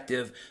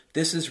objective.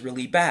 This is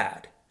really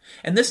bad.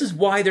 And this is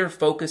why they're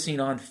focusing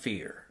on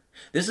fear.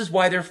 This is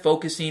why they're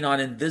focusing on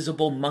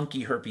invisible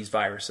monkey herpes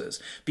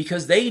viruses,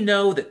 because they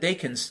know that they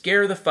can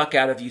scare the fuck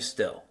out of you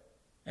still.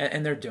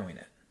 And they're doing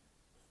it.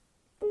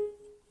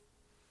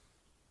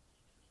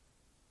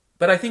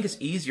 But I think it's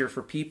easier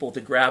for people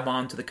to grab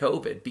onto the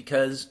COVID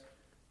because,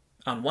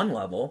 on one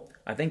level,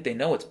 I think they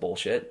know it's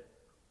bullshit.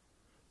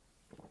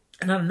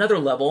 And on another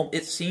level,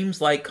 it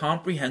seems like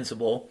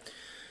comprehensible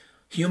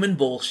human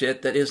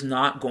bullshit that is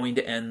not going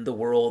to end the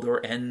world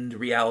or end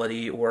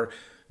reality or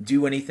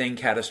do anything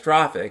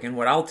catastrophic. And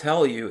what I'll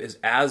tell you is,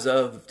 as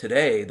of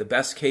today, the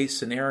best case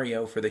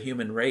scenario for the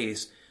human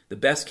race, the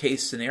best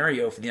case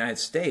scenario for the United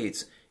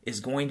States,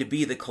 is going to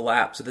be the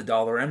collapse of the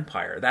dollar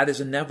empire. That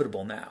is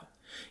inevitable now.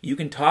 You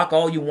can talk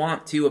all you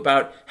want to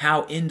about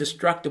how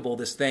indestructible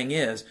this thing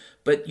is,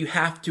 but you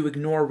have to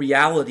ignore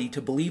reality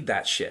to believe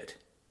that shit.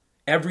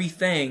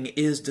 Everything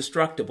is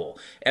destructible.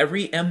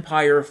 Every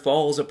empire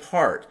falls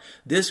apart.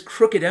 This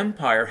crooked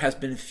empire has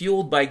been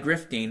fueled by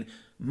grifting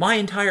my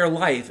entire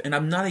life, and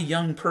I'm not a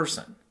young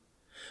person.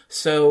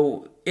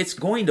 So it's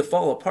going to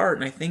fall apart,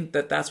 and I think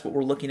that that's what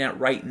we're looking at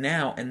right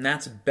now, and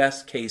that's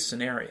best case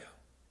scenario.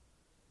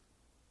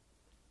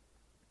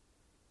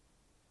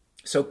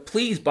 So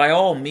please, by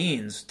all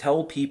means,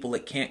 tell people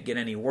it can't get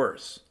any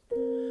worse.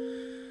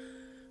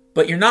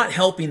 But you're not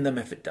helping them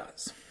if it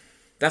does.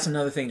 That's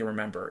another thing to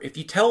remember. If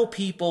you tell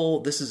people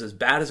this is as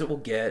bad as it will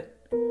get,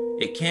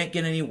 it can't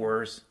get any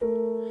worse,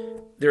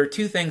 there are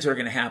two things that are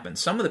going to happen.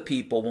 Some of the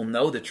people will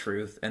know the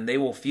truth, and they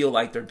will feel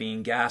like they're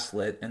being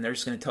gaslit, and they're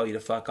just going to tell you to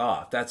fuck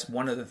off. That's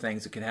one of the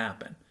things that could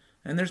happen.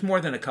 And there's more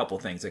than a couple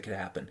things that could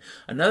happen.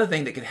 Another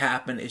thing that could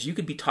happen is you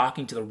could be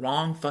talking to the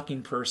wrong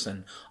fucking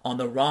person on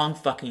the wrong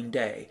fucking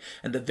day.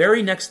 And the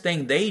very next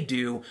thing they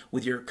do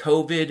with your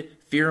COVID,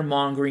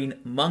 fear-mongering,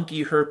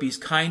 monkey herpes,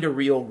 kind of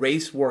real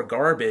race war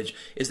garbage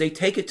is they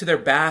take it to their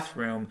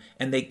bathroom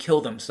and they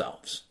kill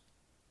themselves.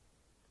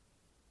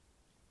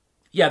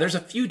 Yeah, there's a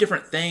few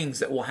different things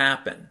that will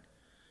happen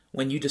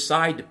when you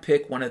decide to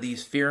pick one of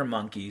these fear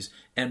monkeys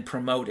and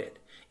promote it.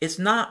 It's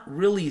not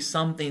really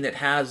something that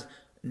has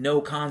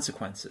no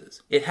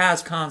consequences. It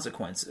has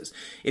consequences.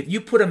 If you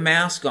put a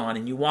mask on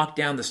and you walk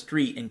down the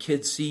street and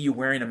kids see you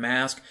wearing a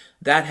mask,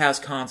 that has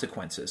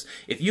consequences.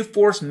 If you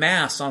force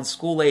masks on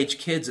school-age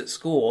kids at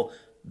school,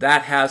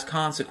 that has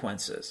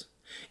consequences.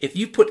 If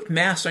you put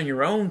masks on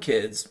your own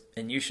kids,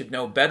 and you should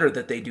know better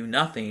that they do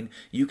nothing,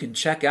 you can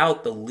check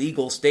out the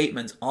legal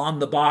statements on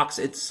the box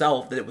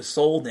itself that it was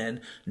sold in.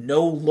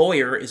 No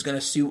lawyer is going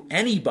to sue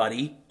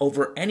anybody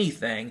over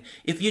anything.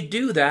 If you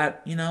do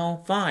that,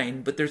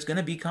 fine, but there's going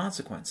to be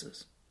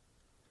consequences.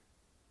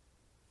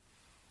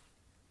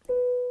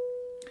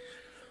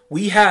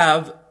 We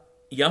have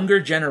younger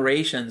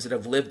generations that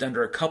have lived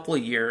under a couple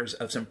of years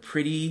of some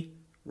pretty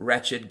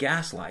wretched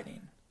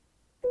gaslighting.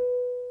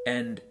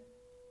 And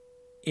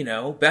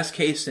best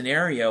case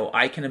scenario,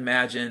 I can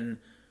imagine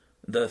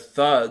the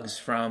thugs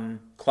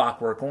from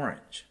Clockwork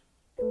Orange.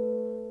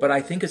 But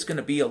I think it's going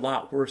to be a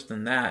lot worse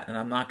than that, and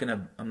I'm not going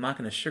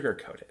to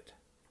sugarcoat it.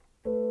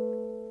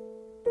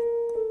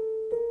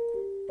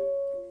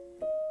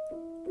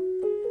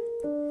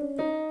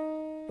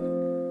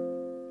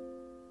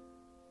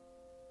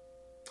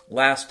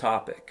 Last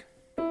topic.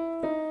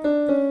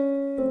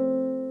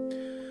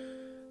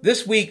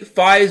 This week,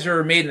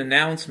 Pfizer made an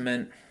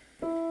announcement.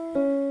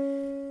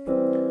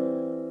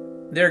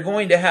 They're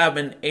going to have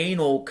an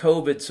anal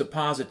COVID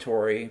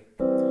suppository.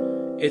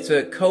 It's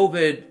a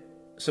COVID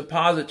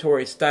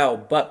suppository style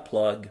butt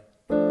plug.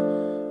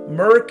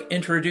 Merck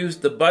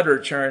introduced the butter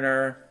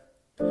churner.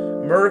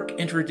 Merck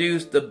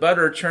introduced the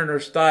butter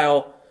churner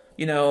style,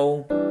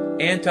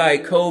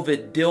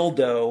 anti-COVID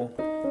dildo.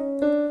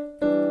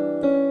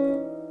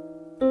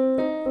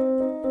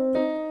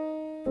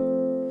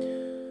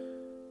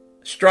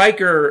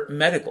 Stryker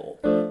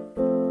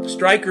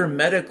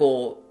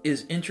Medical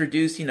is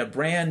introducing a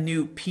brand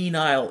new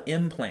penile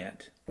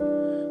implant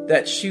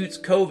that shoots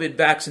COVID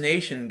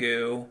vaccination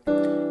goo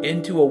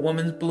into a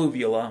woman's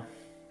bluvula.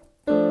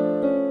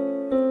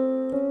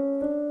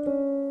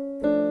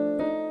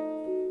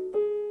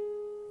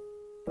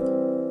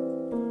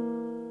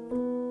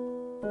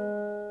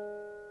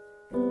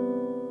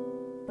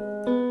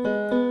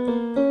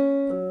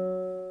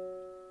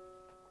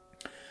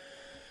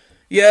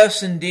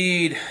 Yes,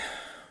 indeed.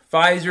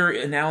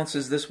 Pfizer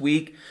announces this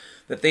week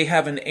that they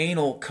have an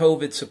anal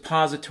COVID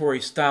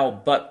suppository-style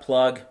butt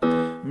plug.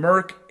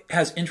 Merck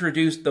has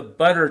introduced the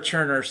butter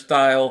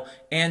churner-style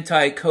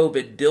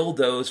anti-COVID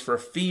dildos for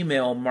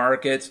female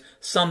markets,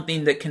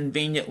 something that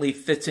conveniently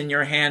fits in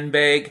your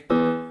handbag.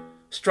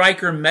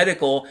 Stryker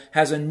Medical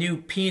has a new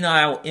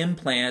penile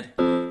implant.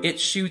 It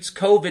shoots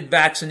COVID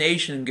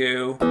vaccination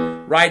goo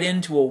right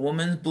into a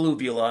woman's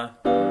bluvula.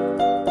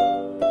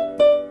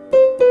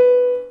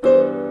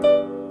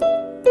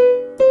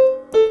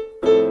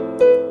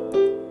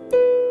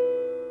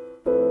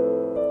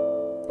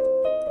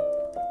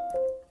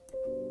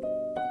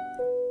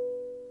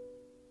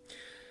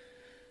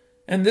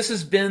 And this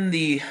has been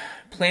the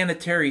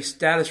planetary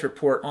status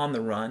report on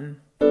the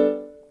run.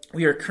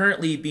 We are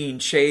currently being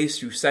chased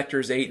through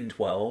sectors 8 and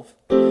 12.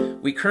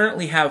 We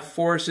currently have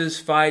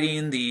forces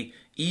fighting the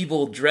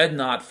evil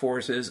dreadnought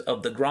forces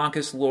of the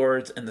Gronkus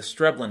Lords and the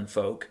Streblin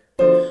folk.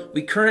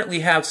 We currently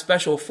have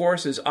special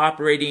forces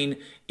operating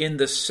in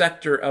the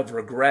sector of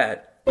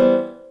regret.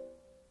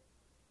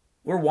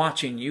 We're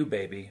watching you,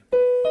 baby.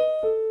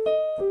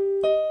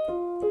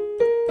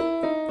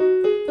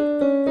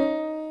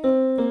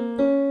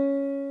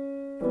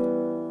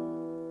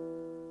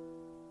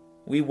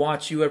 We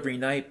watch you every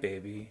night,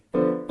 baby.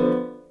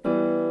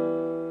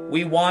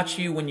 We watch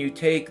you when you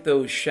take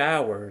those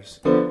showers.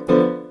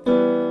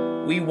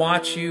 We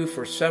watch you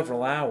for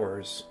several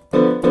hours.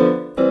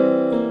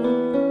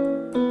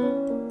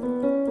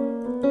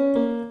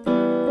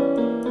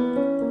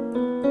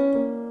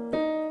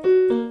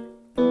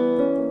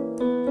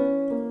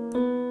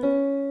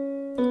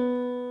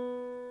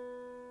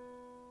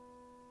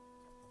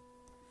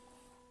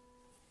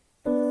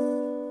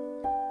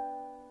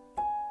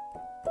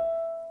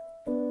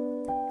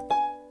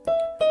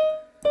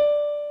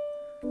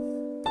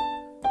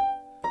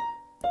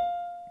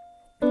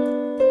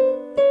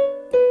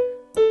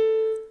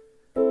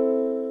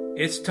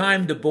 It's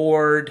time to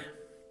board.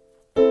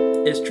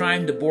 It's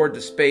time to board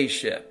the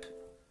spaceship.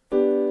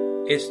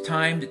 It's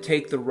time to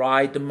take the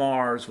ride to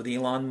Mars with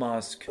Elon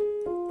Musk.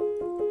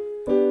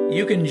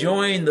 You can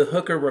join the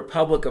hooker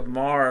Republic of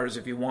Mars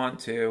if you want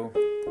to.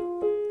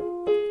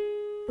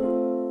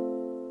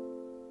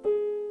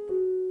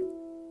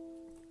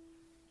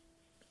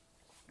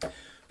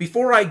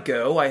 Before I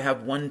go, I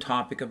have one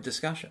topic of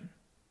discussion.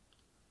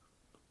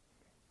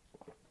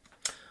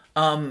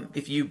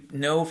 If you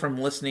know from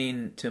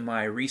listening to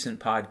my recent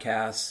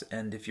podcasts,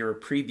 and if you're a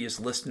previous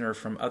listener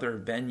from other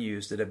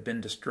venues that have been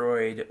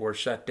destroyed or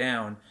shut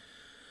down,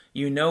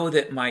 you know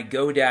that my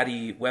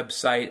GoDaddy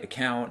website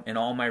account and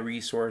all my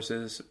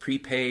resources,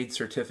 prepaid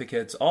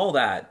certificates, all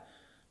that,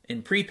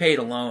 in prepaid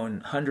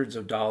alone, hundreds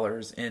of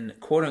dollars, in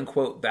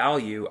quote-unquote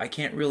value, I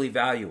can't really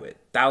value it.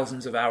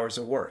 Thousands of hours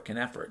of work and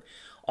effort.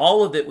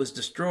 All of it was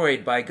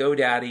destroyed by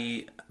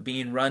GoDaddy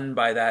being run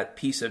by that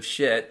piece of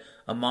shit,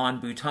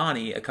 Aman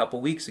Bhutani, a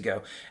couple weeks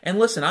ago. And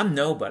listen, I'm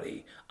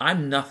nobody.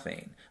 I'm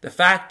nothing. The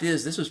fact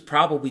is, this was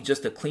probably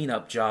just a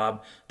cleanup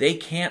job. They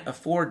can't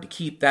afford to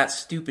keep that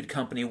stupid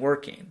company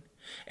working.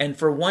 And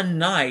for one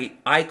night,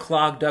 I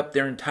clogged up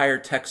their entire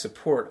tech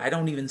support. I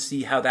don't even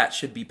see how that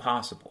should be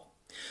possible.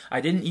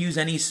 I didn't use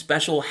any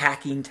special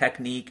hacking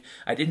technique.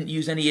 I didn't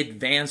use any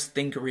advanced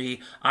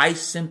thinkery. I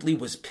simply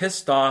was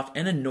pissed off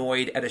and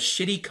annoyed at a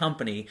shitty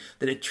company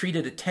that had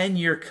treated a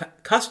 10-year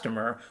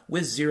customer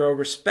with zero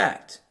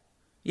respect.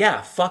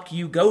 Yeah, fuck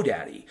you,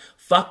 GoDaddy.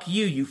 Fuck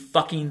you, you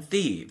fucking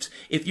thieves.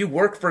 If you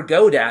work for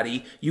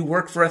GoDaddy, you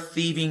work for a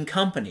thieving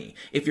company.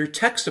 If you're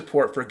tech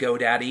support for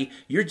GoDaddy,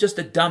 you're just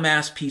a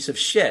dumbass piece of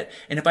shit.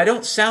 And if I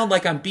don't sound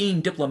like I'm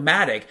being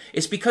diplomatic,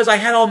 it's because I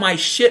had all my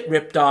shit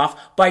ripped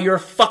off by your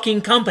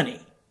fucking company.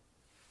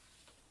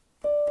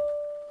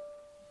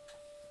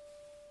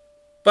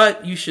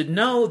 But you should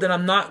know that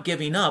I'm not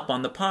giving up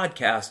on the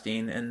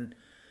podcasting, and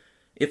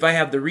if I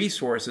have the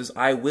resources,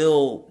 I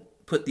will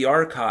put the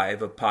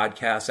archive of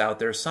podcasts out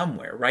there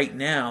somewhere. Right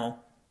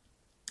now,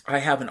 I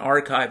have an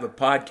archive of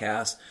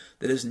podcasts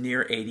that is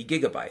near 80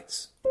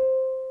 gigabytes.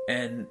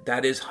 And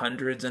that is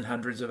hundreds and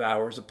hundreds of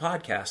hours of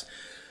podcasts.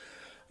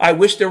 I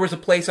wish there was a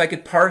place I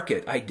could park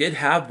it. I did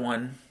have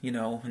one,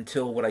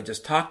 until what I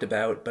just talked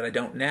about, but I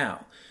don't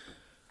now.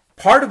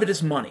 Part of it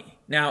is money.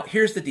 Now,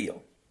 here's the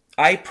deal.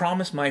 I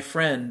promised my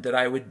friend that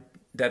I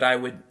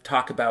would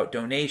talk about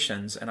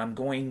donations, and I'm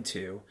going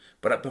to.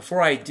 But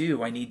before I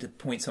do, I need to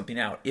point something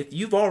out. If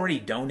you've already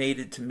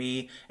donated to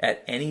me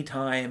at any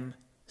time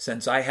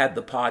since I had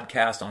the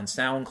podcast on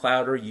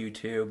SoundCloud or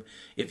YouTube,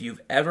 if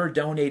you've ever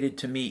donated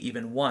to me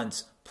even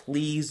once,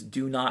 please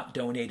do not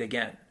donate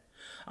again.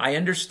 I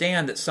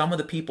understand that some of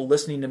the people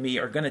listening to me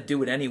are going to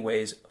do it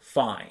anyways.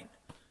 Fine.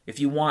 If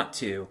you want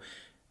to.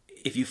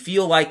 If you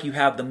feel like you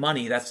have the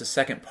money, that's the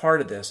second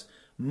part of this.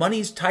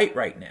 Money's tight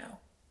right now.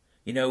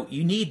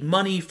 You need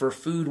money for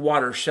food,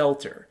 water,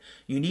 shelter.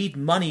 You need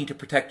money to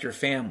protect your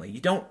family. You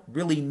don't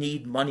really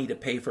need money to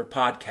pay for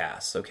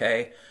podcasts,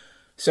 okay?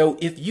 So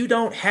if you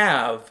don't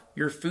have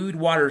your food,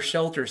 water,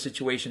 shelter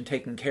situation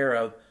taken care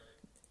of,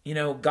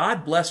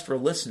 God bless for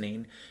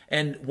listening.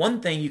 And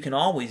one thing you can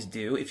always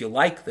do if you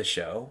like the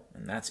show,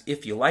 and that's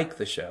if you like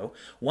the show,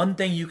 one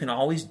thing you can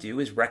always do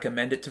is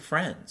recommend it to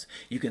friends.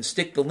 You can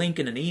stick the link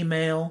in an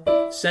email,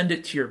 send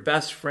it to your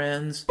best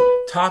friends,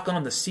 talk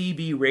on the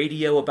CB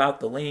radio about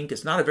the link.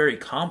 It's not a very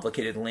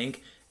complicated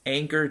link,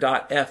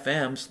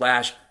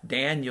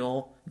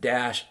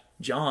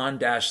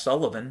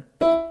 anchor.fm/Daniel-John-Sullivan.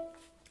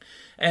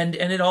 And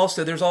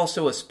there's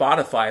also a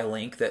Spotify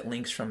link that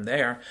links from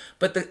there.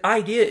 But the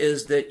idea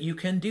is that you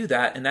can do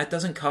that, and that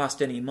doesn't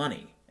cost any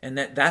money. And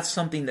that's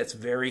something that's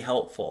very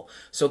helpful.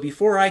 So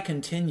before I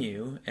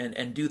continue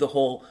and do the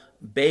whole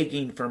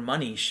begging for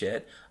money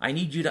shit, I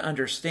need you to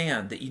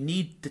understand that you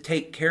need to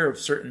take care of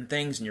certain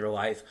things in your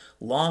life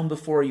long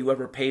before you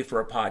ever pay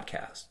for a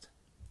podcast.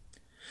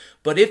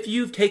 But if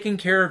you've taken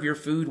care of your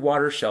food,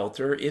 water,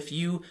 shelter, if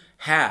you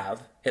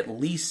have at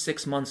least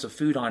 6 months of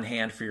food on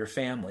hand for your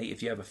family,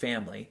 if you have a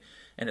family,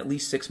 and at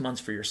least 6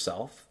 months for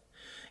yourself,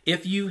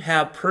 if you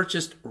have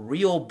purchased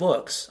real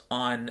books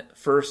on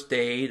first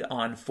aid,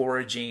 on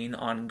foraging,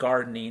 on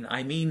gardening,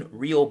 I mean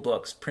real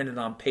books printed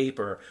on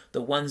paper,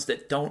 the ones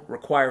that don't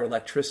require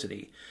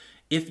electricity,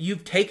 if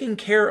you've taken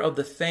care of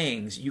the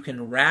things you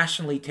can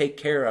rationally take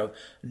care of,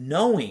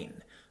 knowing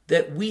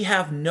that we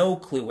have no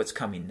clue what's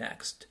coming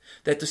next,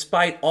 that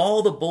despite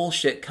all the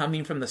bullshit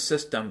coming from the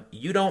system,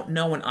 you don't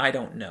know and I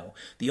don't know.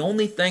 The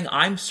only thing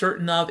I'm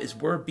certain of is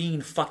we're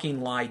being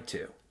fucking lied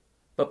to.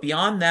 But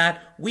beyond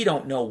that, we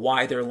don't know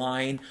why they're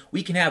lying.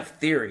 We can have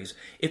theories.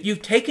 If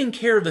you've taken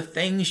care of the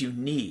things you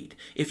need,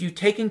 if you've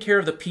taken care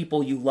of the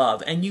people you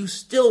love, and you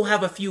still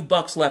have a few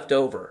bucks left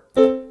over,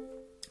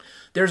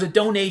 there's a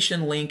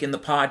donation link in the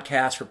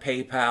podcast for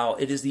PayPal.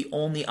 It is the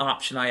only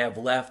option I have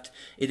left.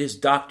 It is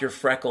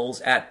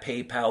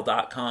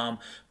drfreckles@paypal.com,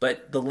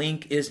 but the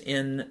link is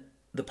in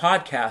the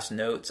podcast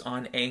notes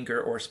on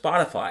Anchor or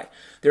Spotify.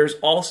 There's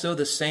also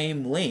the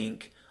same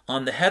link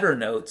on the header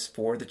notes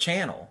for the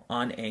channel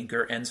on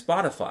Anchor and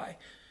Spotify.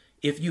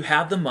 If you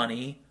have the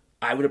money,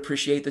 I would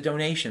appreciate the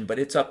donation, but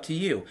it's up to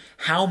you.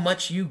 How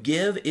much you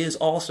give is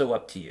also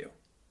up to you.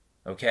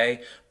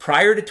 Okay?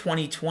 Prior to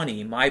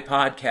 2020, my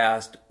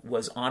podcast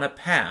was on a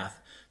path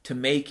to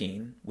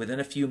making, within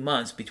a few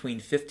months, between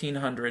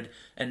 $1,500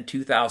 and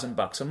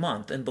 $2,000 a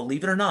month. And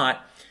believe it or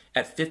not,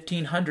 at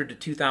 $1,500 to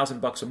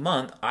 $2,000 a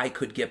month, I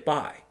could get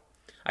by.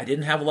 I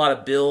didn't have a lot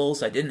of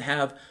bills. I didn't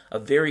have a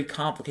very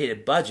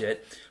complicated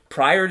budget.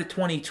 Prior to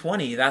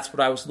 2020, that's what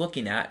I was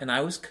looking at. And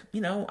I was,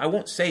 I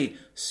won't say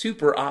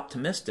super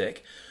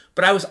optimistic,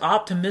 but I was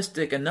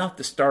optimistic enough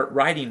to start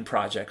writing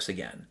projects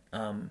again.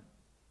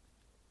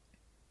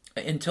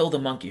 Until the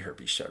monkey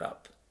herpes showed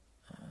up.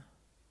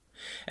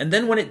 And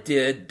then when it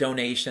did,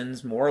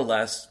 donations, more or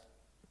less,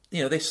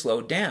 they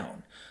slowed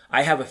down.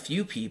 I have a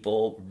few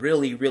people,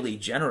 really, really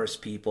generous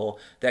people,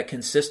 that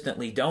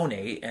consistently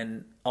donate,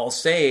 and I'll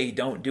say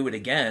don't do it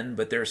again,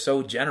 but they're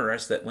so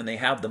generous that when they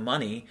have the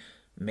money,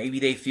 maybe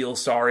they feel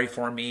sorry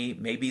for me,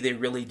 maybe they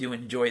really do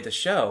enjoy the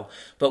show,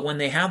 but when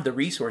they have the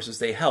resources,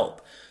 they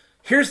help.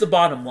 Here's the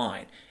bottom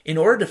line. In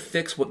order to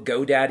fix what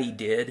GoDaddy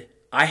did,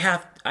 I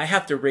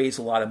have to raise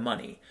a lot of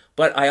money.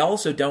 But I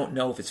also don't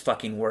know if it's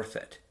fucking worth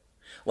it.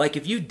 Like,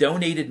 if you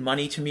donated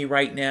money to me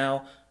right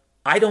now,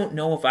 I don't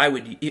know if I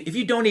would... If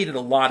you donated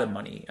a lot of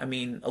money, I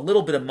mean, a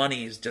little bit of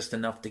money is just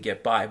enough to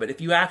get by. But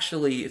if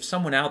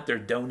someone out there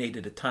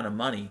donated a ton of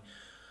money,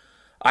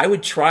 I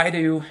would try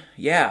to,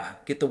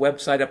 get the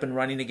website up and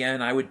running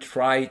again. I would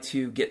try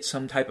to get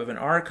some type of an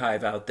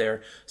archive out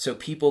there so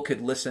people could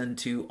listen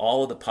to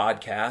all of the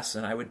podcasts,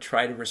 and I would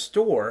try to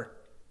restore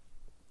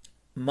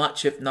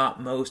much, if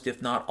not most,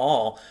 if not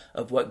all,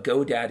 of what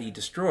GoDaddy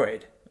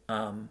destroyed.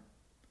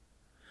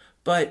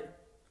 But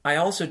I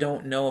also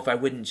don't know if I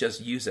wouldn't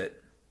just use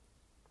it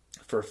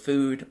for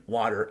food,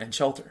 water, and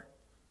shelter.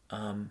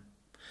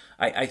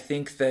 I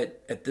think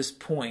that at this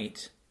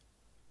point,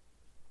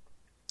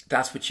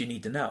 that's what you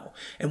need to know.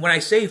 And when I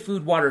say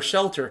food, water,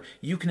 shelter,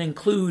 you can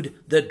include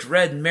the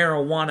dread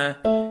marijuana,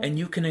 and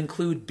you can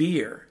include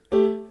beer.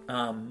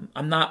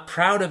 I'm not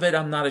proud of it.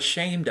 I'm not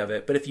ashamed of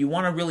it. But if you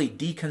want to really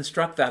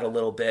deconstruct that a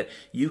little bit,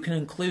 you can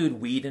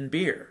include weed and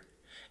beer.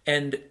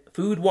 And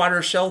food,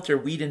 water, shelter,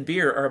 weed, and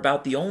beer are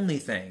about the only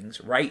things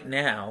right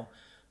now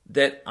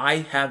that I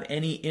have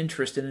any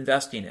interest in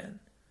investing in.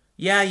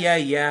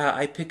 Yeah,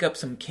 I pick up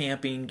some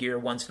camping gear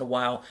once in a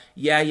while.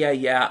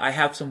 Yeah, I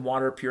have some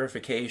water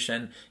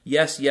purification.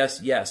 Yes.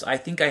 I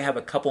think I have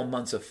a couple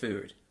months of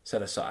food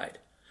set aside.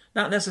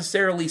 Not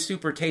necessarily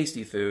super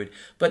tasty food,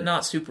 but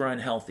not super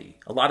unhealthy.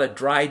 A lot of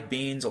dried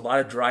beans, a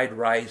lot of dried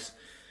rice,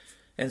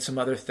 and some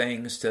other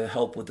things to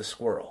help with the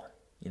squirrel,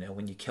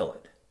 when you kill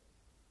it.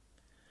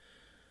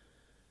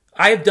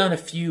 I have done a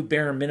few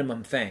bare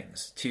minimum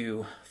things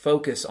to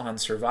focus on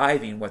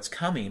surviving what's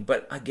coming,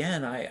 but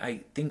again,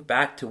 I think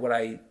back to what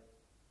I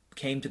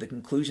came to the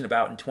conclusion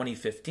about in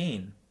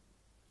 2015.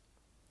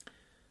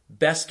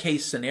 Best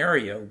case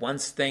scenario,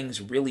 once things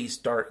really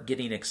start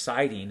getting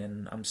exciting,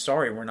 and I'm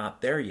sorry we're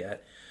not there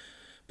yet,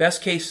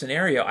 Best case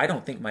scenario, I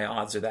don't think my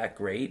odds are that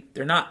great.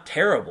 They're not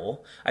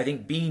terrible. I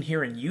think being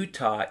here in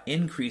Utah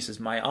increases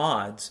my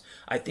odds.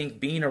 I think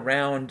being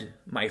around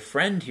my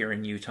friend here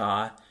in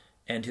Utah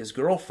and his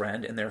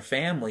girlfriend and their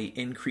family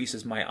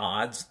increases my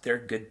odds. They're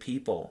good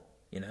people,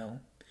 you know.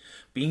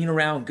 Being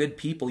around good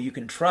people you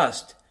can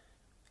trust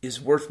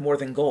is worth more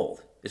than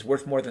gold, is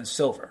worth more than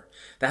silver.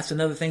 That's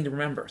another thing to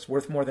remember. It's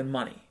worth more than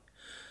money.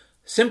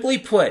 Simply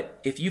put,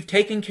 if you've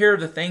taken care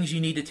of the things you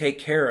need to take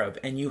care of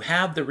and you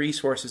have the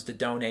resources to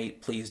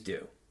donate, please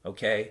do.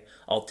 Okay?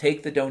 I'll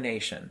take the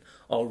donation.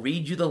 I'll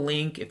read you the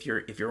link. If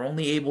you're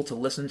only able to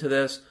listen to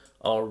this,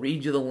 I'll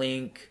read you the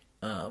link.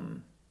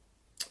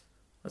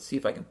 Let's see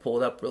if I can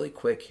pull it up really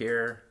quick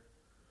here.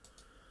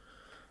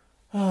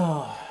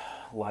 Oh,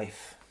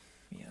 life.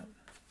 Yeah.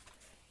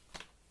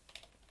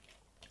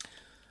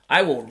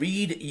 I will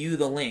read you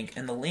the link,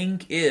 and the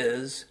link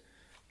is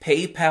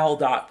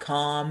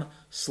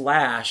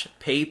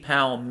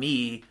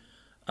paypal.com/PayPalMe.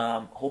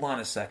 Hold on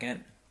a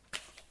second.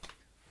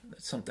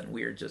 Something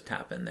weird just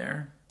happened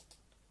there.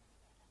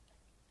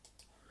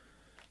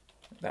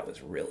 That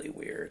was really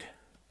weird.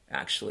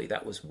 Actually,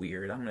 that was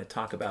weird. I'm going to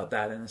talk about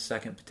that in a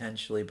second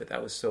potentially, but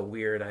that was so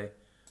weird. I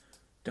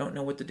don't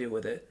know what to do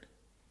with it.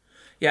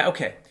 Yeah,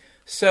 okay.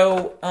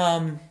 So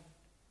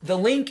the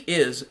link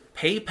is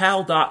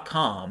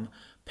paypal.com,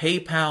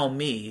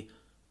 PayPalMe,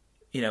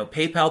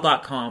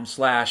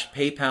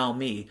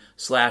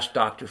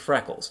 paypal.com/PayPalMe/Dr.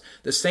 Freckles.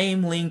 The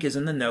same link is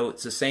in the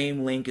notes, the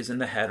same link is in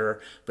the header,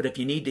 but if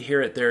you need to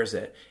hear it, there's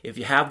it. If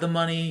you have the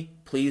money,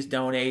 please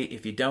donate.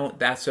 If you don't,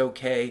 that's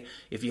okay.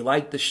 If you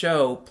like the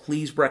show,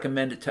 please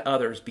recommend it to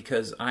others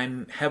because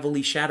I'm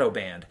heavily shadow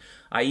banned.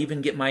 I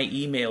even get my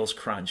emails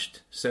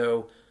crunched.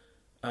 So,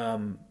 I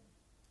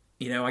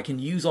can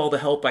use all the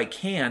help I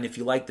can if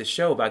you like the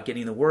show about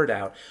getting the word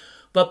out.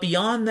 But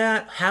beyond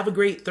that, have a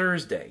great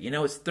Thursday.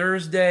 It's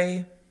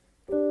Thursday.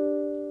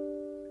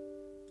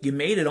 You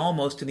made it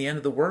almost to the end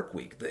of the work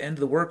week. The end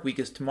of the work week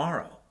is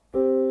tomorrow.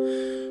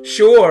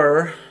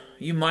 Sure,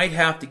 you might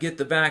have to get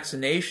the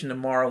vaccination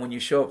tomorrow when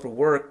you show up for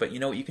work, but you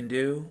know what you can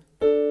do?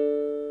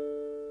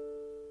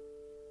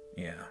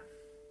 Yeah.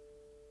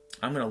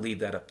 I'm going to leave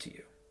that up to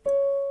you.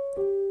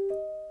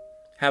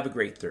 Have a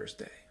great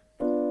Thursday.